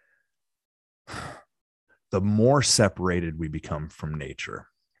the more separated we become from nature,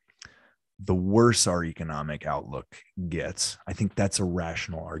 the worse our economic outlook gets? I think that's a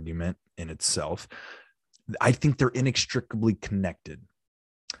rational argument in itself. I think they're inextricably connected.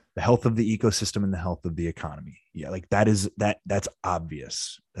 The health of the ecosystem and the health of the economy. Yeah, like that's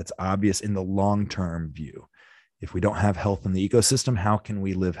obvious. That's obvious in the long-term view. If we don't have health in the ecosystem, how can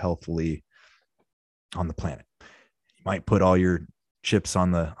we live healthily on the planet? You might put all your chips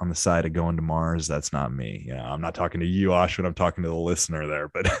on the side of going to Mars. That's not me. I'm not talking to you, Ashwin. I'm talking to the listener there.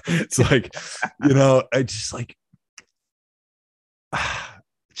 But it's like, I just like,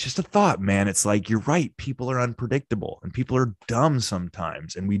 it's just a thought, man. It's like, you're right. People are unpredictable and people are dumb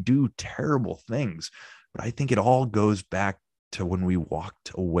sometimes, and we do terrible things. But I think it all goes back to when we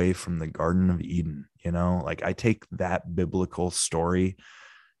walked away from the Garden of Eden. Like, I take that biblical story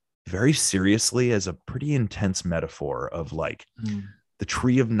very seriously as a pretty intense metaphor of like the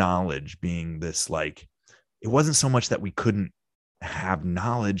tree of knowledge being this, like, it wasn't so much that we couldn't have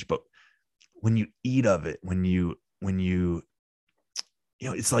knowledge, but when you eat of it, when you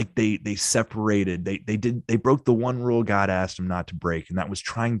it's like they separated, they broke the one rule God asked them not to break, and that was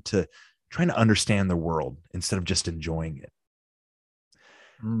trying to understand the world instead of just enjoying it.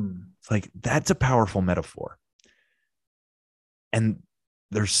 It's like, that's a powerful metaphor. And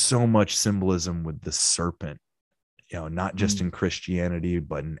there's so much symbolism with the serpent, not just in Christianity,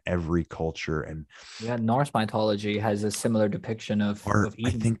 but in every culture. And yeah, Norse mythology has a similar depiction of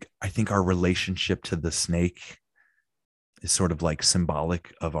Eden. I think our relationship to the snake is sort of like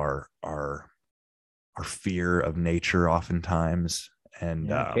symbolic of our fear of nature oftentimes. And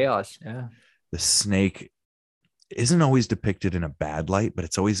chaos. Yeah. The snake isn't always depicted in a bad light, but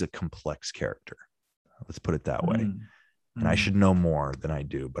it's always a complex character. Let's put it that way. And I should know more than I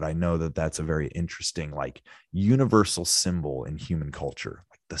do, but I know that that's a very interesting, like, universal symbol in human culture.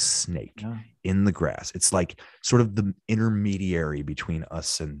 Like, the snake Yeah. in the grass. It's like sort of the intermediary between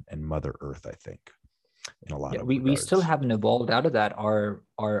us and Mother Earth, I think, in a lot Yeah, of we still regards. haven't evolved out of that. Our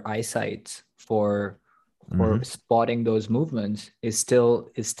eyesight for Mhm. spotting those movements is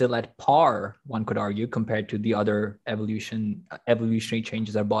still at par, one could argue, compared to the other evolutionary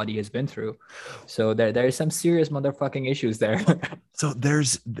changes our body has been through. So there is some serious motherfucking issues there. So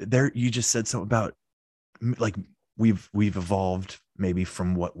you just said something about like we've evolved maybe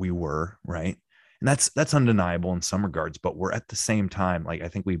from what we were, right? And that's undeniable in some regards, but we're at the same time, like I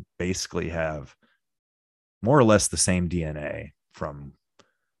think we basically have more or less the same DNA from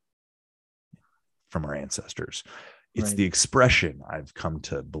our ancestors. It's Right. the expression, I've come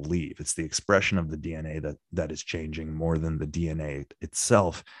to believe, it's the expression of the DNA that is changing more than the DNA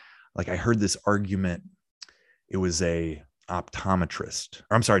itself. Like I heard this argument, it was a optometrist,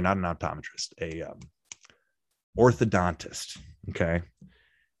 or I'm sorry, not an optometrist, a orthodontist. Okay.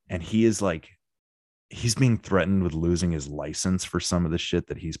 And he is like, he's being threatened with losing his license for some of the shit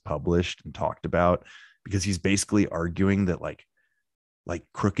that he's published and talked about, because he's basically arguing that like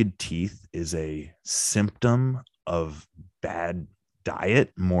crooked teeth is a symptom of bad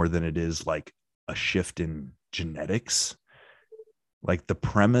diet more than it is like a shift in genetics. Like the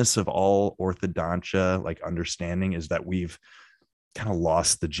premise of all orthodontia, like understanding, is that we've kind of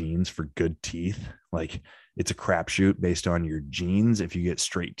lost the genes for good teeth. Like it's a crapshoot based on your genes if you get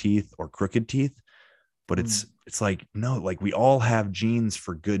straight teeth or crooked teeth. But it's like, no, like we all have genes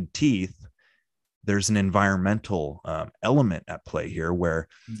for good teeth. There's an environmental element at play here where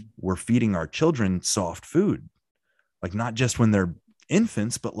we're feeding our children soft food, like not just when they're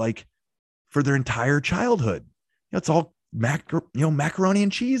infants, but like for their entire childhood. It's all macaroni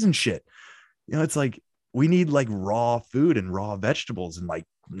and cheese and shit. It's like we need like raw food and raw vegetables and like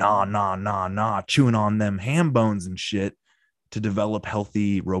chewing on them ham bones and shit to develop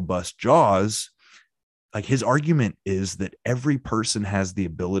healthy, robust jaws. Like his argument is that every person has the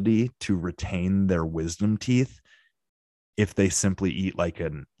ability to retain their wisdom teeth if they simply eat like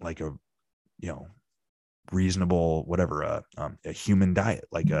a reasonable whatever a human diet,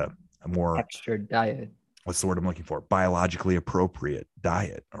 like a more Textured diet. what's the word I'm looking for, biologically appropriate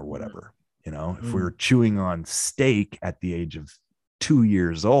diet or whatever. If we were Mm. chewing on steak at the age of 2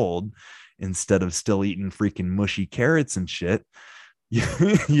 years old instead of still eating freaking mushy carrots and shit,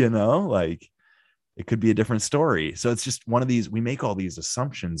 like it could be a different story. So it's just one of these, we make all these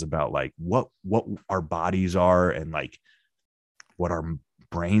assumptions about like what our bodies are and like what our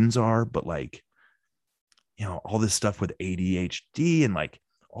brains are, but like, all this stuff with ADHD and like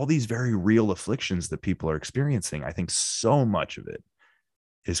all these very real afflictions that people are experiencing, I think so much of it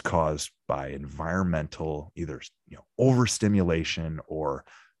is caused by environmental, either overstimulation or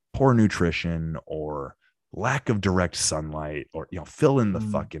poor nutrition or lack of direct sunlight, or fill in the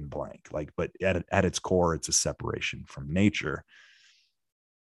fucking blank. Like, but at its core, it's a separation from nature.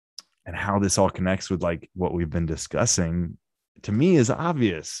 And how this all connects with like what we've been discussing, to me, is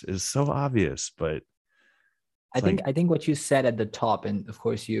so obvious. But I think what you said at the top, and of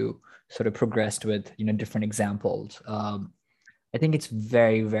course you sort of progressed with different examples. I think it's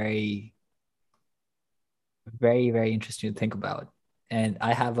very, very, very, very interesting to think about, and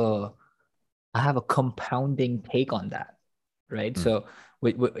I have a compounding take on that, right? So,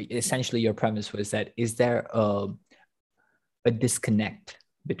 essentially, your premise was that is there a disconnect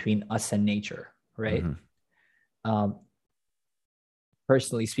between us and nature, right?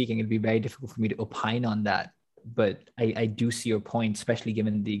 Personally speaking, it'd be very difficult for me to opine on that, but I do see your point, especially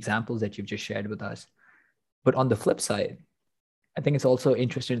given the examples that you've just shared with us. But on the flip side, I think it's also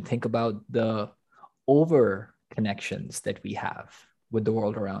interesting to think about the over connections that we have with the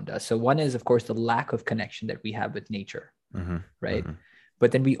world around us. So one is, of course, the lack of connection that we have with nature, right?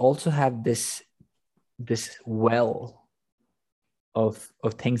 But then we also have this well of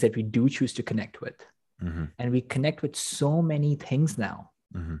things that we do choose to connect with. And we connect with so many things now.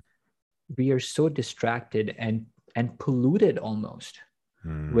 We are so distracted and polluted almost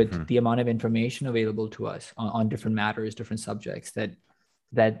with the amount of information available to us on different matters, different subjects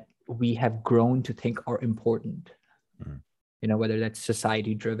that we have grown to think are important. Whether that's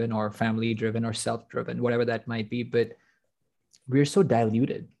society driven or family driven or self driven, whatever that might be. But we're so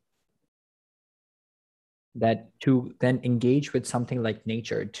diluted that to then engage with something like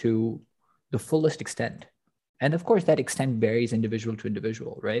nature to the fullest extent, and of course that extent varies individual to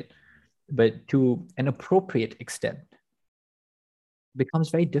individual, right? But to an appropriate extent becomes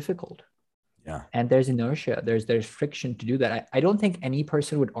very difficult. Yeah. And there's inertia, there's friction to do that. I don't think any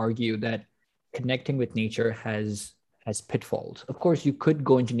person would argue that connecting with nature has pitfalls. Of course, you could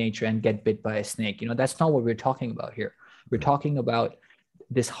go into nature and get bit by a snake. That's not what we're talking about here. We're talking about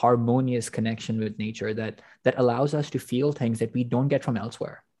this harmonious connection with nature that allows us to feel things that we don't get from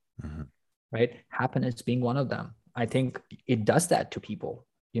elsewhere. Mhm. Right? Happiness being one of them. I think it does that to people.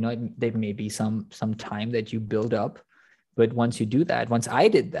 There may be some time that you build up, but once you do that, once I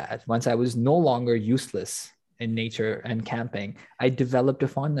did that, once I was no longer useless in nature and camping, I developed a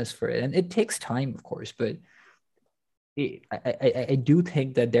fondness for it. And it takes time, of course, but I do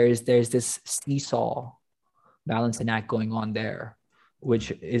think that there's this seesaw balancing act going on there,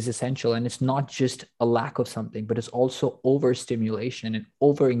 which is essential. And it's not just a lack of something, but it's also overstimulation and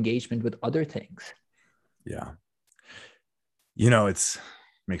over engagement with other things. Yeah. It's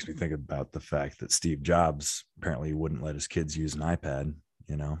makes me think about the fact that Steve Jobs apparently wouldn't let his kids use an iPad.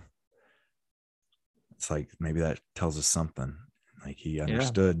 It's like, maybe that tells us something. Like, he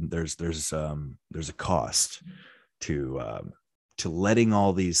understood there's a cost to letting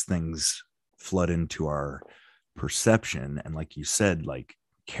all these things flood into our perception. And like you said, like,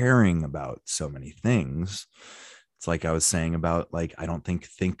 caring about so many things. It's like I was saying about, like, I don't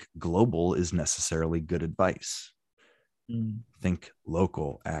think global is necessarily good advice. Think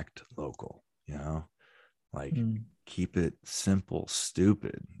local, act local, like, keep it simple,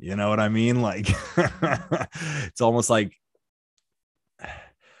 stupid. You know what I mean? Like, it's almost like, I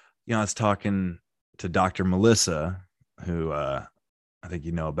was talking to Dr. Melissa, who I think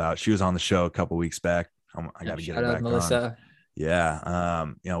you know about. She was on the show a couple weeks back. I got to get her back Melissa. on. Yeah.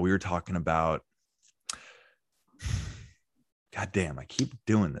 We were talking about, God damn, I keep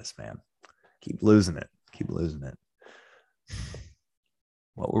doing this, man. Keep losing it.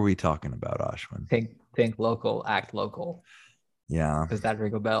 What were we talking about, Ashwin? Think local, act local. Yeah. Does that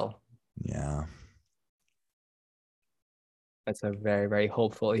ring a bell? Yeah. That's a very, very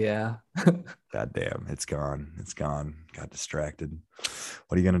hopeful. Yeah. God damn, it's gone. Got distracted.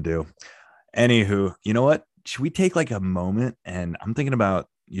 What are you going to do? Anywho, you know what? Should we take like a moment? And I'm thinking about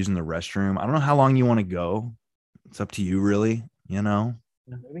using the restroom. I don't know how long you want to go. It's up to you, really.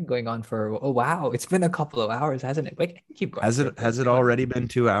 We've been going on for, oh wow, it's been a couple of hours, hasn't it? Wait, keep going. Has it already been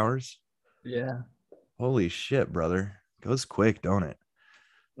 2 hours? Yeah. Holy shit, brother. Goes quick, don't it?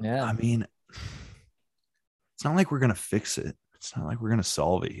 Yeah. I mean, it's not like we're gonna fix it. It's not like we're gonna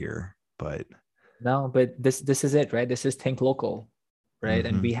solve it here, but No, but this is it, right? This is think local, right?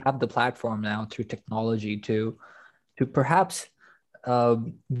 Mm-hmm. And we have the platform now through technology to perhaps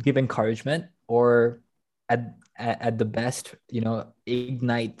give encouragement, or at the best,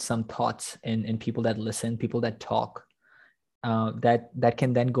 ignite some thoughts in people that listen, people that talk, that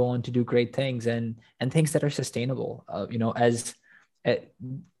can then go on to do great things and things that are sustainable.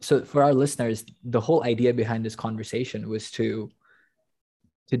 So for our listeners, the whole idea behind this conversation was to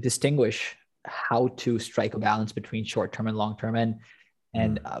distinguish how to strike a balance between short term and long term, and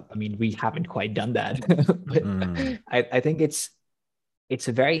I mean, we haven't quite done that, but I think it's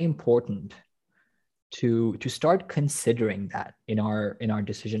very important to start considering that in our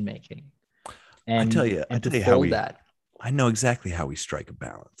decision making, and I tell you how I know exactly how we strike a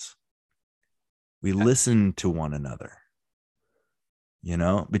balance. We listen to one another,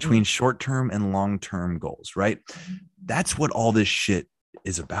 between short-term and long-term goals, right? That's what all this shit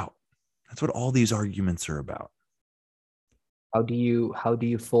is about. That's what all these arguments are about. How do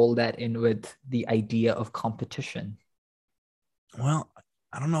you fold that in with the idea of competition? Well,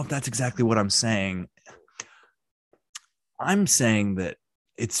 I don't know if that's exactly what I'm saying. I'm saying that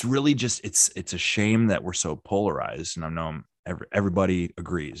it's really just, it's a shame that we're so polarized. And I know everybody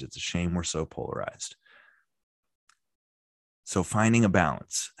agrees. It's a shame we're so polarized. So finding a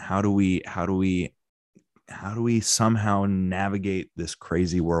balance, how do we somehow navigate this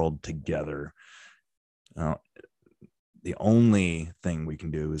crazy world together? The only thing we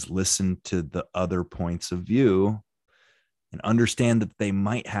can do is listen to the other points of view and understand that they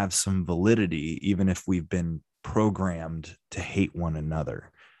might have some validity, even if we've been programmed to hate one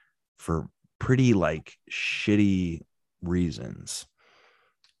another for pretty like shitty reasons.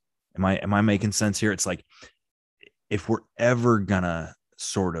 Am I making sense here? It's like, if we're ever gonna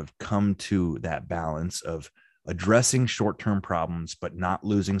sort of come to that balance of addressing short-term problems but not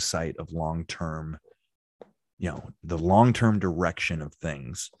losing sight of long-term, the long-term direction of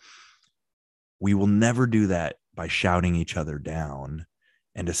things, we will never do that by shouting each other down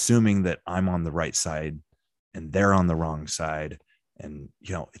and assuming that I'm on the right side and they're on the wrong side. And,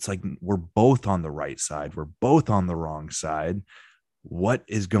 it's like, we're both on the right side. We're both on the wrong side. What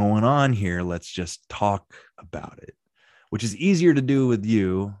is going on here? Let's just talk about it, which is easier to do with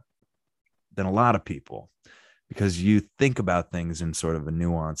you than a lot of people, because you think about things in sort of a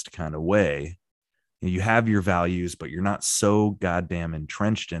nuanced kind of way. You have your values, but you're not so goddamn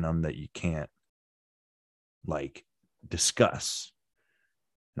entrenched in them that you can't like discuss.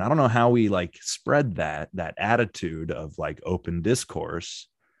 And I don't know how we like spread that attitude of like open discourse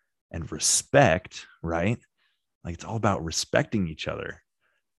and respect, right? Like it's all about respecting each other.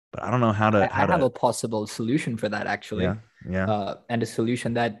 But I don't know I how have a to possible solution for that yeah, actually, yeah. and a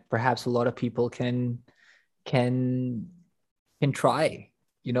solution that perhaps a lot of people can can try.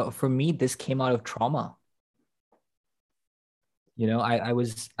 You know, for me, this came out of trauma. You know, I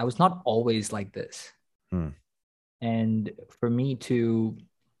was not always like this. Hmm. And for me to,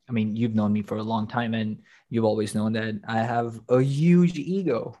 I mean, you've known me for a long time and you've always known that I have a huge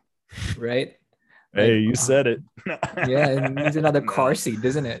ego, right? Hey, Like, you said it. yeah, it needs another car No. seat,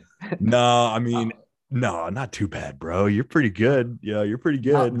 doesn't it? No, I mean, Uh, no, not too bad, bro. You're pretty good. Yeah, you're pretty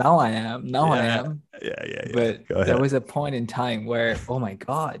now, good. now I am. Now I Yeah, am. yeah. But Go there ahead. was a point in time where, oh my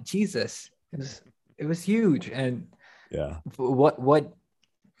God, Jesus, it was huge. And Yeah. what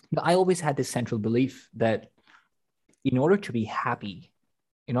I always had this central belief that in order to be happy,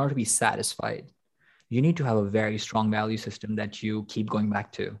 in order to be satisfied, you need to have a very strong value system that you keep going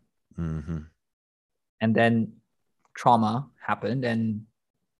back to. Mm-hmm. And then trauma happened, and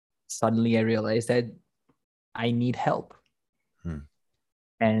suddenly I realized that I need help. Hmm.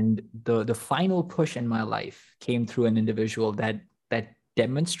 And the final push in my life came through an individual that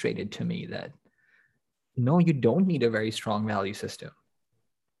demonstrated to me that no, you don't need a very strong value system.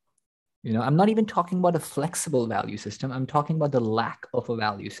 You know, I'm not even talking about a flexible value system. I'm talking about the lack of a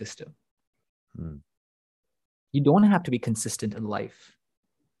value system. Hmm. You don't have to be consistent in life.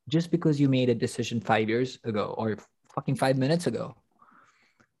 Just because you made a decision 5 years ago or fucking 5 minutes ago,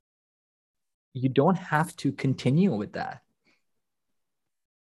 you don't have to continue with that.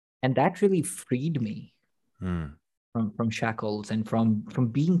 And that really freed me Hmm. from shackles and from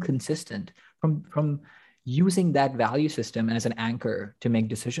being consistent, from using that value system as an anchor to make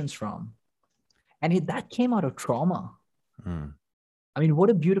decisions from. And that came out of trauma. Hmm. I mean, what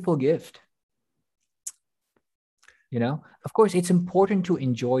a beautiful gift. You know, of course, it's important to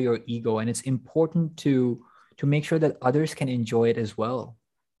enjoy your ego, and it's important to make sure that others can enjoy it as well,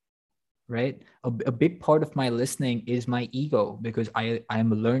 right? A big part of my listening is my ego because I'm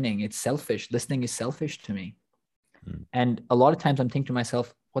learning. It's selfish. Listening is selfish to me. Hmm. And a lot of times I'm thinking to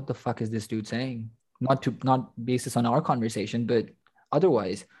myself, what the fuck is this dude saying? Not basis on our conversation, but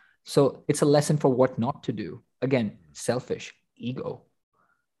otherwise. So it's a lesson for what not to do. Again, selfish, ego,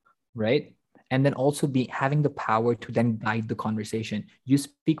 right? And then also be having the power to then guide the conversation. You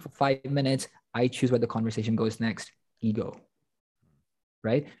speak for 5 minutes, I choose where the conversation goes next. Ego,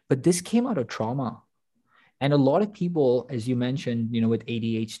 right? But this came out of trauma. And a lot of people, as you mentioned, you know, with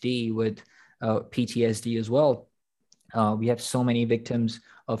ADHD, with PTSD as well, we have so many victims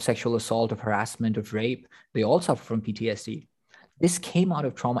of sexual assault, of harassment, of rape. They all suffer from PTSD. This came out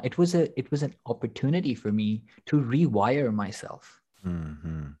of trauma. It was an opportunity for me to rewire myself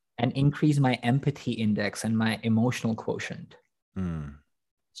Mm-hmm. and increase my empathy index and my emotional quotient. Hmm.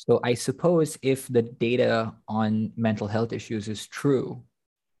 So I suppose if the data on mental health issues is true,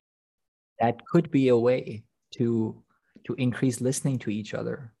 that could be a way to increase listening to each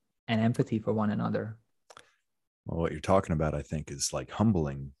other and empathy for one another. Well, what you're talking about, I think, is like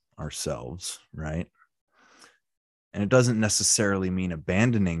humbling ourselves, right? And it doesn't necessarily mean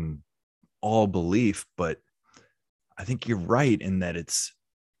abandoning all belief, but I think you're right in that it's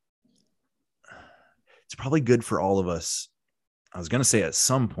probably good for all of us. I was going to say at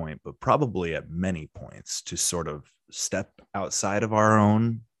some point, but probably at many points to sort of step outside of our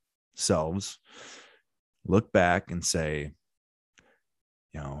own selves, look back and say,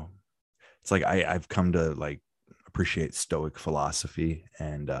 you know, it's like I've come to like appreciate Stoic philosophy.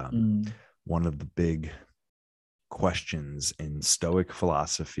 And Mm, one of the big questions in Stoic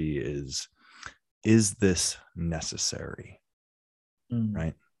philosophy is this necessary? mm,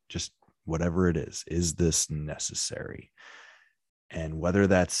 Right? Just whatever it is this necessary? And whether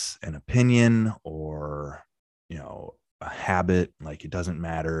that's an opinion or, you know, a habit, like it doesn't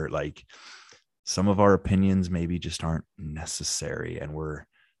matter. Like some of our opinions maybe just aren't necessary. And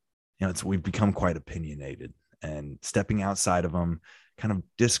we've become quite opinionated, and stepping outside of them, kind of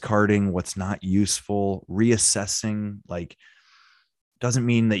discarding what's not useful, reassessing, like doesn't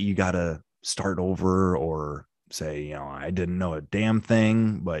mean that you got to start over or say, you know, I didn't know a damn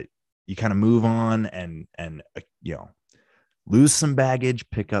thing, but you kind of move on and you know, lose some baggage,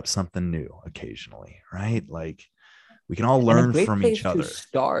 pick up something new occasionally, right? Like we can all and a learn great from each place to other.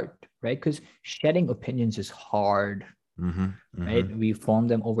 start, right? Because shedding opinions is hard, Mm-hmm, mm-hmm, right? We form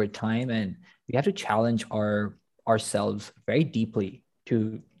them over time, and we have to challenge ourselves very deeply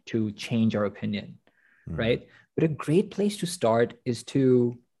to change our opinion, mm-hmm, right? But a great place to start is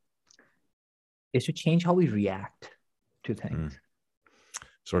to change how we react to mm-hmm. things.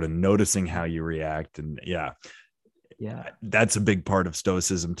 sort of noticing how you react. And yeah, Yeah. that's a big part of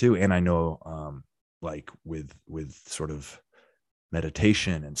stoicism too. And I know like with sort of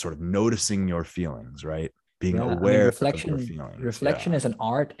meditation and sort of noticing your feelings, right? Being Yeah. I mean, aware of your feelings. reflection Yeah. is an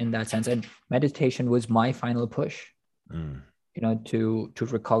art in that sense. And meditation was my final push, Mm. to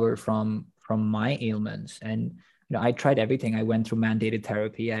recover from my ailments. And I tried everything. I went through mandated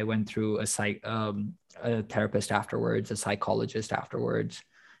therapy. I went through a therapist afterwards, a psychologist afterwards.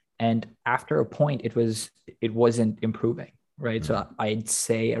 And after a point, it wasn't improving, right? So I'd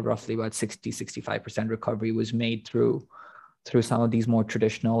say roughly about 60-65% recovery was made through some of these more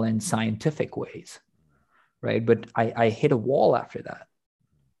traditional and scientific ways, right? But I hit a wall after that.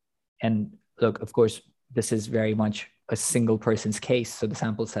 And look, of course, this is very much a single person's case, so the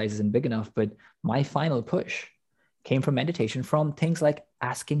sample size isn't big enough. But my final push came from meditation, from things like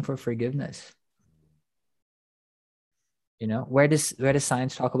asking for forgiveness. Where does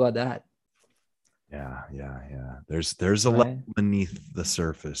science talk about that? Yeah. There's a level Right. beneath the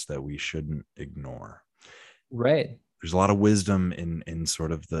surface that we shouldn't ignore. Right. There's a lot of wisdom in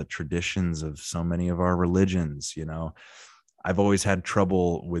sort of the traditions of so many of our religions. I've always had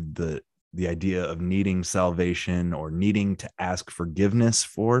trouble with the idea of needing salvation or needing to ask forgiveness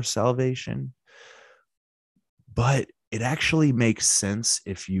for salvation. But it actually makes sense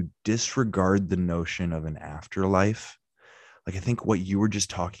if you disregard the notion of an afterlife. Like, I think what you were just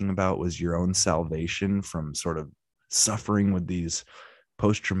talking about was your own salvation from sort of suffering with these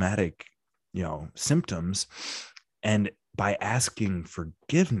post-traumatic, symptoms. And by asking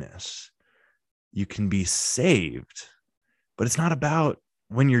forgiveness, you can be saved. But it's not about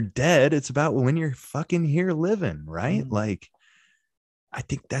when you're dead. It's about when you're fucking here living, right? Like, I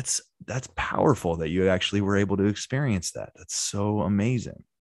think that's powerful that you actually were able to experience that. That's so amazing.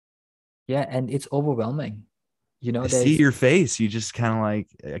 Yeah. And it's overwhelming. I see There's your face. You just kind of like,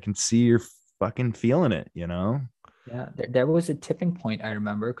 I can see you're fucking feeling it, Yeah, there was a tipping point, I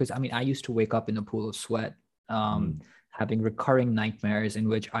remember, because I mean, I used to wake up in a pool of sweat, having recurring nightmares in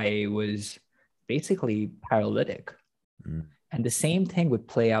which I was basically paralytic. Mm. And the same thing would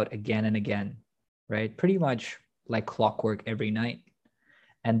play out again and again, right? Pretty much like clockwork every night.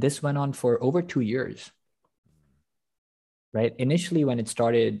 And this went on for over 2 years, right? Initially, when it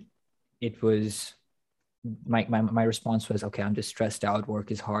started, it was my response was, okay, I'm just stressed out,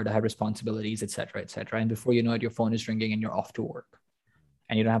 work is hard, I have responsibilities, etc., etc. And before you know it, your phone is ringing and you're off to work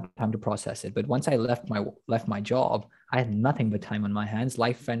and you don't have time to process it. But once I left my job, I had nothing but time on my hands.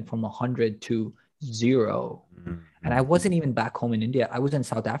 Life went from 100 to 0. And I wasn't even back home in India. I was in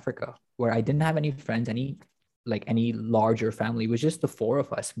South Africa, where I didn't have any friends, any larger family. It was just the four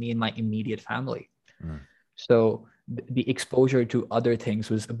of us, me and my immediate family. So the exposure to other things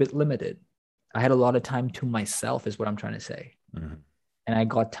was a bit limited. I had a lot of time to myself, is what I'm trying to say. And I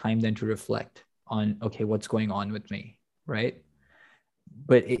got time then to reflect on, okay, what's going on with me, right?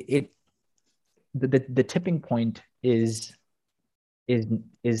 But the tipping point is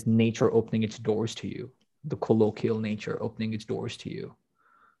nature opening its doors to you, the colloquial nature opening its doors to you,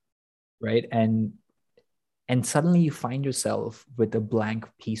 right? And suddenly you find yourself with a blank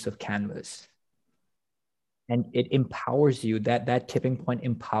piece of canvas. And it empowers you, that tipping point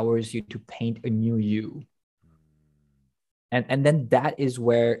empowers you to paint a new you. And then that is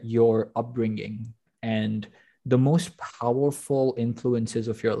where your upbringing and the most powerful influences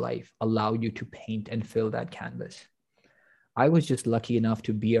of your life allow you to paint and fill that canvas. I was just lucky enough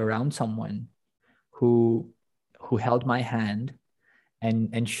to be around someone who held my hand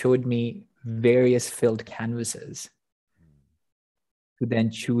and showed me various filled canvases to then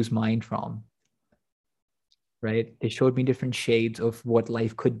choose mine from. Right? They showed me different shades of what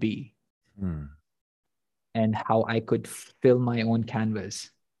life could be and how I could fill my own canvas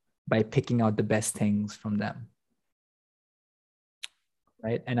by picking out the best things from them.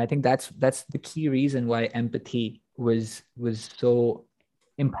 Right? And I think that's the key reason why empathy was so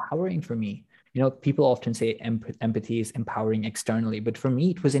empowering for me. People often say empathy is empowering externally, but for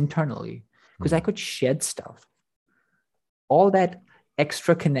me, it was internally, because I could shed stuff. All that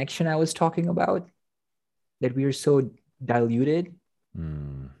extra connection I was talking about, that we are so diluted,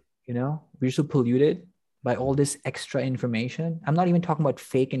 we're so polluted by all this extra information. I'm not even talking about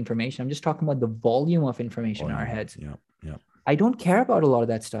fake information. I'm just talking about the volume of information in our heads. Yeah. I don't care about a lot of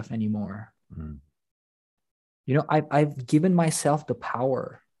that stuff anymore. I've given myself the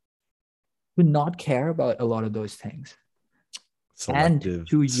power to not care about a lot of those things. And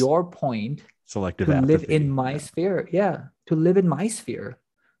to your point, selective to apathy. live in my sphere. Yeah, to live in my sphere,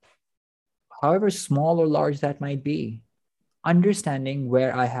 however small or large that might be. Understanding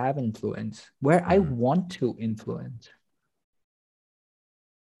where I have influence, where I want to influence.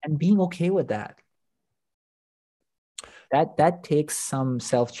 and being okay with that. That takes some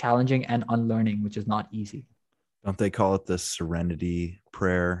self-challenging and unlearning, which is not easy. Don't they call it the serenity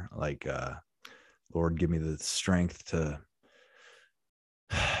prayer? Like, Lord, give me the strength to,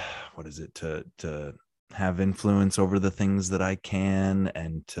 what is it, to have influence over the things that I can,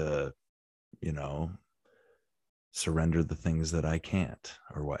 and to, you know, surrender the things that I can't,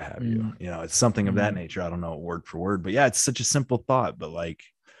 or what have you. Mm, You know, it's something of that mm, nature. I don't know word for word, but yeah, it's such a simple thought, but like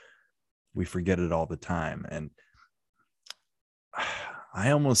we forget it all the time. And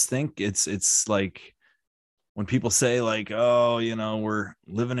I almost think it's like when people say like, oh, you know, we're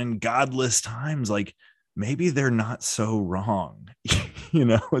living in godless times, like maybe they're not so wrong. You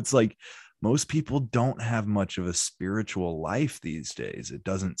know, it's like most people don't have much of a spiritual life these days. It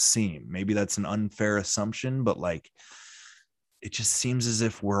doesn't seem. Maybe that's an unfair assumption, but like it just seems as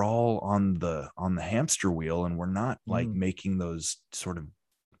if we're all on the hamster wheel, and we're not like mm, making those sort of,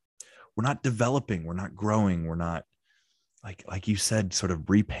 we're not developing, we're not growing, we're not like you said, sort of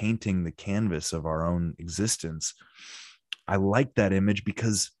repainting the canvas of our own existence. I like that image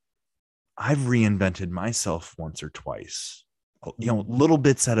because I've reinvented myself once or twice, you know, mm, little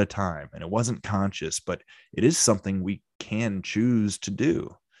bits at a time, and it wasn't conscious, but it is something we can choose to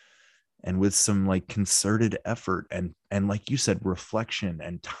do. And with some like concerted effort and like you said, reflection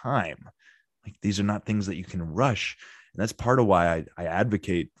and time, like these are not things that you can rush. And that's part of why I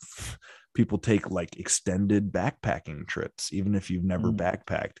advocate people take like extended backpacking trips, even if you've never mm.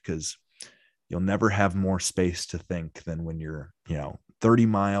 backpacked, because you'll never have more space to think than when you're, you know, 30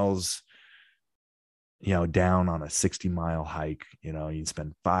 miles, you know, down on a 60-mile hike. You know, you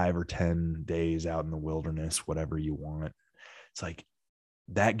spend 5 or 10 days out in the wilderness, whatever you want. It's like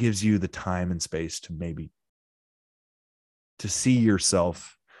that gives you the time and space to maybe to see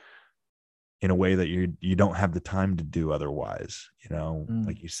yourself in a way that you don't have the time to do otherwise. You know, Mm.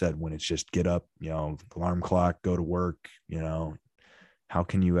 like you said, when it's just get up, you know, alarm clock, go to work, you know, how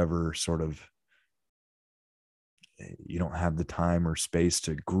can you ever sort of, you don't have the time or space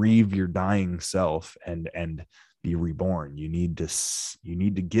to grieve your dying self and be reborn. You need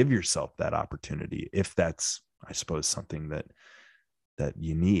to give yourself that opportunity, if that's, I suppose, something that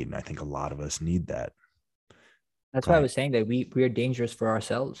you need. And I think a lot of us need that. That's why I Right. was saying that we are dangerous for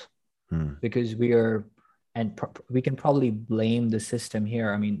ourselves, Hmm. because we are, and we can probably blame the system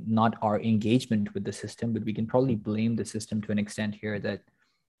here. I mean, not our engagement with the system, but we can probably blame the system to an extent here, that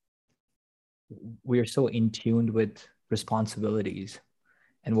we are so in tune with responsibilities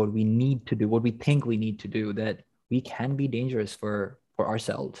and what we need to do, what we think we need to do, that we can be dangerous for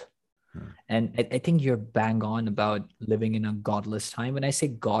ourselves. Hmm. And I think you're bang on about living in a godless time. When I say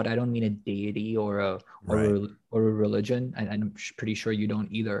God, I don't mean a deity or Right. or a religion, and I'm pretty sure you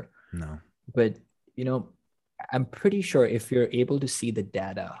don't either. No. But you know, I'm pretty sure if you're able to see the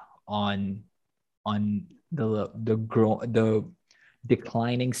data on the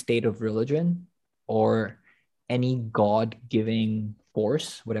declining state of religion, or any God-giving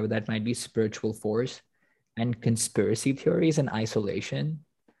force, whatever that might be, spiritual force, and conspiracy theories and isolation,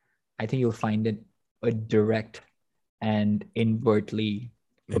 I think you'll find it a direct and invertly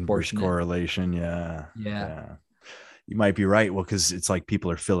Inverse proportionate. correlation. Yeah. Yeah. Yeah. You might be right. Well, because it's like people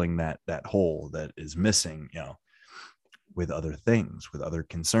are filling that hole that is missing, you know, with other things, with other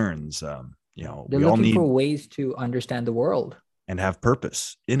concerns. You know, They're we all looking for need ways to understand the world. and have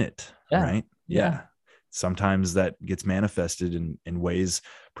purpose in it, Yeah. right? Yeah. Yeah. Sometimes that gets manifested in ways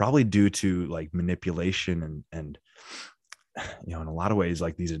probably due to like manipulation and you know, in a lot of ways,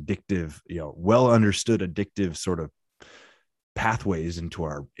 like these addictive, you know, well understood addictive sort of pathways into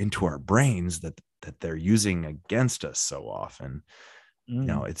our brains that they're using against us so often. You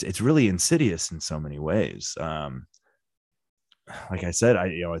know, Mm. it's really insidious in so many ways. Like I said,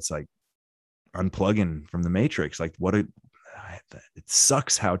 you know, it's like unplugging from the matrix. Like it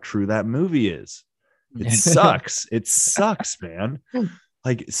sucks how true that movie is. It sucks. It sucks, man.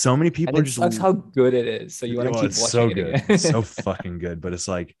 Like so many And people are it just, sucks how good it is. So you want to well, keep it's watching so it good. It's so again. fucking good, but it's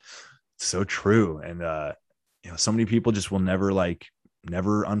like so true. And you know, so many people just will never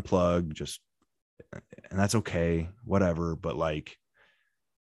unplug, just, and that's okay, whatever. But like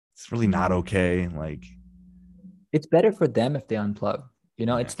it's really not okay. Like It's better for them if they unplug. You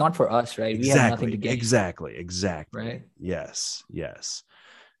know, yeah. it's not for us, right? We have nothing to Exactly. gain, Exactly. right? Yes. Yes.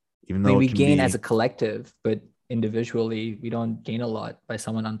 Even I mean, though it we can gain as a be, collective, but individually, we don't gain a lot by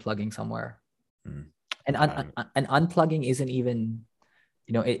someone unplugging somewhere. mm, And um, and unplugging isn't even,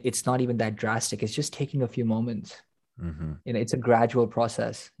 you know, it's not even that drastic. It's just taking a few moments. mhm. You know, it's a gradual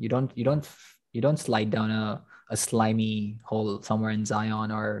process. You don't slide down a slimy hole somewhere in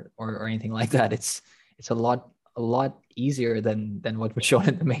Zion or anything like that. It's a lot easier than what was shown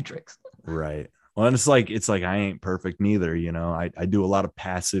in the Matrix. Right. Well, and it's like I ain't perfect neither. You know, I do a lot of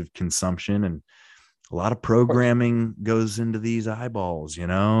passive consumption, and a lot of Of course. programming goes into these eyeballs, you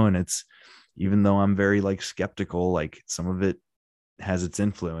know, and it's, even though I'm very like skeptical, like some of it has its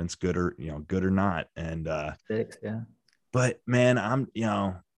influence, good or, you know, good or not. And, Six, yeah. but man, I'm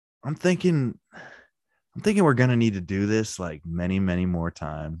thinking, I'm thinking we're going to need to do this like many, many more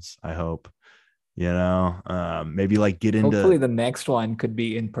times. I hope, you know, maybe like get into, Hopefully the next one could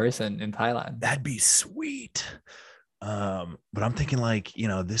be in person in Thailand. that'd be sweet. But I'm thinking like, you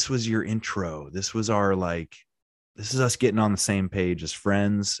know, this was your intro. This was our like, this is us getting on the same page as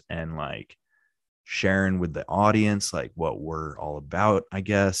friends and like sharing with the audience like what we're all about, I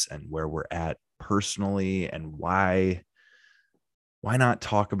guess, and where we're at personally, and why not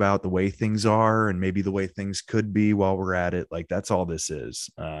talk about the way things are and maybe the way things could be while we're at it. Like that's all this is.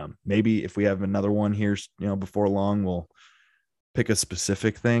 Maybe if we have another one here, you know, before long, we'll pick a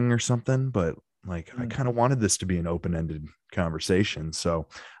specific thing or something, but like I kind of wanted this to be an open-ended conversation. So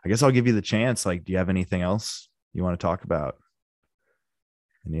I guess I'll give you the chance. Like, do you have anything else you want to talk about?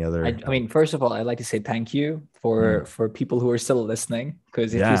 Any other I mean, first of all, I'd like to say thank you for people who are still listening,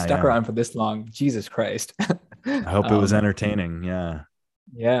 because if you Yeah, stuck yeah. around for this long, Jesus Christ. I hope it was um, entertaining. Yeah.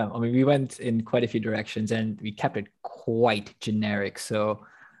 yeah, I mean, we went in quite a few directions and we kept it quite generic. So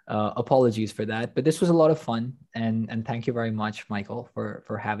apologies for that. But this was a lot of fun, and thank you very much, Michael,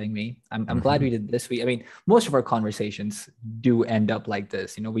 for having me. I'm glad we Mhm. did this week. I mean, most of our conversations do end up like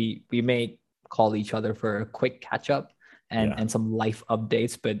this. You know, we may call each other for a quick catch up Yeah. and some life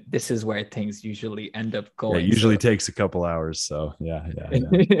updates, but this is where things usually end up Yeah. It going. usually So takes a couple hours. So yeah,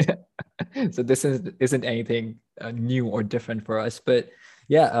 yeah, yeah. so this isn't anything new or different for us, but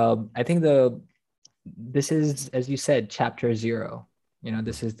yeah, I think this is, as you said, chapter 0. You know,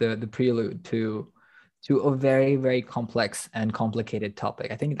 this is the prelude to a very, very complex and complicated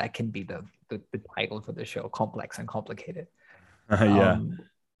topic. I think that can be the title for the show: complex and complicated. Yeah. um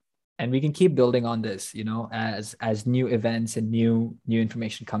and we can keep building on this, you know, as new events and new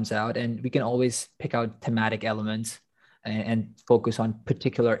information comes out, and we can always pick out thematic elements and focus on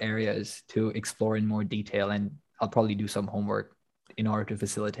particular areas to explore in more detail. And I'll probably do some homework in order to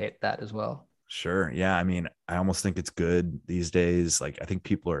facilitate that as well. Sure. Yeah. I mean, I almost think it's good these days. Like, I think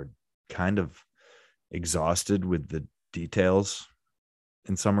people are kind of exhausted with the details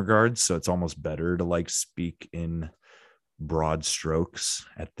in some regards. So it's almost better to like speak in broad strokes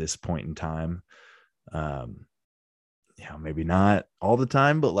at this point in time. Um, yeah, maybe not all the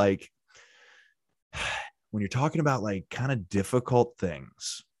time, but like when you're talking about like kind of difficult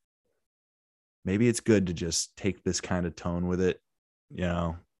things, maybe it's good to just take this kind of tone with it, you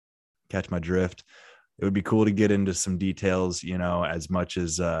know, catch my drift. It would be cool to get into some details, you know, as much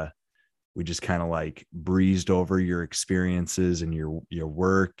as we just kind of like breezed over your experiences and your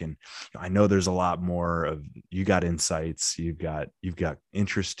work. And I know there's a lot more of, you got insights, you've got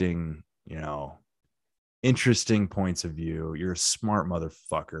interesting, you know, interesting points of view. You're a smart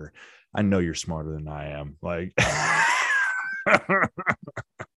motherfucker. I know you're smarter than I am. Like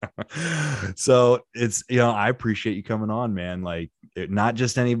so it's, you know, I appreciate you coming on, man. Like not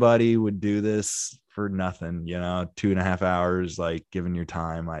just anybody would do this for nothing, you know, 2.5 hours, like giving your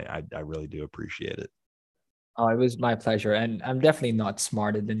time. I really do appreciate it. Oh, it was my pleasure, and I'm definitely not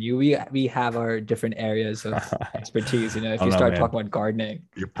smarter than you. We have our different areas of I expertise. You know, if don't you know, start man. talking about gardening,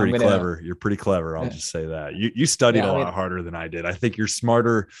 You're I'm pretty gonna clever. You're pretty clever. I'll yeah, just say that. You studied yeah, a I lot mean, harder than I did. I think you're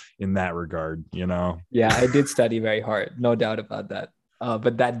smarter in that regard, you know. yeah, I did study very hard, no doubt about that.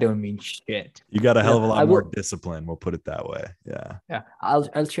 But that don't mean shit. You got a You hell know, of a I lot more will. discipline. We'll put it that way. Yeah. Yeah,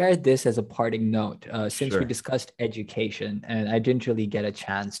 I'll share this as a parting note. Since we Sure. discussed education, and I didn't really get a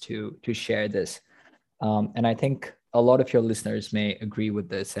chance to share this, and I think a lot of your listeners may agree with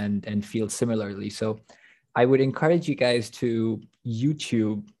this and feel similarly. So, I would encourage you guys to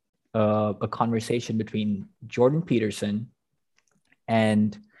YouTube a conversation between Jordan Peterson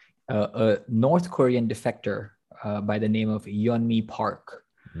and a North Korean defector by the name of Yeonmi Park.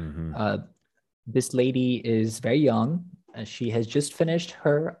 Mm-hmm. Uh, this lady is very young. She has just finished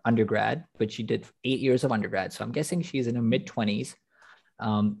her undergrad, but she did 8 years of undergrad. So I'm guessing she's in her mid 20s.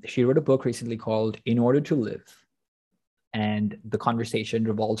 She wrote a book recently called In Order to Live. And the conversation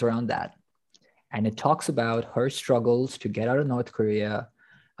revolves around that. And it talks about her struggles to get out of North Korea,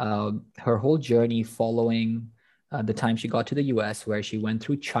 her whole journey following the time she got to the US, where she went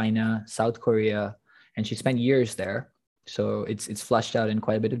through China, South Korea, and she spent years there. So it's fleshed out in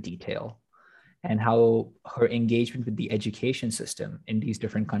quite a bit of detail, and how her engagement with the education system in these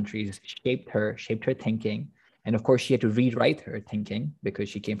different countries shaped her thinking. And of course, she had to rewrite her thinking because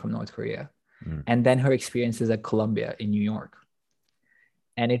she came from North Korea. Mm. and then her experiences at Columbia in New York.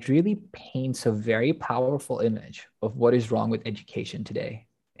 And it really paints a very powerful image of what is wrong with education today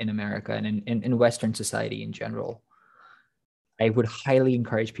in America and in Western society in general. I would highly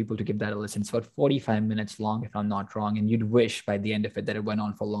encourage people to give that a listen. It's about 45 minutes long, if I'm not wrong. And you'd wish by the end of it that it went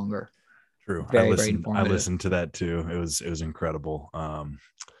on for longer. True. Very, very I informative. listened to that too. It was incredible. Mm.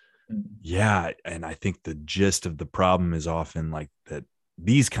 Yeah. And I think the gist of the problem is often like that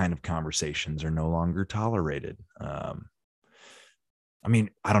these kind of conversations are no longer tolerated. I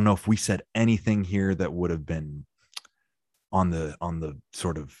mean, I don't know if we said anything here that would have been on the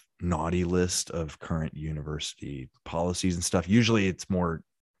sort of naughty list of current university policies and stuff. Usually it's more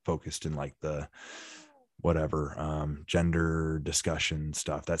focused in like the whatever gender discussion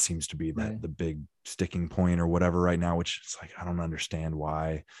stuff. That seems to be Right. the big sticking point or whatever right now, which is like I don't understand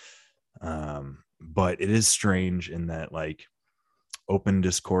why. But it is strange in that like open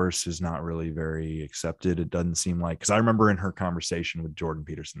discourse is not really very accepted. It doesn't seem like, because I remember in her conversation with Jordan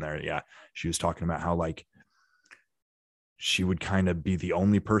Peterson there, yeah, she was talking about how like she would kind of be the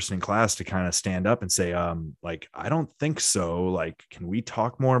only person in class to kind of stand up and say, like, I don't think so. Like, can we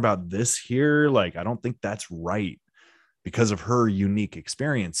talk more about this here? Like, I don't think that's right because of her unique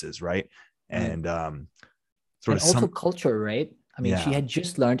experiences. Right. Right. And sort And of also some, culture, right? I mean, she yeah. had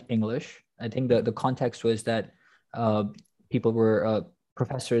just learned English. I think the context was that uh, people were,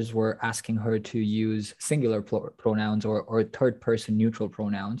 professors were asking her to use singular pronouns or third person neutral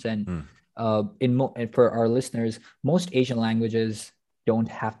pronouns. And Mm, and for our listeners, most Asian languages don't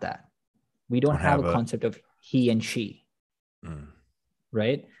have that. We don't don't have a have a, concept of he and she, mm,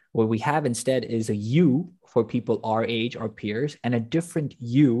 right? What we have instead is a you for people our age, our peers, and a different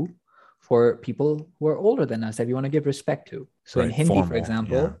you for people who are older than us that we want to give respect to. So in right. Hindi, for Formal. Yeah.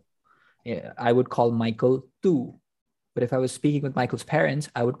 example, I would call Michael tu. But if I was speaking with Michael's parents,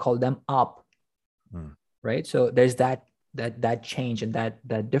 I would call them up, Mm, right? So there's that change and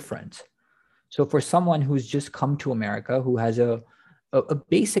that difference. So for someone who's just come to America, who has a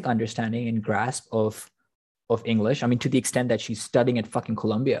basic understanding and grasp of English, I mean, to the extent that she's studying at fucking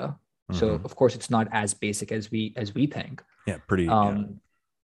Columbia, so mhm. of course it's not as basic as we think. Yeah. Pretty. Yeah. Um,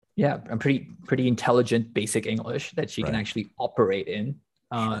 yeah, I'm pretty intelligent basic English that she can Right. actually operate in.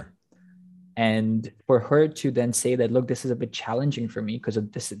 Sure. And for her to then say that, look, this is a bit challenging for me because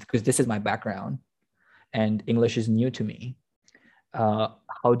this is my background and English is new to me.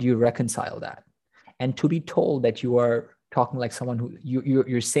 How do you reconcile that? And to be told that you are talking like someone who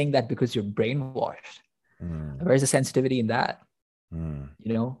you're saying that because you're brainwashed. Mm, Where's the sensitivity in that? mm,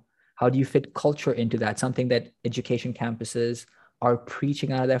 You know, how do you fit culture into that? Something that education campuses are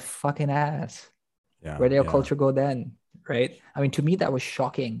preaching out of their fucking ass. yeah. Where did your Yeah. culture go then? Right? I mean, to me, that was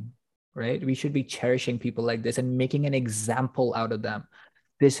shocking. Right? We should be cherishing people like this and making an example out of them.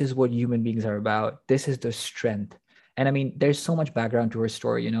 This is what human beings are about. This is the strength. And I mean, there's so much background to her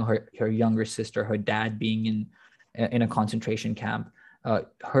story. You know, her younger sister, her dad being in a concentration camp,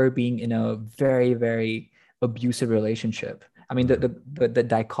 her being in a very, very abusive relationship. I mean, Mm. the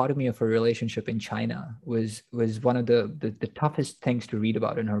dichotomy of her relationship in China was one of the toughest things to read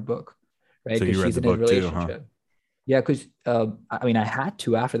about in her book, right? So Because you read she's the in a book too, huh? relationship. Yeah, because I mean, I had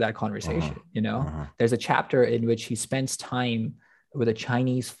to after that Uh-huh. conversation. You know, Uh-huh. there's a chapter in which he spends time with a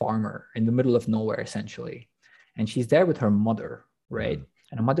Chinese farmer in the middle of nowhere, essentially, and she's there with her mother, right? Mm.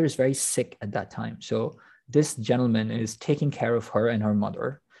 And her mother is very sick at that time. So this gentleman is taking care of her and her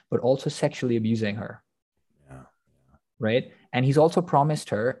mother, but also sexually abusing her, Yeah. right? And he's also promised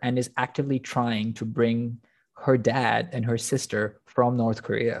her and is actively trying to bring her dad and her sister from North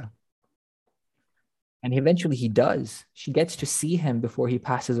Korea. And eventually he does. She gets to see him before he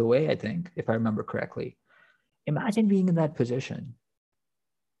passes away, I think, if I remember correctly. Imagine being in that position,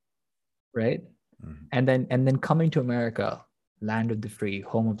 right? Mm. And then coming to America, land of the free,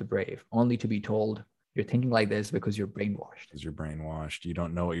 home of the brave, only to be told you're thinking like this because you're brainwashed. Because you're brainwashed. You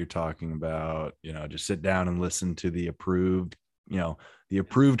don't know what you're talking about. Just sit down and listen to the approved, the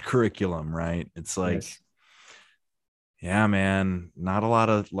approved curriculum, right? It's like, Yes. yeah, man, not a lot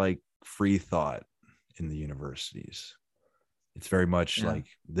of like free thought in the universities. It's very much Yeah. like,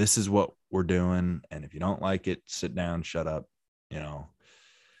 this is what we're doing. And if you don't like it, sit down, shut up. You know,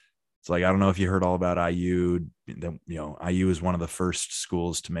 it's like, I don't know if you heard all about IU. IU is one of the first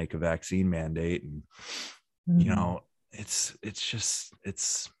schools to make a vaccine mandate. And, Mhm. it's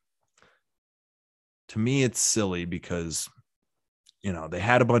to me, it's silly because, they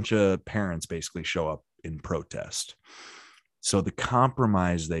had a bunch of parents basically show up in protest. So the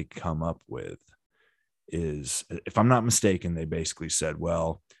compromise they come up with is, if I'm not mistaken, they basically said,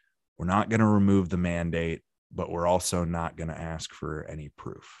 well, we're not going to remove the mandate, but we're also not going to ask for any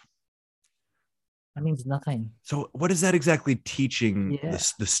proof. That means nothing. So what is that exactly teaching Yeah.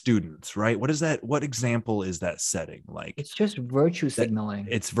 the students, right? What example is that setting? Like It's just virtue that signaling.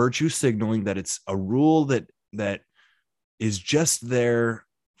 it's virtue signaling, that it's a rule that is just there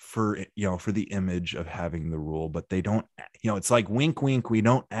for, for the image of having the rule, but they don't, it's like wink wink, we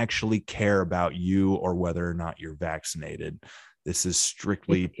don't actually care about you or whether or not you're vaccinated. This is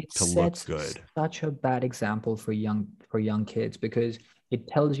strictly It to look sets good. such a bad example for young kids, because it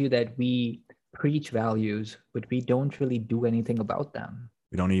tells you that we preach values, but we don't really do anything about them.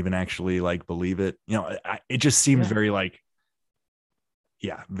 We don't even actually like believe it. It just seems Yeah. very like,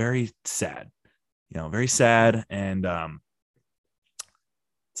 yeah, very sad, very sad. And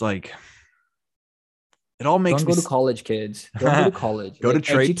it's like, it all makes Don't me go to college, kids. Don't go to college. go to Like,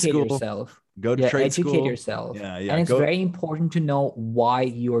 trade educate school, yourself. go to Yeah, trade educate school. yourself. Yeah. And Yeah. it's Go. very important to know why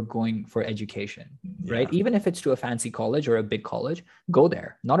you're going for education, right? Yeah. Even if it's to a fancy college or a big college, go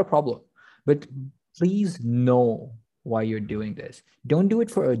there. Not a problem. But please know why you're doing this. Don't do it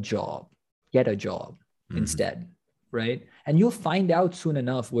for a job. Get a job Mhm. instead, right? And you'll find out soon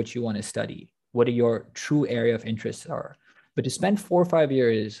enough what you want to study, what your true area of interests are. But to spend 4 or 5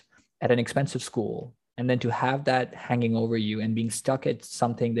 years at an expensive school, and then to have that hanging over you and being stuck at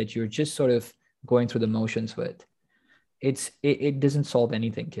something that you're just sort of going through the motions with, it doesn't solve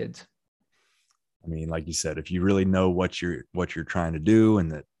anything, kids. I mean, like you said, if you really know what you're trying to do,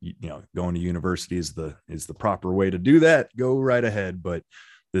 and that going to university is the proper way to do that, go right ahead. But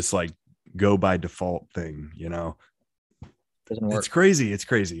this like go by default thing, Doesn't it's work. crazy. It's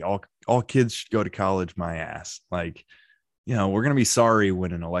crazy. All kids should go to college. My ass. Like, we're gonna be sorry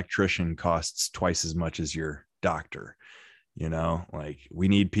when an electrician costs twice as much as your doctor. Like we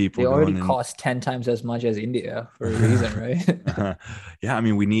need They people already going in. cost 10 times as much as India for a reason, right? Yeah, I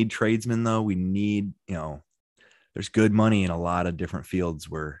mean, we need tradesmen though. We need, there's good money in a lot of different fields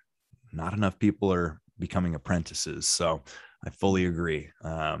where not enough people are becoming apprentices. So I fully agree.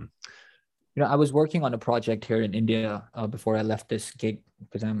 I was working on a project here in India before I left this gig,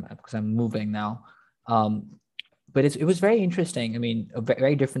 because I'm moving now. But it was very interesting. I mean,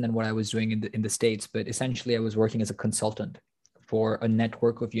 very different than what I was doing in the States. But essentially, I was working as a consultant for a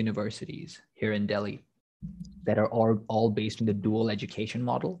network of universities here in Delhi that are all based in the dual education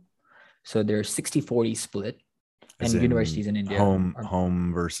model. So they're 60-40 split, As and in universities in India home are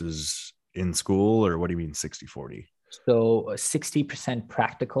home versus in school, or what do you mean 60-40? so 60%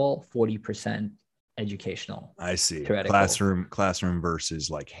 practical, 40% educational, I see. theoretical. Classroom versus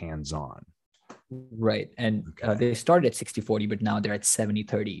like hands-on. Right. And Okay. they started at 60-40, but now they're at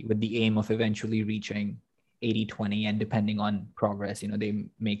 70-30 with the aim of eventually reaching 80-20. And depending on progress, they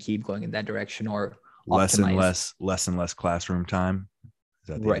may keep going in that direction or optimize. Less and less classroom time. Is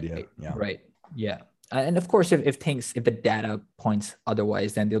that the idea? Right. Yeah. Right. Yeah. And of course, if the data points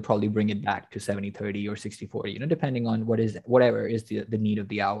otherwise, then they'll probably bring it back to 70-30 or 60-40, depending on whatever is the need of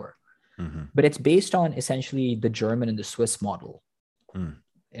the hour. Mm-hmm. But it's based on essentially the German and the Swiss model. Mm.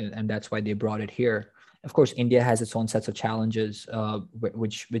 And that's why they brought it here. Of course, India has its own sets of challenges,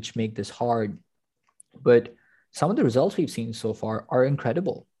 which make this hard. But some of the results we've seen so far are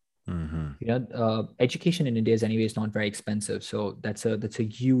incredible. Mm-hmm. Education in India is anyways not very expensive, so that's a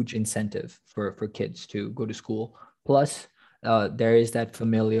huge incentive for kids to go to school. Plus, there is that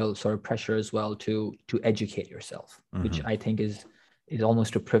familial sort of pressure as well to educate yourself, which Mm-hmm. I think is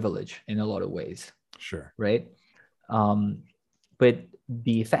almost a privilege in a lot of ways, Sure. right? Um, but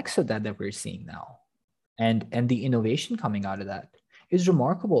the effects of that we're seeing now, and the innovation coming out of that is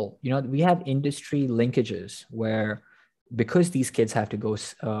remarkable. We have industry linkages where, because these kids have to go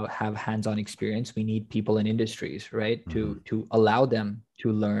have hands-on experience, we need people in industries, right, Mm-hmm. to allow them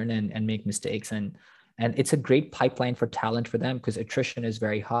to learn and make mistakes, and it's a great pipeline for talent for them, because attrition is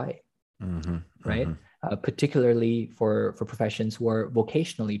very high, Mm-hmm. Mm-hmm. right? Particularly for professions who are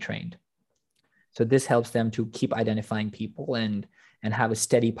vocationally trained. So this helps them to keep identifying people and have a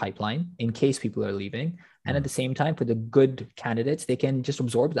steady pipeline in case people are leaving. And at the same time, for the good candidates, they can just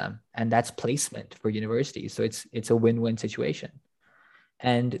absorb them. And that's placement for universities. So it's a win-win situation.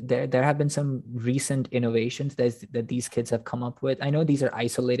 And there have been some recent innovations that these kids have come up with. I know these are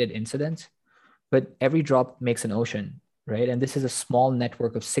isolated incidents, but every drop makes an ocean, right? And this is a small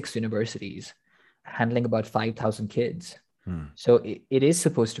network of 6 universities handling about 5,000 kids. Mm. So it is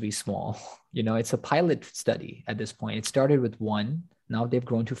supposed to be small. It's a pilot study at this point. It started with 1, now they've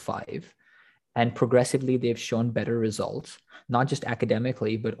grown to 5, and progressively they've shown better results, not just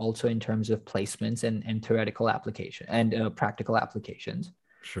academically, but also in terms of placements and theoretical application and practical applications.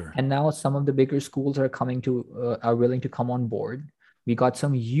 Sure. And now some of the bigger schools are willing to come on board. We got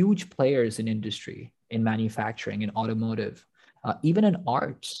some huge players in industry, in manufacturing, in automotive, even in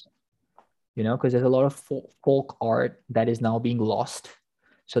arts. because there's a lot of folk art that is now being lost.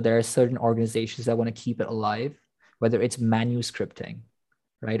 So there are certain organizations that want to keep it alive, whether it's manuscripting,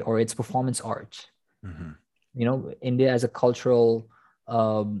 right, or it's performance art. Mm-hmm. India as a cultural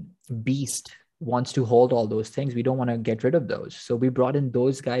beast wants to hold all those things. We don't want to get rid of those. So we brought in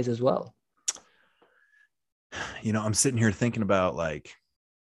those guys as well. I'm sitting here thinking about like,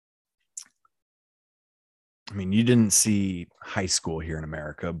 I mean, you didn't see high school here in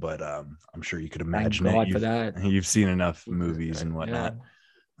America, but I'm sure you could Thank imagine it. God for that. You've seen enough Jesus movies Christ. and Yeah. whatnot.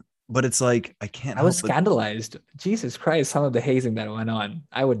 But it's like I can't I was help but scandalized. Jesus Christ, some of the hazing that went on.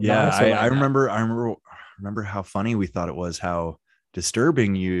 I would not yeah, have I survived that. remember how funny we thought it was, how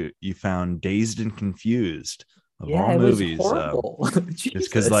disturbing you found Dazed and Confused of Yeah, all it was movies. horrible. Just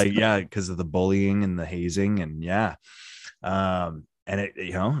because Jesus. like yeah, because of the bullying and the hazing and yeah. And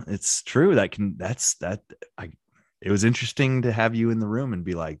it's true that it was interesting to have you in the room and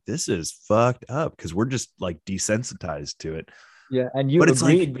be like, this is fucked up, because we're just like desensitized to it. Yeah, and you But it's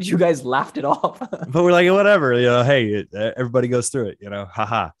like, agreed, but you guys laughed it off. but we're like, whatever, hey, everybody goes through it,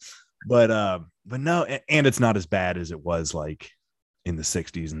 haha. But no, and it's not as bad as it was like in the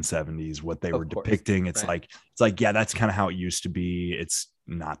 60s and 70s, what they were Of course. depicting. It's Right. like, yeah, that's kind of how it used to be. It's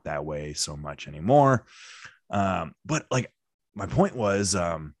not that way so much anymore. But like my point was,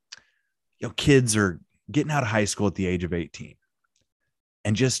 kids are getting out of high school at the age of 18.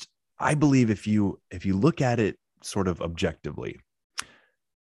 And just, I believe if you look at it sort of objectively,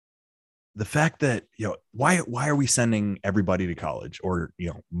 the fact that, why are we sending everybody to college, or,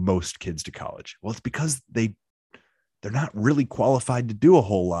 most kids to college? Well, it's because they're not really qualified to do a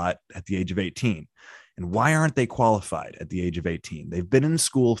whole lot at the age of 18. And why aren't they qualified at the age of 18? They've been in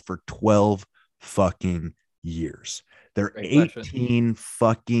school for 12 fucking years. They're Great question. 18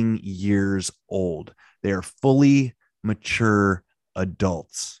 fucking years old. They are fully mature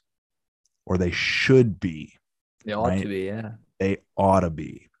adults, or they should be. They ought to be, yeah. They ought to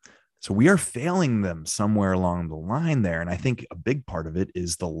be. So we are failing them somewhere along the line there. And I think a big part of it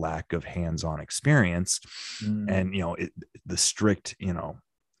is the lack of hands-on experience. And, the strict,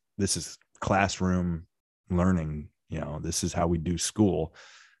 this is classroom learning, this is how we do school.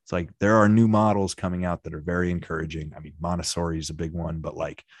 It's like, there are new models coming out that are very encouraging. I mean, Montessori is a big one, but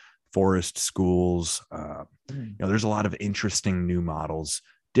like forest schools, there's a lot of interesting new models,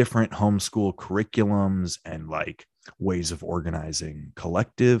 different homeschool curriculums, and like ways of organizing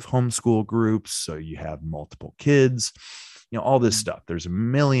collective homeschool groups. So you have multiple kids, all this stuff. There's a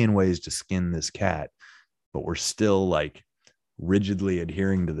million ways to skin this cat, but we're still like rigidly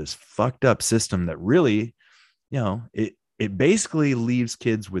adhering to this fucked up system that really, it basically leaves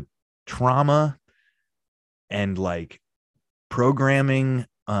kids with trauma and like programming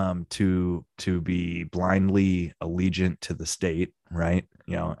to be blindly allegiant to the state, right?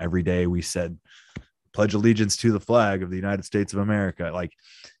 Every day we said, pledge allegiance to the flag of the United States of America. Like,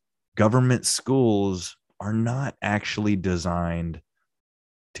 government schools are not actually designed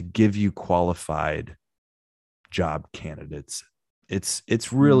to give you qualified job candidates.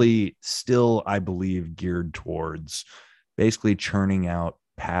 It's really still, I believe, geared towards basically churning out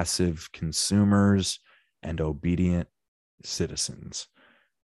passive consumers and obedient citizens.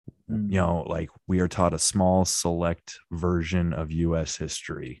 Like, we are taught a small select version of US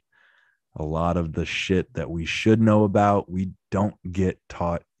history. A lot of the shit that we should know about, we don't get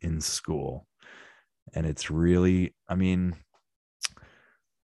taught in school. And it's really, I mean,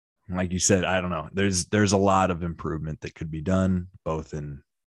 like you said, I don't know. There's a lot of improvement that could be done, both in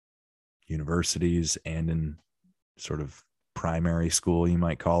universities and in sort of primary school, you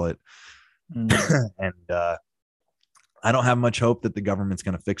might call it. And I don't have much hope that the government's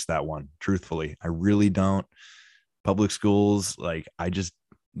going to fix that one. Truthfully, I really don't. Public schools, like,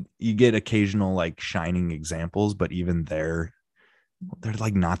 you get occasional like shining examples, but even they're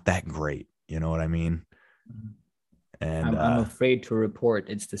like not that great. You know what I mean? And I'm afraid to report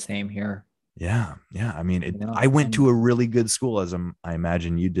it's the same here. Yeah. I mean, I went to a really good school, as I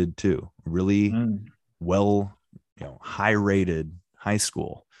imagine you did too. Really well, high rated high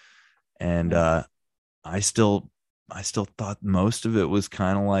school. And I still thought most of it was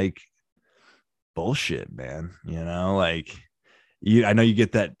kind of like bullshit, man. Like, I know you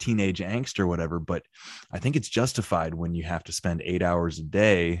get that teenage angst or whatever, but I think it's justified when you have to spend 8 hours a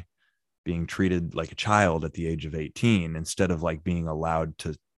day being treated like a child at the age of 18, instead of like being allowed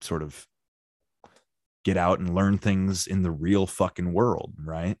to sort of get out and learn things in the real fucking world,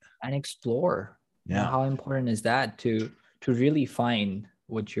 right? And explore. Yeah. How important is that to really find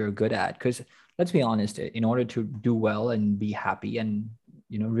what you're good at? Because let's be honest, in order to do well and be happy and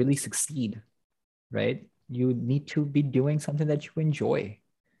really succeed, right, you need to be doing something that you enjoy.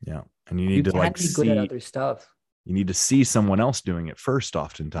 Yeah. And you You need to can like be good at see, other stuff. you need to see someone else doing it first,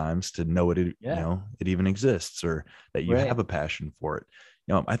 oftentimes, to know Yeah. it even exists, or that you Right. have a passion for it.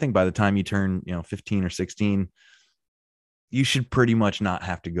 I think by the time you turn, 15 or 16, you should pretty much not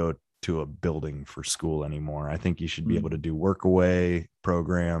have to go to a building for school anymore. I think you should be able to Mm. do work away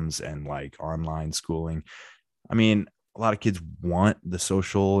programs and like online schooling. I mean, a lot of kids want the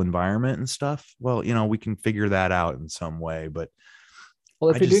social environment and stuff. Well, we can figure that out in some way, but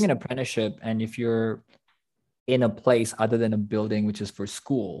Well, I if you're doing just, an apprenticeship and if you're in a place other than a building, which is for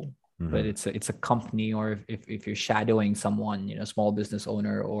school, but mhm, it's a company, or if you're shadowing someone, small business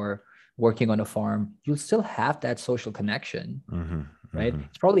owner or working on a farm, you'll still have that social connection, mhm, right? mhm.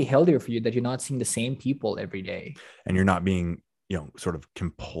 It's probably healthier for you that you're not seeing the same people every day. And you're not being, sort of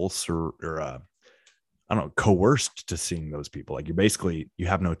compulsory or, I don't know, coerced to seeing those people. Like you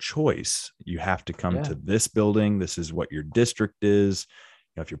have no choice. You have to come Yeah. to this building. This is what your district is.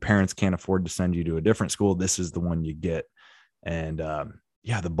 If your parents can't afford to send you to a different school, this is the one you get. And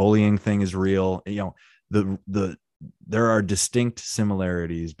yeah, the bullying thing is real. The there are distinct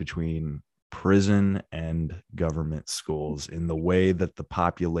similarities between prison and government schools in the way that the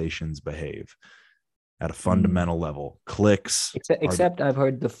populations behave at a Mm. fundamental level. Cliques Except I've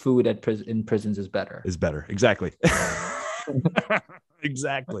heard the food in prisons is better. is better. Exactly.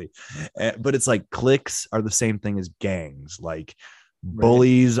 Exactly. But it's like cliques are the same thing as gangs. Like Right.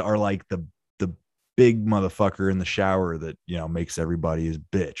 bullies are like the big motherfucker in the shower that makes everybody his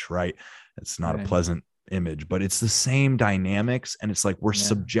bitch, right? It's not a Right. pleasant image, but it's the same dynamics. And it's like we're Yeah.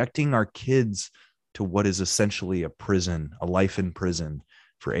 subjecting our kids to what is essentially a life in prison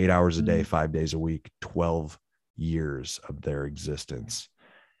for 8 hours a day, Mm. 5 days a week, 12 years of their existence.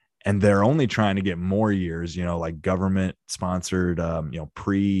 And they're only trying to get more years, like government sponsored,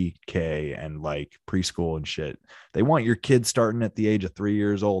 pre-K and like preschool and shit. They want your kids starting at the age of 3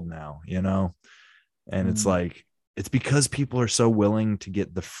 years old now, and it's Mm. like, it's because people are so willing to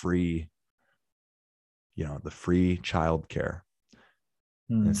get the free childcare.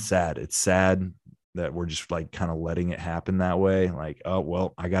 And it's Mm. sad. It's sad that we're just like kind of letting it happen that way. Like, oh,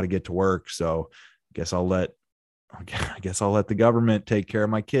 well, I got to get to work. So guess I'll let I guess I'll let the government take care of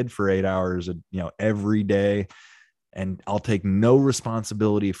my kid for 8 hours, every day. And I'll take no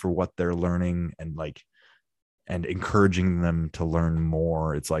responsibility for what they're learning and encouraging them to learn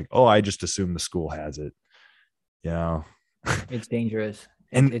more. It's like, oh, I just assume the school has it, you know? It's dangerous.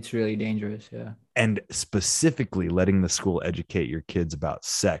 and, It's really dangerous. Yeah. and specifically letting the school educate your kids about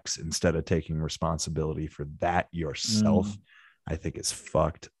sex instead of taking responsibility for that yourself, Mm. I think is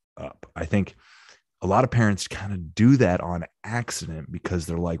fucked up. I think a lot of parents kind of do that on accident because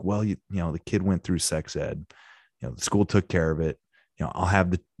they're like, well, the kid went through sex ed, the school took care of it. I'll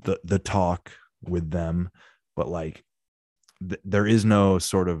have the talk with them, but like there is no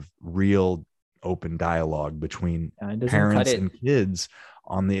sort of real open dialogue between It doesn't cut parents it. and kids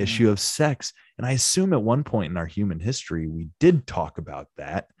on the Yeah. issue of sex. And I assume at one point in our human history, we did talk about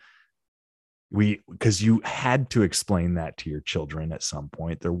that. Because you had to explain that to your children at some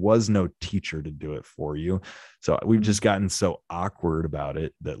point. There was no teacher to do it for you. So we've Mm. just gotten so awkward about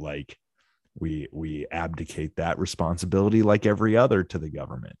it that like we abdicate that responsibility like every other to the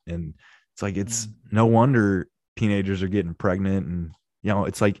government. And it's like, it's Mm. no wonder teenagers are getting pregnant. And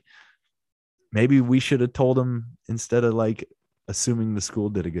it's like, maybe we should have told them instead of like assuming the school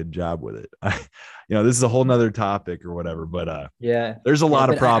did a good job with it. This is a whole nother topic or whatever, but Yeah. there's a Yeah. lot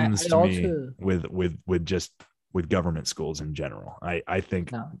of But problems I to me also, with government schools in general. I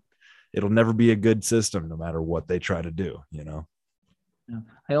think no, it'll never be a good system no matter what they try to do. no.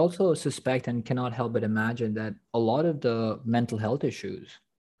 I also suspect and cannot help but imagine that a lot of the mental health issues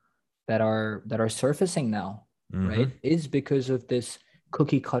that are surfacing now, Mm-hmm. right, is because of this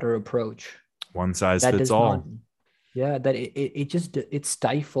cookie cutter approach One size that fits does not, all. yeah, that it just it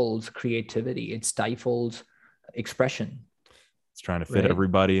stifles creativity, it stifles expression, It's trying to fit right?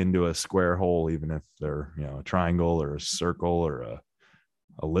 everybody into a square hole, even if they're a triangle or a circle or a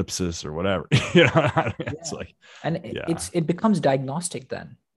ellipsis or whatever. It's Yeah. like, And yeah, it becomes diagnostic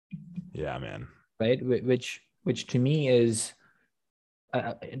then, yeah, man. right? Which to me is,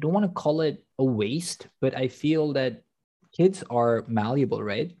 I don't want to call it a waste, but I feel that kids are malleable,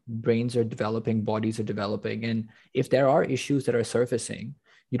 right? Brains are developing, bodies are developing. And if there are issues that are surfacing,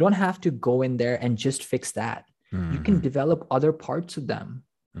 you don't have to go in there and just fix that. You can Mm-hmm. develop other parts of them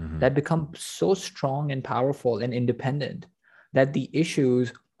Mm-hmm. that become so strong and powerful and independent that the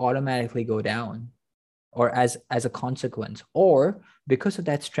issues automatically go down, or as a consequence, or because of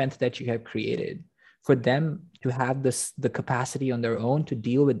that strength that you have created, for them to have the capacity on their own to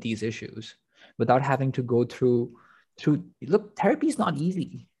deal with these issues without having to go through. Look, therapy is not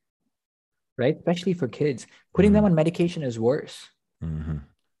easy. right? Especially for kids. Putting them on medication is worse, Mm-hmm.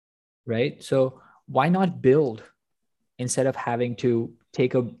 right? So why not build instead of having to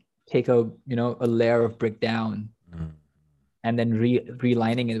take a a layer of brick down Mm-hmm. and then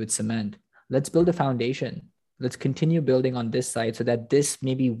relining it with cement? Let's build a foundation. Let's continue building on this side so that this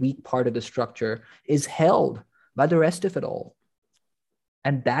maybe weak part of the structure is held by the rest of it all.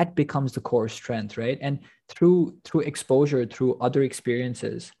 And that becomes the core strength, right? And through exposure, through other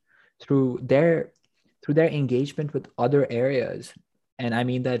experiences, through their through their engagement with other areas, and I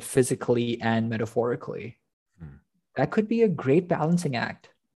mean that physically and metaphorically, that could be a great balancing act.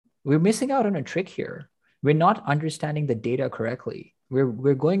 We're missing out on a trick here. We're not understanding the data correctly.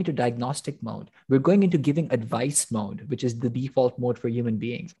 We're going into diagnostic mode. We're going into giving advice mode, which is the default mode for human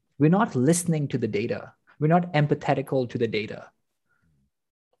beings. We're not listening to the data. We're not empathetical to the data.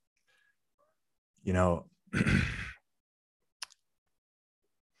 You know, I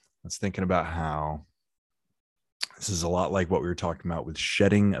was thinking about how this is a lot like what we were talking about with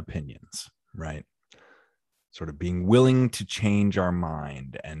shedding opinions, right? Sort of being willing to change our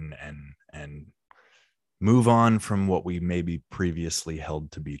mind and move on from what we maybe previously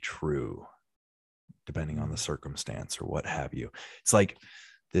held to be true, depending on the circumstance or what have you. It's like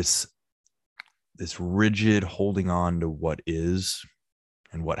this rigid holding on to what is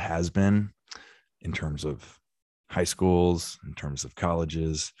and what has been in terms of high schools, in terms of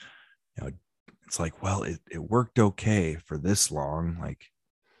colleges. You know, it's like, well, it worked okay for this long. Like,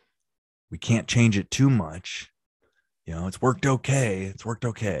 we can't change it too much. You know, it's worked okay. It's worked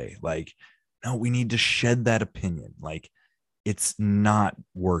okay. Like, no, we need to shed that opinion. Like, it's not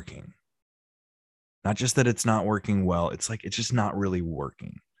working. Not just that it's not working well, it's like it's just not really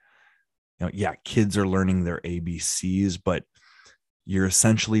working. You know, yeah, kids are learning their ABCs, but you're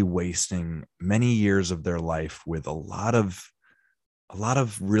essentially wasting many years of their life with a lot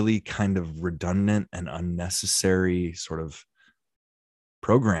of really kind of redundant and unnecessary sort of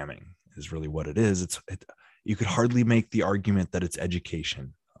programming is really what it is. You could hardly make the argument that it's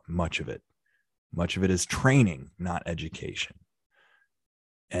education. Much of it is training, not education.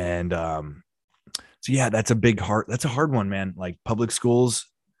 And so yeah, that's a hard one, man. Like public schools,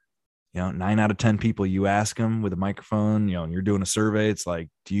 9 out of 10 people you ask them with a microphone, and you're doing a survey, it's like,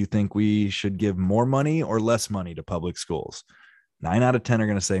 do you think we should give more money or less money to public schools? 9 out of 10 are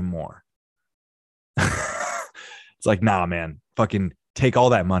going to say more. It's like, nah, man, fucking take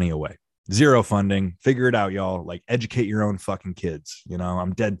all that money away. Zero funding. Figure it out, y'all. Like, educate your own fucking kids.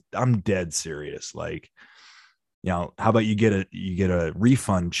 I'm dead serious. Like, how about you get a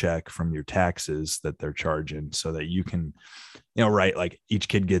refund check from your taxes that they're charging so that you can, right? Like each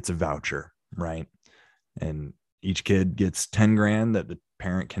kid gets a voucher, right? And each kid gets 10 grand that the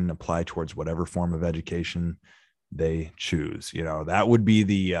parent can apply towards whatever form of education they choose. That would be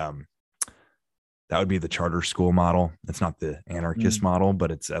the charter school model. It's not the anarchist model, but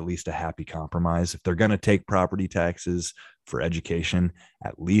it's at least a happy compromise. If they're going to take property taxes for education,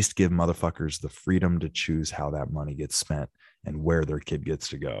 at least give motherfuckers the freedom to choose how that money gets spent and where their kid gets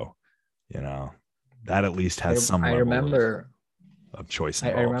to go. That at least has some level of choice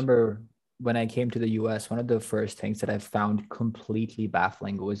involved. I remember when I came to the US, one of the first things that I found completely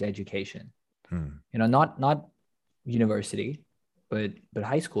baffling was education. Not university, but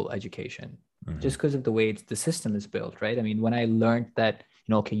high school education. Just because of the way the system is built, right? I mean, when I learned that,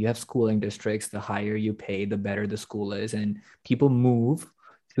 okay, you have schooling districts, the higher you pay, the better the school is. And people move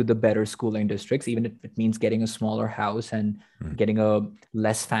to the better schooling districts, even if it means getting a smaller house and getting a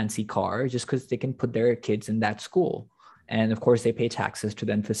less fancy car, just because they can put their kids in that school. And of course, they pay taxes to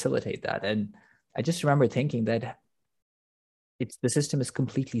then facilitate that. And I just remember thinking that the system is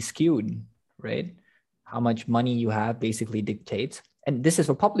completely skewed, right? How much money you have basically dictates. And this is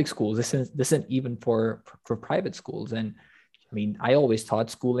for public schools. This isn't even for private schools. And I mean, I always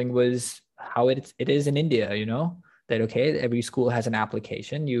thought schooling was how it is in India, that, okay, every school has an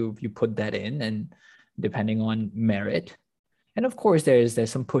application. You put that in, and depending on merit. And of course, there's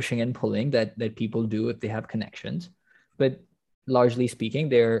some pushing and pulling that people do if they have connections. But largely speaking,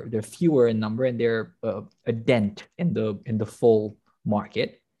 they're fewer in number, and they're a dent in the full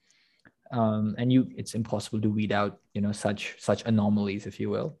market. And it's impossible to weed out, such anomalies, if you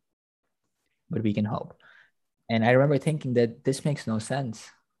will, but we can help. And I remember thinking that this makes no sense,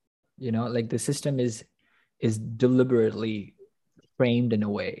 like the system is deliberately framed in a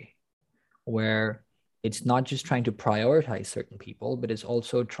way where it's not just trying to prioritize certain people, but it's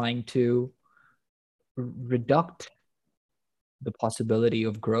also trying to reduct the possibility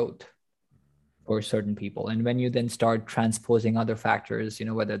of growth for certain people. And when you then start transposing other factors,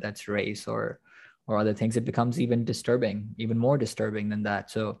 whether that's race or or other things, it becomes even disturbing, even more disturbing than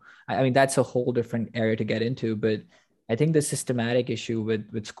that. So, I mean, that's a whole different area to get into. But I think the systematic issue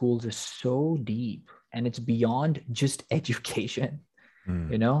with schools is so deep, and it's beyond just education.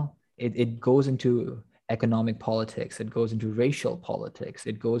 Mm. You know, it goes into economic politics, it goes into racial politics,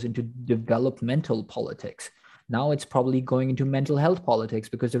 it goes into developmental politics. Now it's probably going into mental health politics,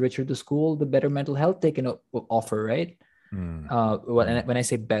 because the richer the school, the better mental health they can offer, right? Mm. When I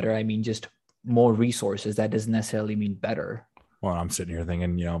say better, I mean just more resources. That doesn't necessarily mean better. Well, I'm sitting here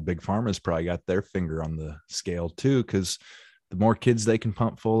thinking, big pharma's probably got their finger on the scale too, because the more kids they can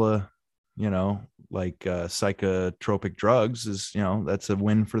pump full of, psychotropic drugs is, that's a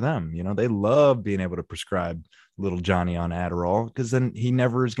win for them. They love being able to prescribe little Johnny on Adderall, because then he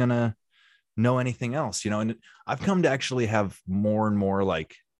never is going to know anything else, and I've come to actually have more and more,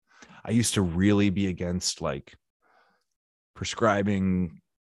 like, I used to really be against like prescribing,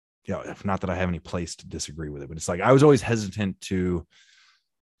 if not that I have any place to disagree with it, but it's like I was always hesitant to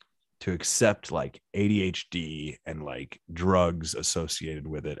accept like ADHD and like drugs associated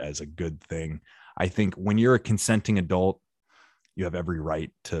with it as a good thing. I think when you're a consenting adult, you have every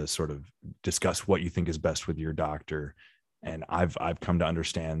right to sort of discuss what you think is best with your doctor. And I've come to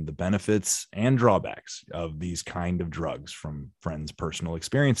understand the benefits and drawbacks of these kind of drugs from friends' personal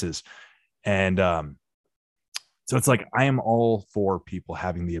experiences. And so it's like, I am all for people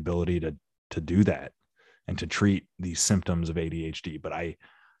having the ability to do that and to treat these symptoms of ADHD. But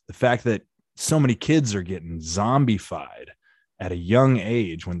the fact that so many kids are getting zombified at a young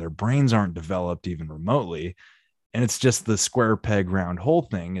age when their brains aren't developed even remotely, and it's just the square peg round hole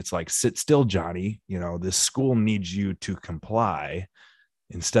thing. It's like, sit still, Johnny. This school needs you to comply,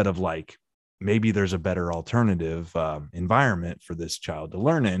 instead of like, maybe there's a better alternative environment for this child to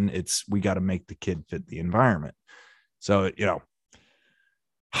learn in. We got to make the kid fit the environment. So,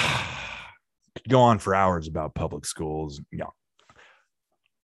 go on for hours about public schools.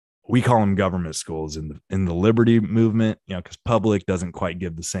 We call them government schools in the liberty movement, because public doesn't quite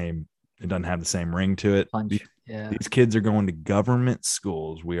give the same, it doesn't have the same ring to it. These kids are going to government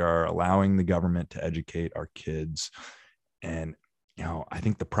schools. We are allowing the government to educate our kids. And, I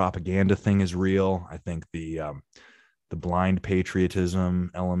think the propaganda thing is real. I think the blind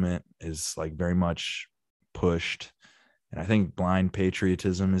patriotism element is like very much pushed. And I think blind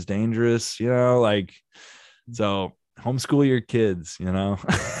patriotism is dangerous, so homeschool your kids,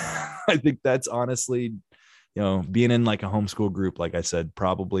 I think that's honestly, being in like a homeschool group, like I said,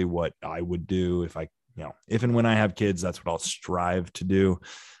 probably what I would do if if and when I have kids. That's what I'll strive to do.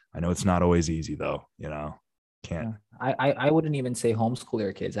 I know it's not always easy though, can't. I wouldn't even say homeschool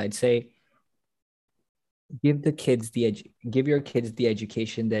your kids. I'd say give your kids the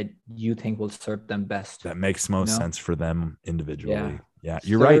education that you think will serve them best. That makes most sense for them individually. Yeah.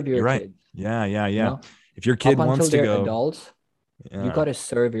 You're Serve right. You're right. Kids. Yeah. If your kid wants to go adults, you got to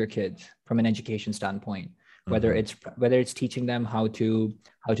serve your kids from an education standpoint, whether it's teaching them how to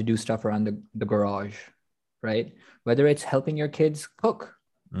do stuff around the garage, right? Whether it's helping your kids cook,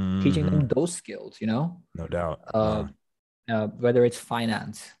 teaching them those skills, No doubt. Whether it's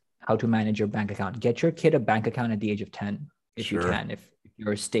finance, how to manage your bank account. Get your kid a bank account at the age of 10, if you can, if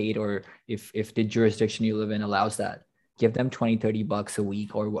your state or if the jurisdiction you live in allows that. Give them $20-$30 a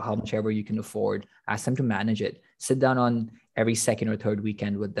week, or how much ever you can afford. Ask them to manage it. Sit down on every second or third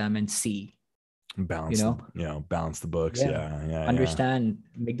weekend with them and see. Balance the books. Yeah. Understand,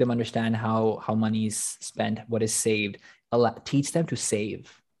 make them understand how money is spent, what is saved. Teach them to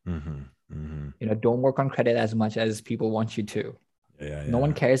save. Don't work on credit as much as people want you to. No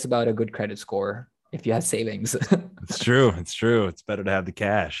one cares about a good credit score if you have savings. It's true. It's better to have the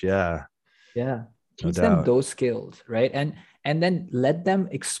cash. Yeah. Teach them those skills, right? And then let them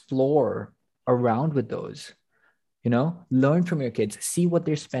explore around with those. Learn from your kids. See what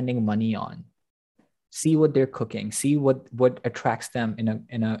they're spending money on. See what they're cooking. See what attracts them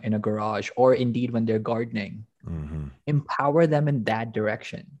in a garage, or indeed when they're gardening. Empower them in that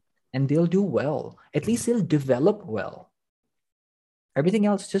direction, and they'll do well. At least they'll develop well. Everything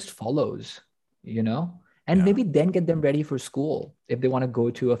else just follows, and maybe then get them ready for school if they want to go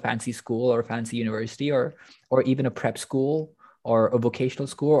to a fancy school or a fancy university, or even a prep school or a vocational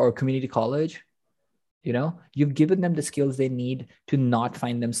school or community college. You've given them the skills they need to not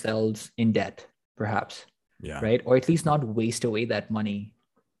find themselves in debt, perhaps. Right. Or at least not waste away that money.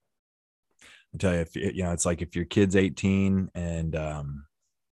 I tell you, it's like if your kid's 18 and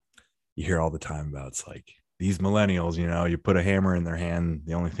you hear all the time about, it's like, these millennials, you put a hammer in their hand,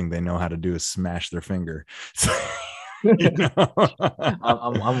 the only thing they know how to do is smash their finger. So,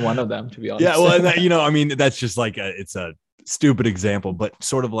 I'm one of them, to be honest. Yeah, well, that's just like it's a stupid example, but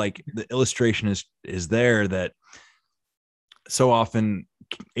sort of like the illustration is there that so often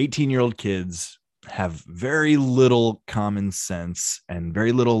 18-year-old kids have very little common sense and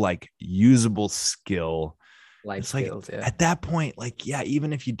very little like usable skill. Life It's like skills, yeah. at that point, like, yeah,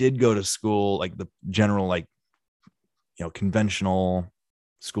 even if you did go to school, like the general, like, conventional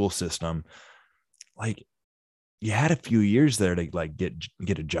school system, like you had a few years there to like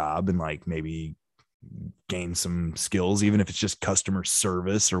get a job and like maybe gain some skills, even if it's just customer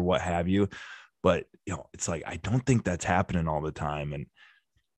service or what have you. But it's like, I don't think that's happening all the time. And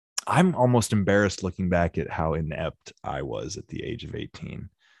I'm almost embarrassed looking back at how inept I was at the age of 18.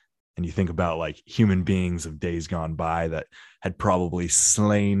 And you think about like human beings of days gone by that had probably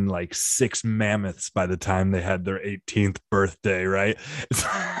slain like 6 mammoths by the time they had their 18th birthday, right? It's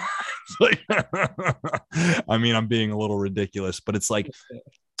like, I mean, I'm being a little ridiculous, but it's like,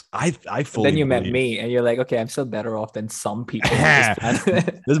 I fully Then you met believe me and you're like, okay, I'm still better off than some people.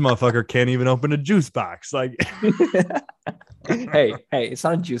 this motherfucker can't even open a juice box. Like, hey, it's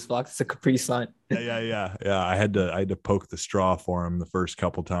not a juice box, it's a Capri Sun. yeah. I had to poke the straw for him the first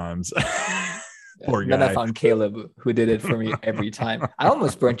couple times. Poor guy. Then I found Caleb, who did it for me every time. I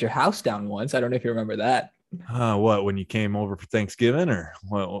almost burnt your house down once. I don't know if you remember that. What, when you came over for Thanksgiving, or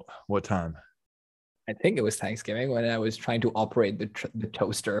what time? I think it was Thanksgiving when I was trying to operate the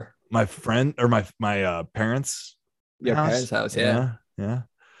toaster. My friend or my parents' Your house? parents' house, yeah.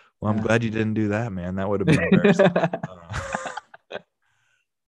 Well, I'm Yeah. glad you didn't do that, man. That would have been embarrassing.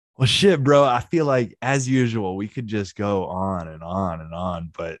 Well, shit, bro. I feel like, as usual, we could just go on and on and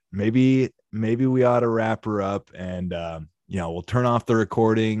on, but maybe we ought to wrap her up, and we'll turn off the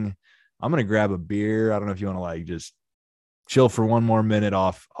recording. I'm gonna grab a beer. I don't know if you want to like just chill for one more minute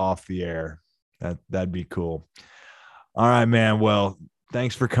off the air. That'd be cool. All right, man. Well,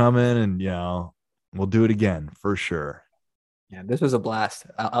 thanks for coming, and we'll do it again for sure. Yeah, this was a blast.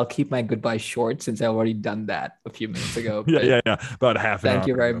 I'll keep my goodbye short since I've already done that a few minutes ago. Yeah. About half an hour. Thank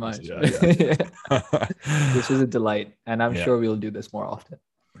you very much. Yeah. This was a delight, and I'm sure we'll do this more often.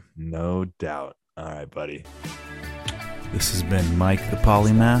 No doubt. All right, buddy. This has been Mike the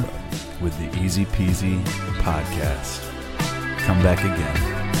Polymath with the Easy Peasy podcast. Come back again.